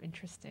kind of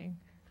interesting.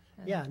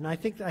 Yeah, and I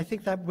think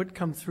that would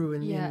come through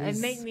in it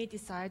made me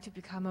decide to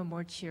become a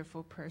more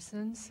cheerful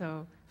person.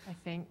 So I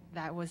think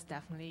that was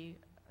definitely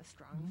a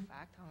strong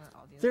fact on the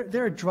audience.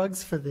 There are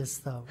drugs for this,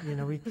 though. You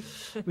know,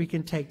 we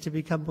can take to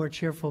become more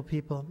cheerful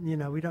people. You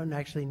know, we don't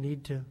actually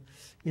need to,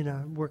 you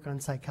know, work on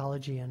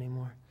psychology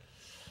anymore.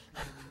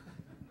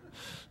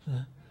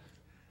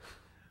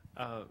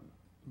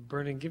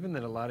 Vernon, given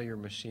that a lot of your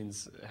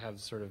machines have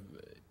sort of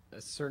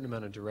a certain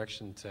amount of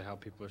direction to how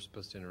people are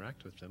supposed to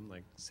interact with them,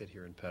 like sit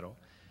here and pedal,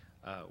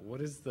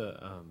 what's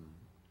the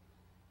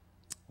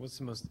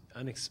most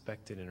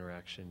unexpected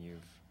interaction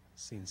you've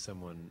seen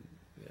someone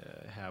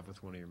have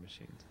with one of your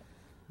machines?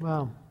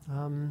 Well,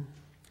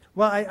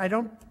 I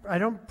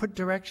don't put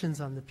directions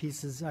on the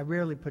pieces. I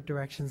rarely put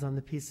directions on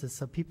the pieces,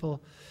 so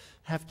people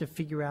have to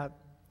figure out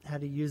how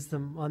to use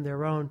them on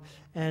their own,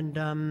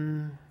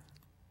 and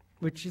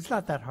which is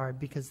not that hard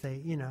because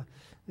they, you know,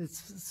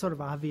 it's sort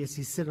of obvious.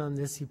 You sit on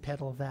this, you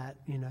pedal that,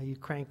 you know, you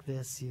crank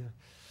this,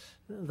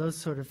 those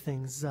sort of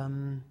things.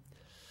 I'm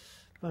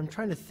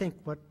trying to think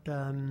what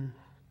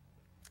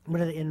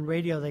in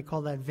radio they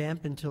call that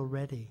vamp until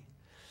ready.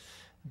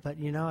 but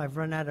I've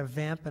run out of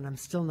vamp and I'm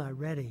still not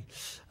ready.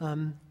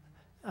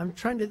 I'm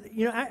trying to,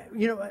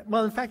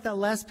 well, in fact, that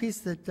last piece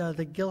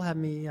that Gil had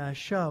me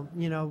show,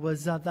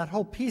 was that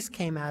whole piece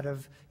came out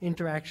of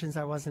interactions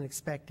I wasn't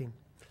expecting.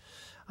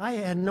 I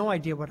had no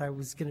idea what I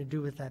was going to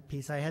do with that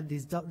piece. I had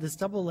this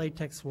double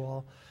latex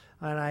wall,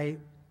 and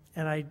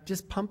I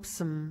just pumped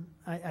some.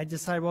 I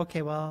decided, well,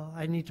 okay, well,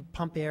 I need to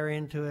pump air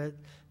into it.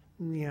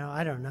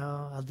 I don't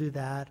know. I'll do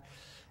that.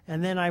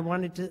 And then I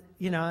wanted to,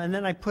 and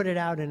then I put it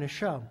out in a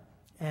show,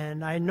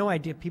 and I had no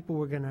idea people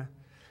were gonna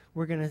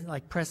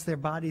like press their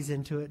bodies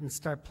into it and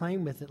start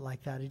playing with it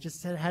like that. It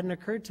just hadn't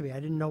occurred to me. I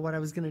didn't know what I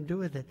was going to do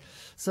with it.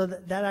 So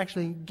that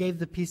actually gave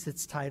the piece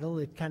its title.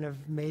 It kind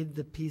of made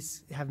the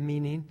piece have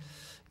meaning.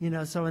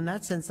 So in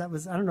that sense, that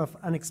was, I don't know if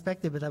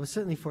unexpected, but that was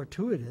certainly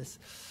fortuitous.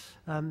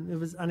 It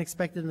was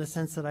unexpected in the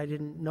sense that I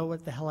didn't know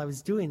what the hell I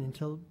was doing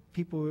until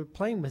people were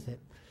playing with it.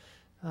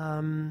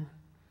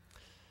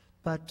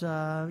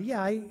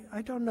 Yeah,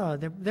 I don't know.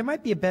 There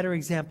might be a better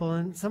example.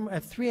 And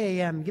at 3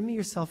 a.m., give me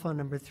your cell phone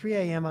number. 3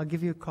 a.m., I'll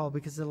give you a call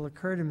because it'll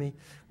occur to me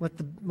what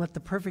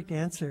the perfect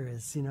answer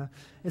is.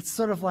 It's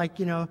sort of like,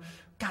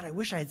 God, I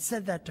wish I had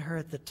said that to her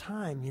at the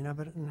time,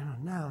 but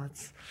now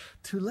it's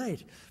too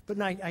late. But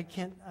no, I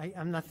can't,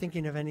 I'm not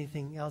thinking of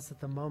anything else at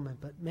the moment,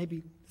 but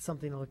maybe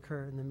something will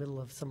occur in the middle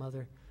of some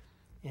other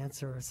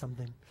answer or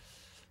something.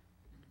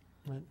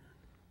 But,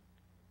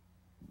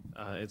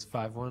 it's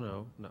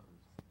 510. No.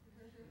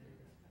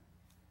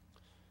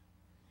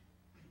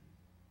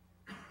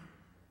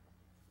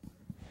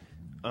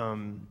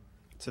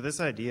 So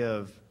this idea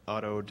of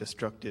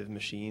auto-destructive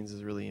machines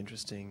is really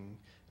interesting.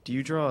 Do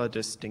you draw a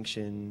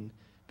distinction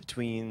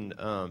between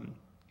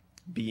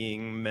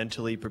being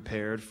mentally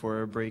prepared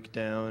for a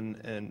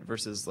breakdown and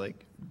versus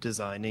like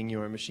designing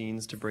your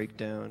machines to break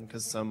down?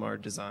 Because some are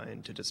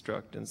designed to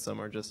destruct and some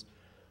are just,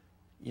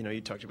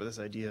 you talked about this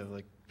idea of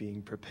like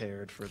being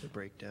prepared for the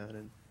breakdown.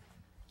 And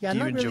yeah, I'm do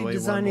you not really enjoy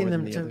designing one more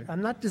them than the to. other?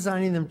 I'm not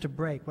designing them to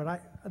break.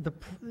 But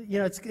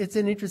it's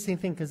an interesting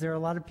thing because there are a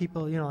lot of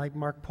people, like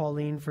Mark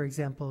Pauline, for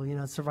example,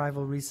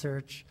 survival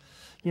research.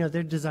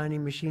 They're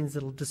designing machines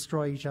that'll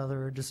destroy each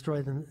other or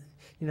destroy them.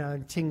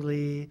 And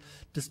Tingley,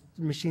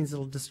 machines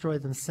that'll destroy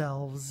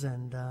themselves,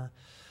 and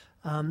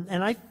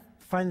I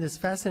find this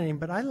fascinating.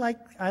 But I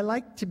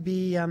like to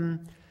be.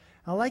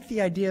 I like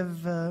the idea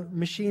of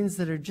machines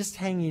that are just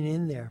hanging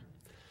in there.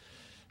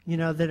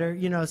 That are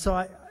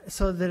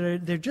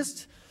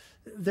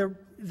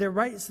they're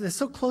right. So they're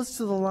so close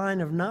to the line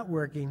of not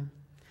working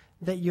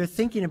that you're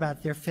thinking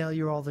about their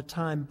failure all the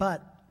time,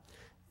 but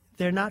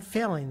they're not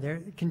failing.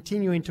 They're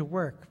continuing to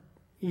work,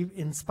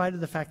 in spite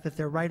of the fact that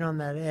they're right on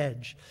that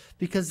edge.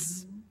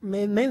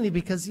 Mainly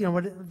because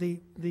what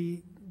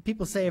the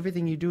people say,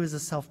 everything you do is a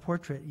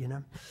self-portrait.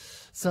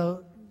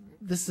 So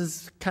this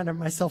is kind of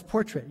my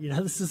self-portrait.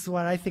 This is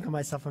what I think of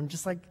myself. I'm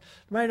just like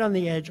right on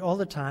the edge all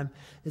the time.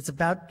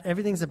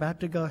 Everything's about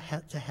to go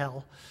to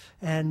hell,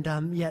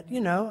 and yet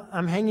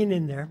I'm hanging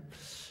in there,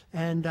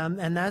 and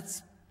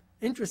that's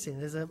interesting.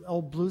 There's an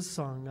old blues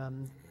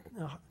song,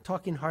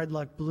 "Talking Hard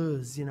Luck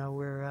Blues,"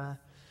 where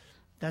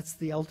that's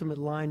the ultimate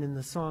line in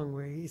the song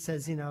where he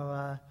says,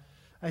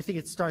 I think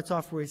it starts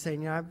off where he's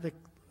saying,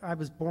 I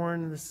was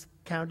born in this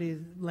county,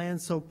 land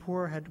so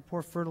poor, had to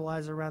pour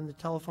fertilizer around the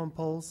telephone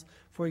poles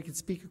before he could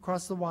speak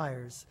across the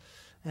wires.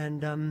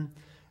 And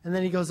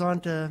then he goes on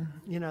to,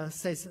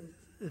 say,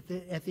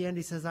 at the end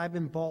he says, I've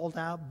been balled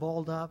out,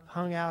 balled up,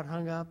 hung out,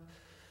 hung up,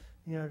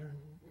 I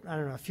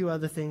don't know, a few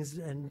other things,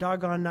 and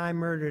doggone nigh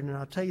murdered. And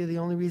I'll tell you, the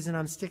only reason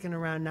I'm sticking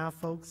around now,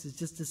 folks, is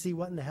just to see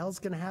what in the hell's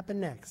going to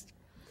happen next.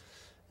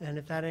 And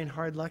if that ain't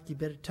hard luck, you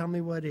better tell me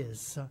what is.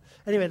 So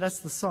anyway, that's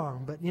the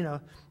song.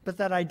 But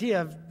that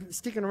idea of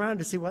sticking around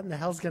to see what in the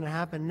hell's going to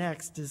happen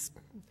next is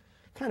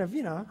kind of,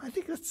 I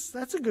think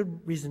that's a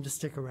good reason to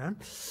stick around.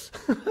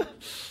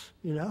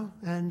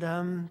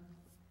 And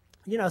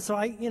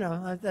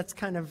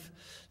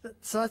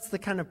so that's the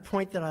kind of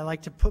point that I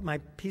like to put my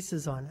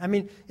pieces on. I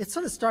mean, it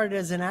sort of started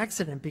as an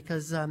accident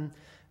because I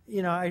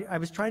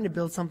was trying to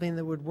build something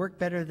that would work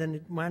better than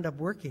it wound up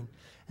working.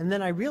 And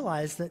then I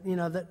realized that,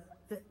 that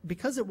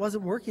because it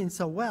wasn't working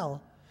so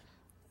well,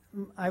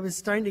 I was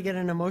starting to get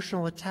an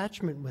emotional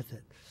attachment with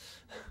it.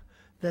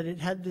 That it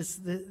had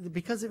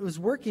because it was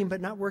working but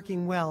not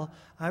working well,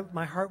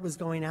 my heart was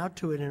going out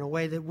to it in a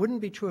way that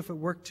wouldn't be true if it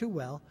worked too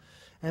well,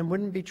 and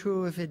wouldn't be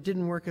true if it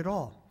didn't work at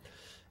all.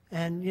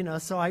 And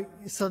so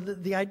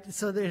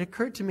it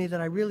occurred to me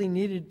that I really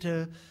needed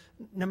to,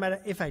 no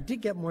matter if I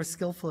did get more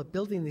skillful at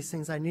building these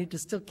things, I need to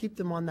still keep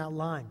them on that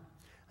line.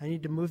 I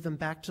need to move them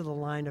back to the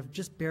line of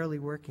just barely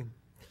working.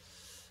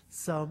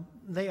 So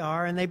they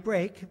are, and they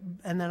break,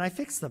 and then I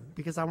fix them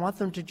because I want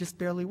them to just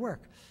barely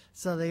work.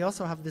 So they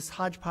also have this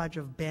hodgepodge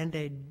of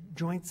Band-Aid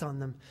joints on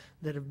them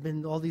that have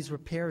been all these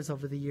repairs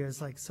over the years,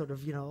 like sort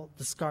of,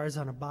 the scars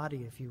on a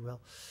body, if you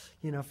will,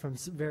 from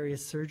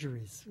various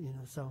surgeries,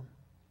 so.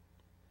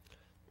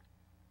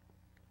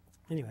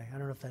 Anyway, I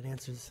don't know if that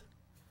answers.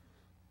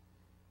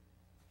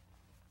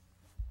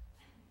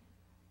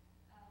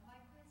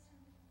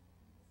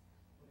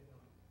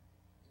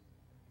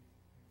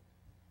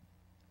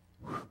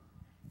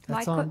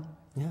 That's My on.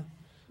 Yeah.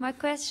 My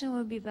question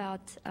would be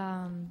about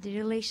the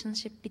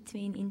relationship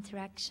between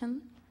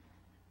interaction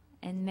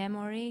and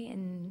memory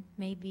and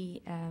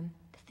maybe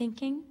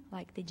thinking,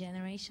 like the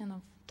generation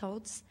of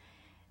thoughts.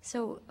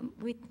 So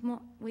with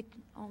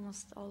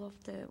almost all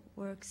of the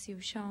works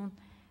you've shown,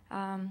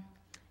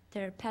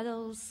 there are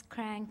pedals,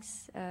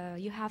 cranks,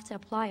 you have to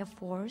apply a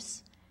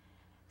force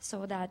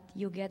so that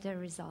you get a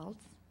result.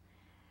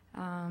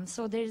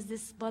 So there's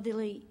this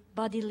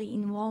bodily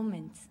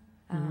involvement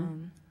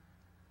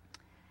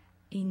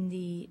in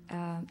the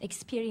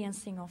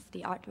experiencing of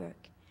the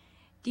artwork.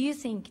 Do you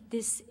think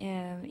this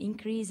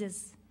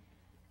increases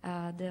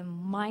the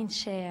mind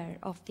share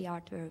of the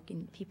artwork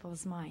in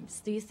people's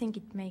minds? Do you think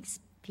it makes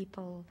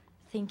people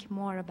think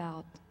more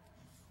about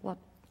what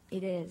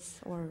it is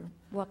or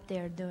what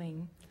they're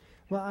doing?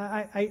 Well,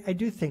 I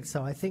do think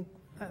so. I think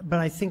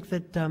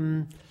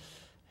that,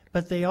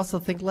 but they also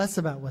think less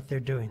about what they're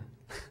doing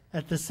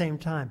at the same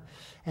time,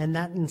 and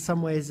that in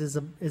some ways is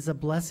a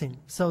blessing.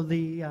 So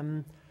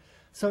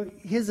so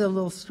here's a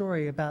little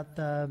story about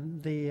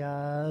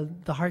the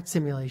heart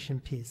simulation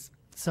piece.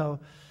 So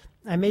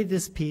I made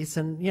this piece,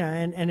 and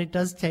and it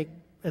does take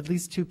at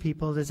least two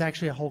people. There's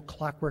actually a whole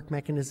clockwork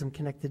mechanism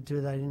connected to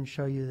it that I didn't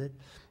show you that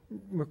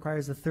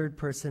requires a third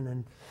person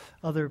and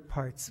other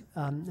parts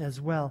as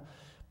well.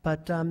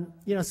 But so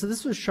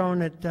this was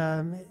shown at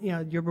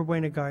Yerba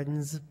Buena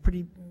Gardens, a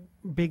pretty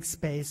big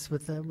space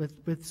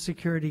with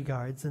security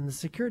guards, and the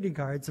security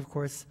guards, of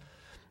course,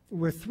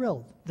 were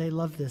thrilled. They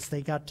loved this.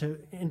 They got to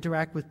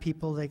interact with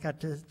people. They got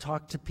to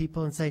talk to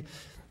people and say,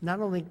 not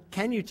only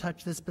can you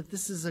touch this, but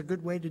this is a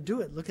good way to do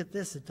it. Look at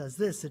this. It does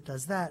this. It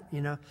does that.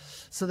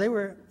 So they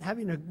were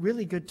having a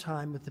really good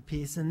time with the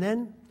piece. And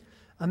then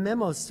a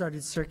memo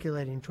started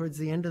circulating towards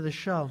the end of the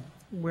show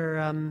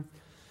where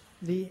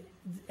the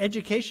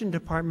education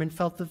department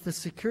felt that the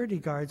security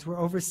guards were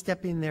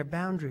overstepping their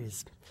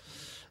boundaries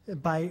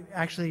by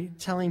actually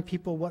telling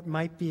people what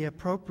might be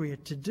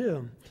appropriate to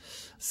do.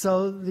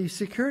 So the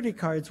security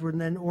guards were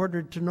then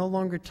ordered to no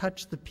longer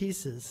touch the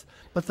pieces,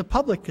 but the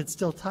public could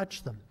still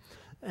touch them.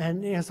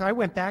 And so I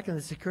went back, and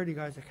the security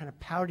guards are kind of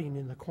pouting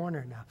in the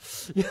corner now.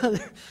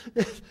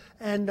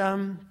 And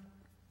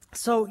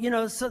so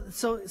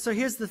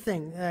here's the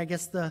thing. I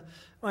guess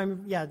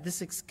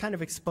this kind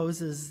of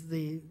exposes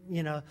the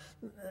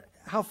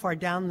how far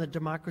down the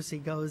democracy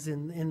goes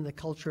in the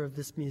culture of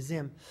this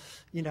museum.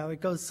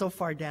 It goes so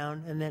far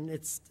down, and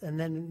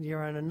then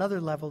you're on another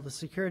level, the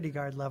security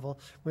guard level,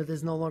 where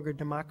there's no longer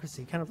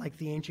democracy. Kind of like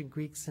the ancient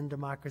Greeks in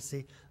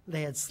democracy,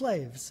 they had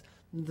slaves.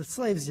 The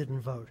slaves didn't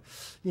vote,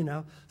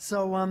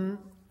 So,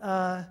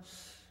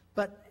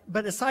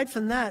 but aside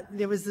from that,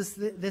 there was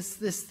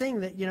this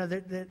thing that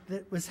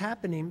that was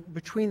happening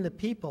between the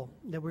people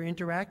that were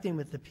interacting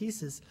with the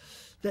pieces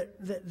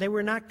that they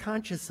were not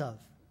conscious of.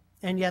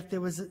 And yet there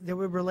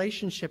were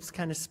relationships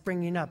kind of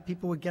springing up.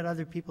 People would get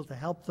other people to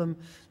help them.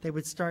 They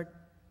would start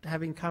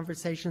having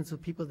conversations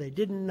with people they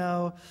didn't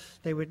know.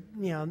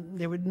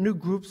 New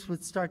groups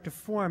would start to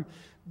form.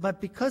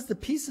 But because the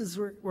pieces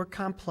were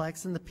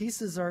complex, and the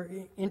pieces are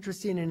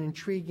interesting and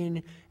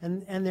intriguing,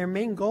 and their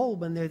main goal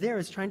when they're there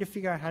is trying to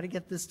figure out how to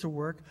get this to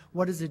work,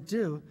 what does it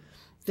do,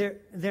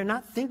 they're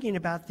not thinking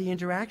about the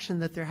interaction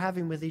that they're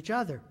having with each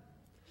other.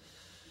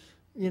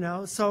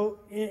 So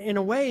in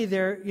a way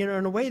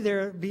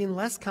they're being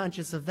less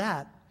conscious of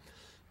that,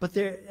 but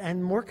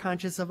and more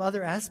conscious of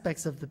other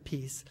aspects of the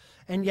piece,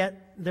 and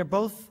yet they're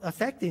both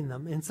affecting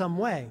them in some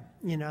way.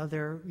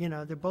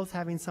 They're both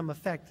having some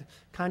effect,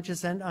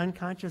 conscious and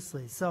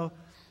unconsciously. So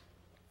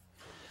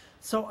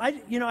I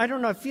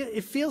don't know.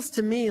 It feels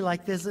to me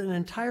like there's an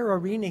entire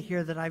arena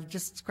here that I've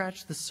just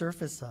scratched the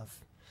surface of.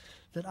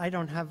 That I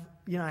don't have,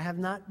 I have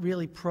not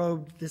really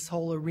probed this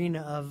whole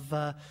arena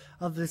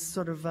of this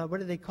sort of, what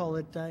do they call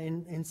it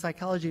in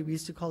psychology? We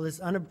used to call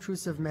this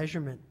unobtrusive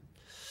measurement,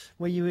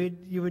 where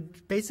you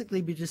would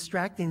basically be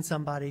distracting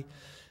somebody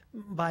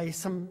by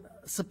some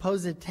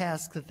supposed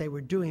task that they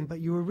were doing, but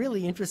you were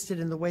really interested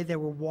in the way they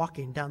were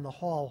walking down the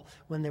hall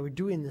when they were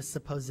doing this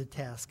supposed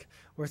task,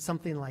 or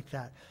something like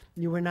that.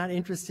 You were not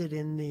interested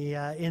in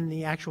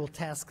the actual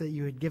task that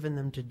you had given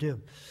them to do,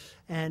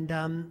 and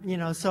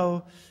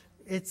so.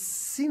 It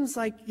seems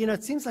like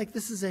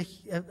this is a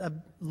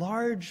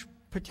large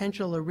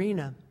potential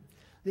arena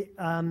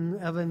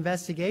of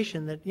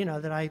investigation that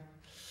that I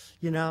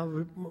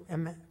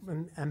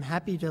am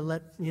happy to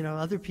let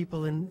other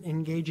people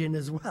engage in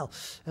as well.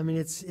 I mean,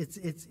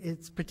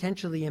 it's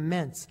potentially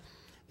immense.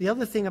 The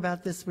other thing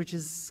about this, which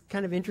is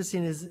kind of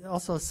interesting, is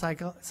also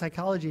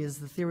psychology, is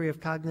the theory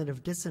of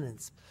cognitive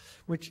dissonance,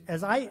 which,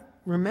 as I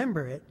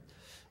remember it,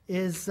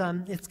 is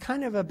it's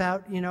kind of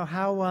about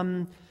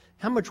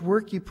how much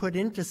work you put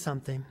into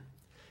something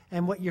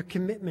and what your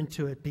commitment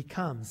to it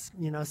becomes.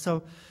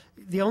 So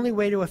the only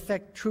way to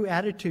affect true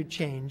attitude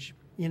change,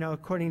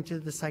 according to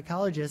the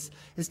psychologists,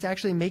 is to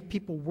actually make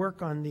people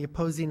work on the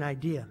opposing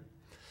idea.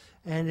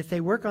 And if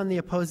they work on the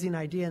opposing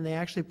idea and they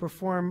actually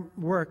perform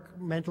work,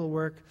 mental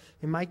work,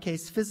 in my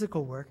case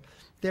physical work,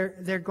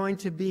 they're going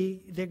to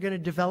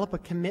develop a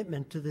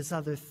commitment to this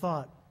other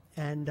thought.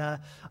 And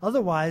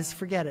otherwise,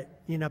 forget it.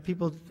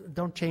 People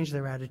don't change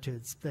their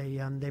attitudes. They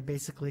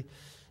basically,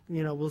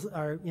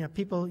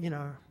 people,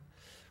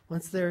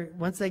 once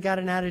they got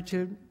an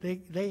attitude,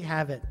 they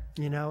have it,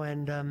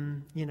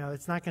 and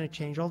it's not going to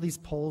change. All these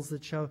polls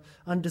that show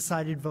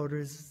undecided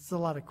voters, it's a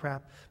lot of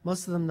crap.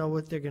 Most of them know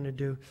what they're going to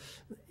do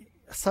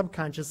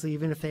subconsciously,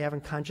 even if they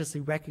haven't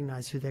consciously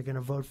recognized who they're going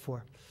to vote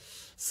for.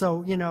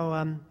 So,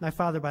 my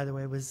father, by the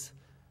way, was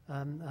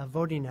a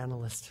voting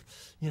analyst,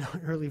 an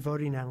early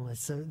voting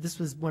analyst. So this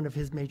was one of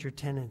his major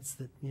tenets,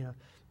 that,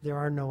 there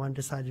are no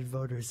undecided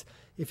voters.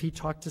 If he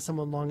talked to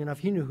someone long enough,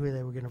 he knew who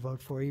they were going to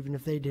vote for, even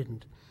if they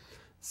didn't.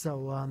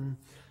 So,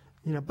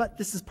 but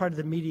this is part of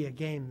the media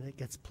game that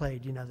gets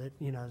played,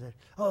 that,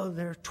 oh,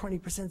 they're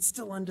 20%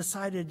 still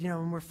undecided,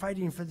 and we're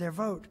fighting for their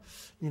vote,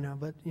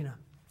 but,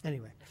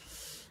 anyway.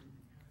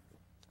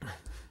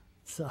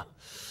 So,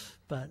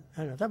 but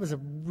I don't know, that was a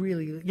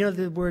really,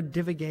 the word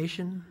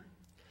divagation,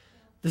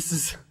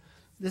 the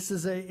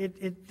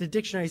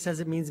dictionary says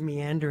it means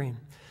meandering,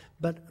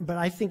 but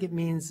I think it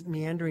means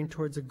meandering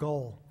towards a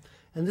goal.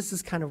 And this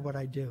is kind of what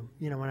I do,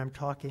 when I'm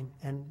talking,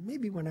 and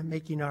maybe when I'm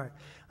making art.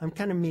 I'm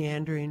kind of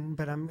meandering,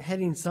 but I'm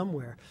heading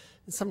somewhere.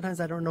 And sometimes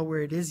I don't know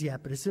where it is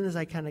yet, but as soon as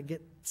I kind of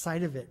get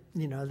sight of it,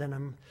 then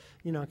I'm,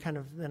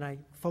 then I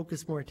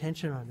focus more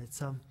attention on it.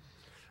 So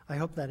I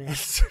hope that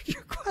answered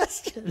your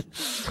question.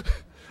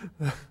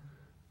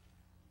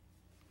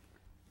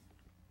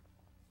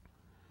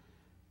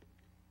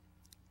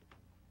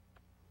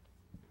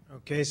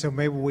 Okay, so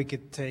maybe we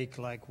could take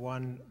like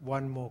one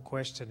more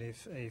question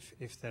if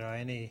there are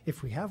any.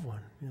 If we have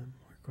one, yeah. More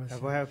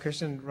questions. We have a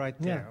question right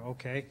there. Yeah.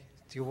 Okay,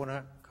 do you want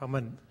to come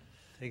and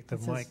take the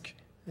mic?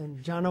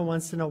 And Jono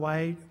wants to know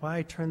why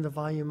I turned the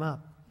volume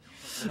up.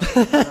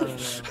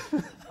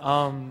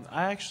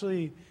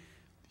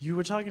 You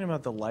were talking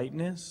about the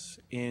lightness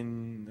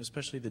in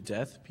especially the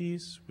death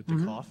piece with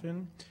the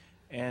coffin,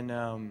 and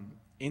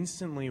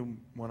instantly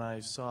when I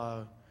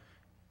saw,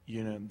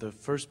 the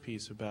first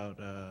piece about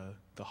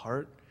the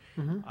heart,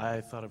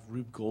 I thought of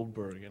Rube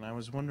Goldberg, and I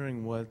was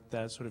wondering what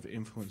that sort of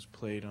influence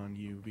played on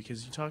you,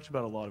 because you talked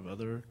about a lot of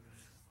other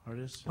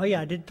artists. Oh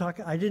yeah,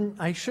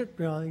 I should,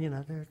 there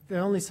are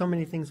only so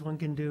many things one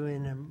can do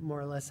in more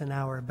or less an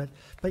hour, but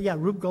yeah,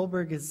 Rube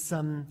Goldberg is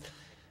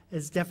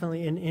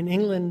definitely, in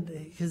England,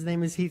 his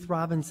name is Heath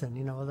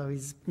Robinson, although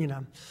he's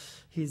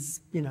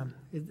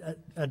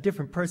a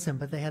different person,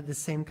 but they had the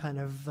same kind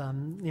of,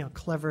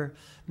 clever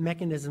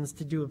mechanisms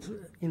to do,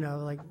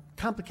 like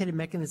complicated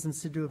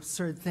mechanisms to do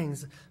absurd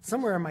things.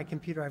 Somewhere on my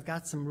computer I've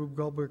got some Rube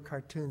Goldberg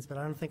cartoons, but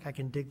I don't think I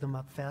can dig them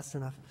up fast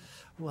enough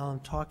while I'm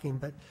talking.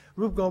 But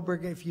Rube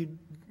Goldberg,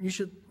 you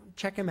should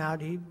check him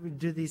out. He would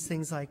do these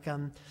things like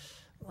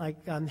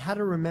how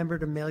to remember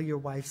to mail your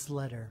wife's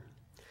letter.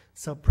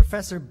 So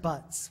Professor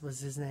Butts was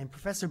his name.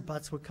 Professor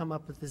Butts would come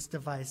up with this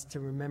device to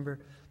remember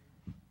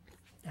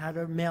how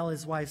to mail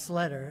his wife's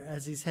letter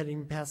as he's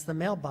heading past the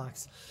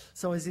mailbox.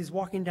 So as he's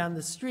walking down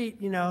the street,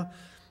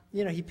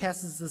 he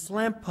passes this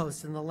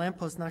lamppost, and the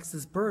lamppost knocks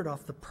this bird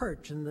off the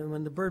perch. And then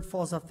when the bird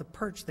falls off the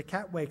perch, the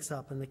cat wakes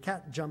up, and the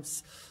cat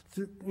jumps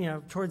through,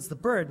 towards the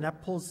bird, and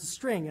that pulls the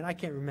string. And I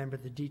can't remember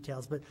the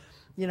details, but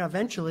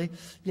eventually,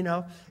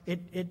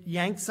 it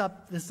yanks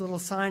up this little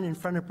sign in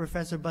front of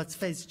Professor Butt's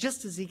face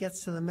just as he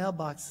gets to the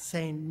mailbox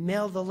saying,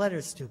 "Mail the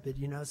letter, stupid,"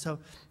 So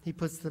he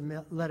puts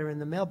the letter in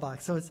the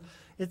mailbox. So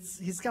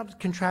he's got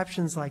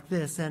contraptions like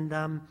this,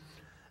 and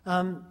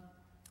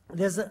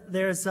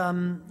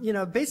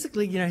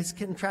basically, his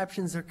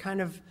contraptions are kind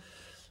of,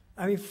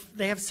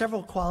 they have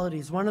several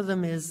qualities. One of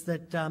them is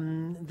that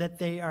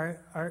they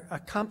are a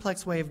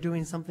complex way of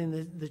doing something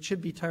that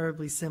should be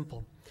terribly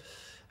simple.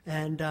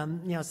 And,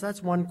 so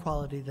that's one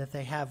quality that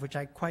they have, which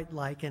I quite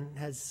like and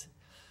has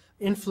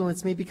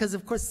influenced me, because,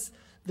 of course,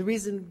 the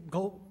reason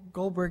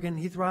Goldberg and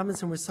Heath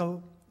Robinson were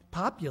so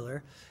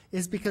popular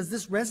is because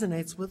this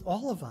resonates with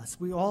all of us.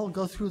 We all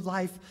go through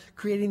life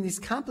creating these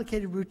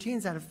complicated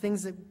routines out of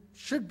things that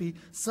should be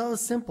so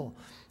simple.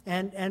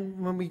 And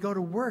when we go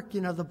to work,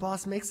 the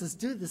boss makes us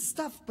do this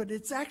stuff, but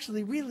it's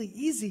actually really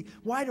easy.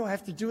 Why do I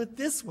have to do it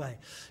this way?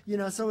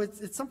 So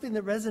it's something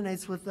that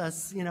resonates with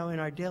us, in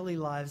our daily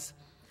lives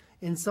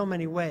in so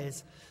many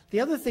ways.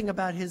 The other thing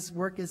about his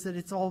work is that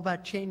it's all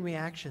about chain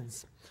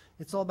reactions.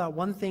 It's all about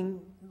one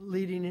thing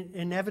leading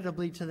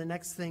inevitably to the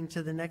next thing,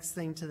 to the next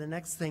thing, to the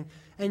next thing.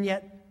 And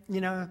yet,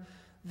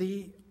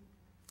 the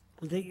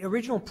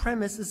original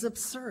premise is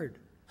absurd.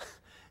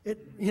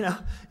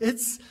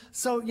 It's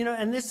so,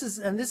 and this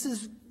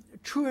is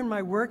true in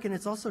my work, and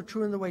it's also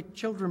true in the way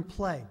children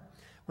play.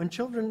 When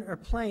children are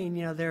playing,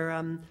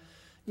 they're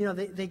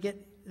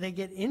they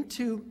get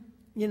into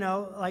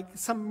like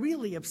some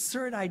really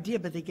absurd idea,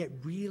 but they get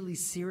really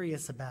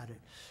serious about it.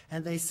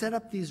 And they set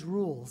up these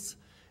rules,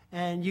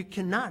 and you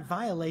cannot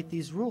violate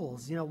these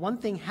rules. One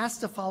thing has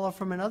to follow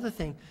from another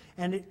thing,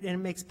 and it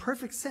makes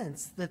perfect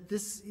sense that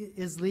this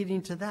is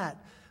leading to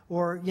that,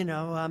 or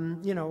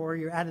or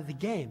you're out of the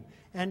game.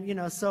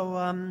 And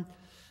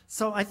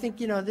so I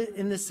think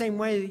in the same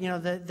way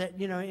that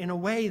in a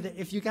way that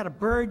if you got a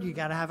bird, you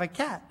got to have a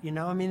cat.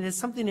 There's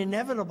something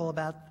inevitable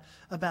about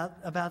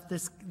about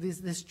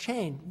this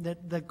chain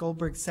that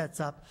Goldberg sets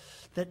up,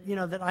 that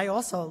that I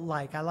also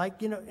like. I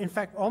like, in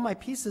fact, all my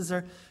pieces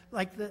are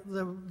like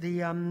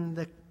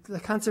the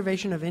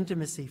conservation of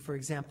intimacy, for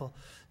example.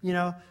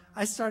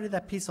 I started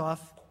that piece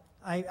off.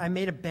 I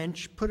made a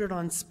bench, put it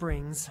on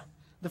springs.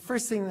 The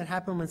first thing that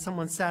happened when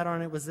someone sat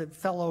on it was it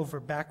fell over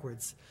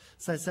backwards.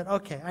 So I said,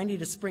 okay, I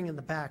need a spring in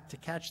the back to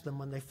catch them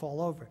when they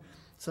fall over.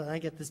 So I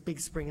get this big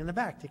spring in the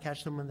back to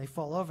catch them when they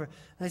fall over.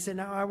 And I said,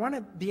 now I want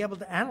to be able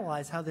to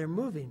analyze how they're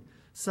moving.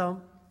 So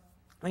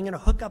I'm going to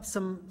hook up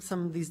some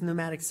of these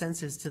pneumatic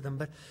sensors to them.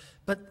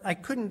 But I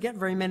couldn't get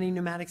very many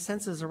pneumatic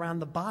sensors around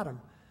the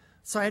bottom.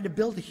 So I had to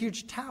build a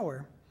huge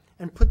tower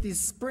and put these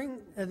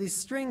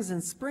strings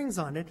and springs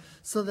on it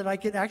so that I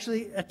could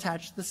actually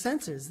attach the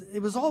sensors.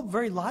 It was all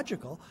very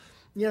logical.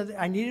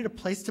 I needed a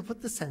place to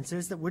put the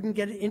sensors that wouldn't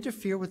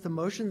interfere with the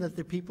motion that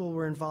the people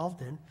were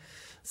involved in.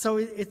 So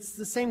it's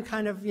the same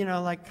kind of,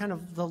 like kind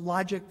of the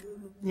logic,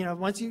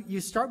 once you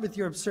start with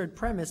your absurd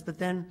premise, but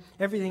then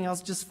everything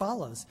else just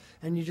follows.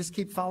 And you just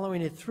keep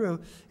following it through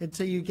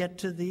until you get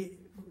to the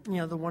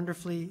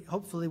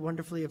hopefully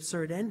wonderfully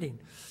absurd ending,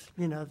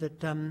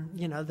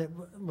 that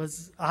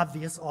was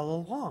obvious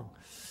all along.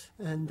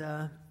 And,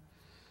 and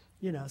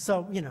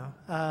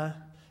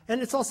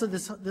it's also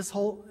this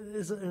whole,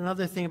 is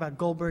another thing about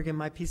Goldberg and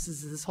my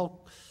pieces, is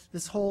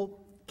this whole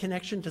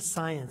connection to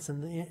science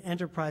and the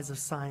enterprise of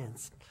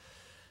science.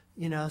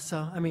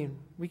 So I mean,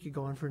 we could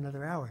go on for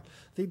another hour.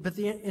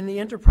 In the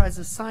enterprise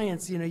of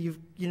science, there's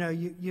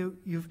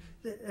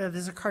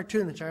a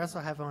cartoon that I also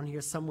have on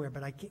here somewhere,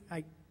 but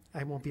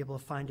I won't be able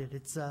to find it.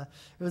 It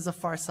was a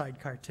Far Side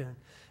cartoon,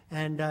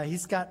 and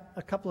he's got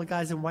a couple of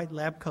guys in white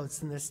lab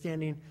coats, and they're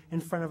standing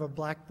in front of a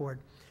blackboard,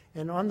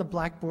 and on the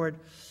blackboard,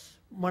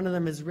 one of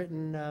them is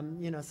written,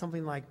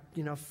 something like,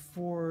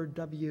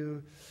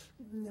 4W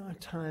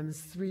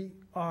times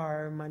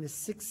 3R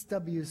minus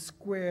 6W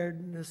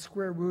squared, the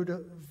square root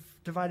of,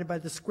 divided by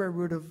the square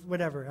root of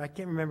whatever. I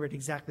can't remember it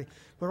exactly.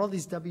 But all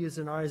these W's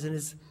and R's, and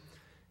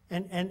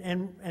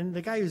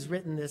the guy who's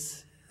written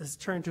this has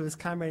turned to his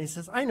comrade and he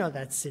says, I know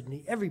that,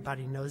 Sidney.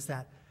 Everybody knows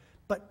that.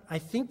 But I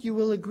think you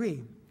will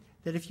agree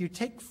that if you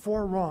take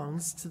 4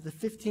 wrongs to the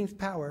 15th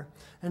power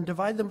and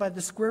divide them by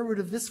the square root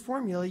of this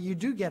formula, you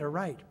do get a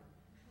right.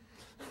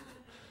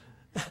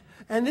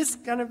 And this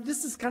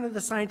is kind of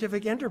the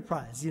scientific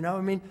enterprise,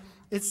 I mean,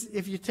 it's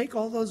if you take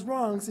all those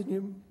wrongs and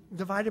you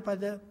divide it by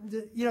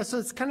so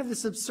it's kind of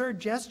this absurd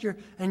gesture,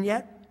 and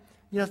yet,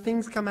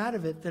 things come out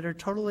of it that are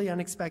totally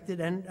unexpected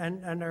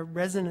and are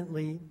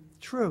resonantly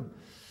true.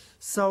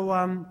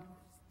 So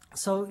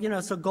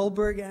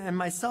Goldberg and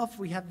myself,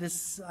 we have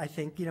this, I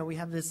think, we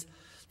have this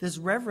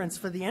reverence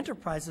for the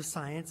enterprise of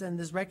science and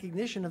this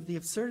recognition of the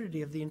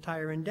absurdity of the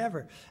entire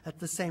endeavor at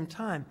the same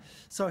time.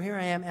 So here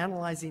I am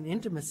analyzing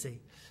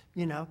intimacy.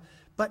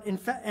 But in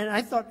fact, and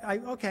I thought,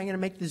 okay, I'm going to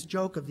make this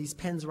joke of these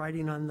pens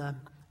writing on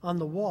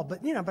the wall.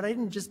 But but I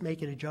didn't just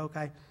make it a joke.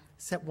 I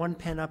set one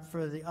pen up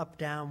for the up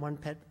down, one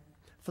pen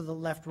for the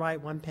left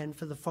right, one pen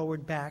for the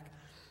forward back.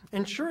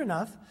 And sure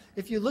enough,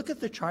 if you look at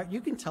the chart,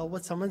 you can tell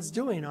what someone's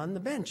doing on the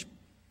bench.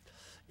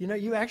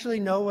 You actually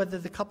know whether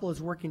the couple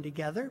is working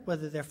together,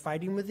 whether they're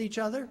fighting with each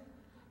other.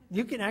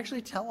 You can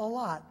actually tell a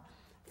lot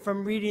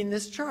from reading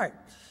this chart.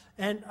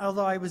 And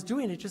although I was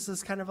doing it just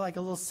as kind of like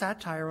a little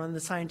satire on the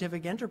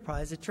scientific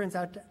enterprise, it turns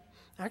out to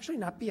actually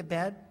not be a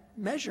bad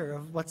measure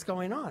of what's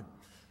going on.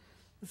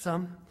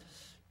 So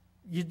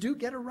you do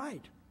get it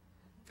right.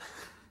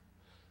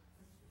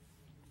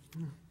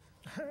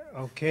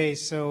 Okay,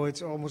 so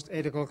it's almost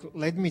 8 o'clock.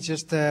 Let me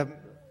just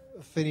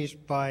finish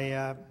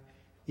by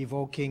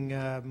evoking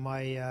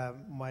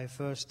my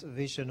first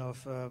vision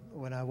of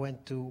when I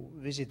went to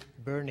visit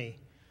Bernie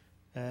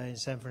in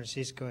San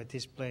Francisco at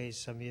this place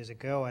some years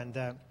ago.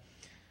 And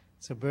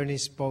so Bernie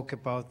spoke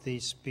about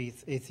this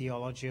piece,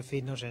 Etiology of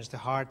Innocence, the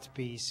heart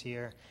piece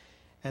here.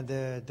 And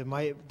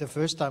the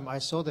first time I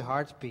saw the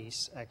heart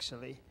piece,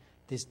 actually,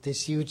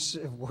 this huge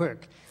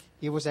work,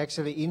 it was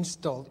actually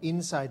installed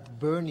inside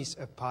Bernie's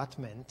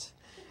apartment,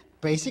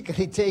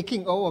 basically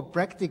taking over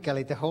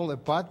practically the whole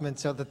apartment,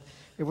 so that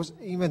it was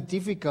even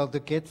difficult to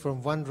get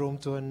from one room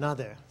to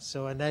another.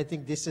 So, and I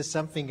think this is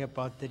something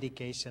about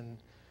dedication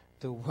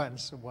to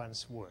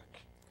one's work.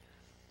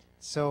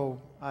 So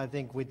I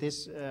think with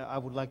this, I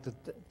would like to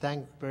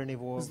thank Bernie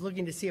for... I was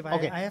looking to see if I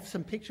have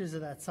some pictures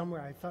of that somewhere.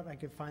 I thought I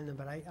could find them,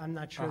 but I'm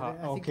not sure.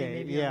 I think they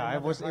may be yeah,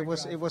 on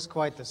it was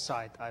quite a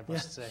sight, I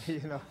must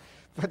say,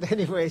 But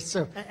anyway,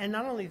 so... And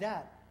not only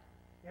that,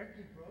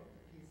 Erky broke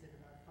the piece in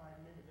about 5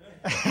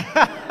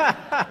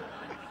 minutes.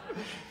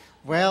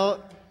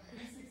 Well... He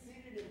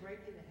succeeded in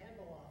breaking the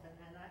handle off, and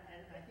I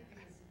think he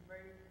was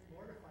very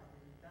mortified that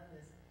he'd done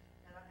this.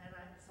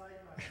 So I don't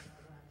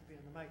have to be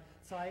on the mic.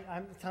 So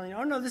I'm telling you,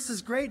 oh no, this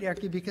is great,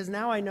 Erky, because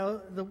now I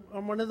know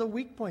on one of the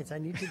weak points. I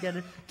need to get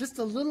it just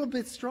a little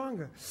bit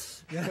stronger.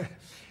 Yeah.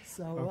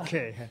 So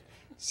okay.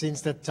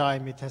 Since that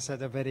time, it has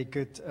had a very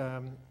good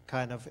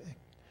kind of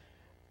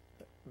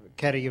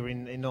career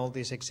in all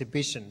these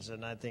exhibitions,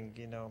 and I think,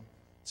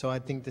 so I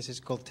think this is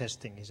called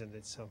testing, isn't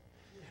it? So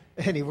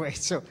Anyway,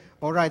 so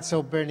all right.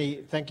 So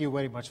Bernie, thank you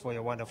very much for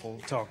your wonderful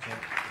talk. Yeah.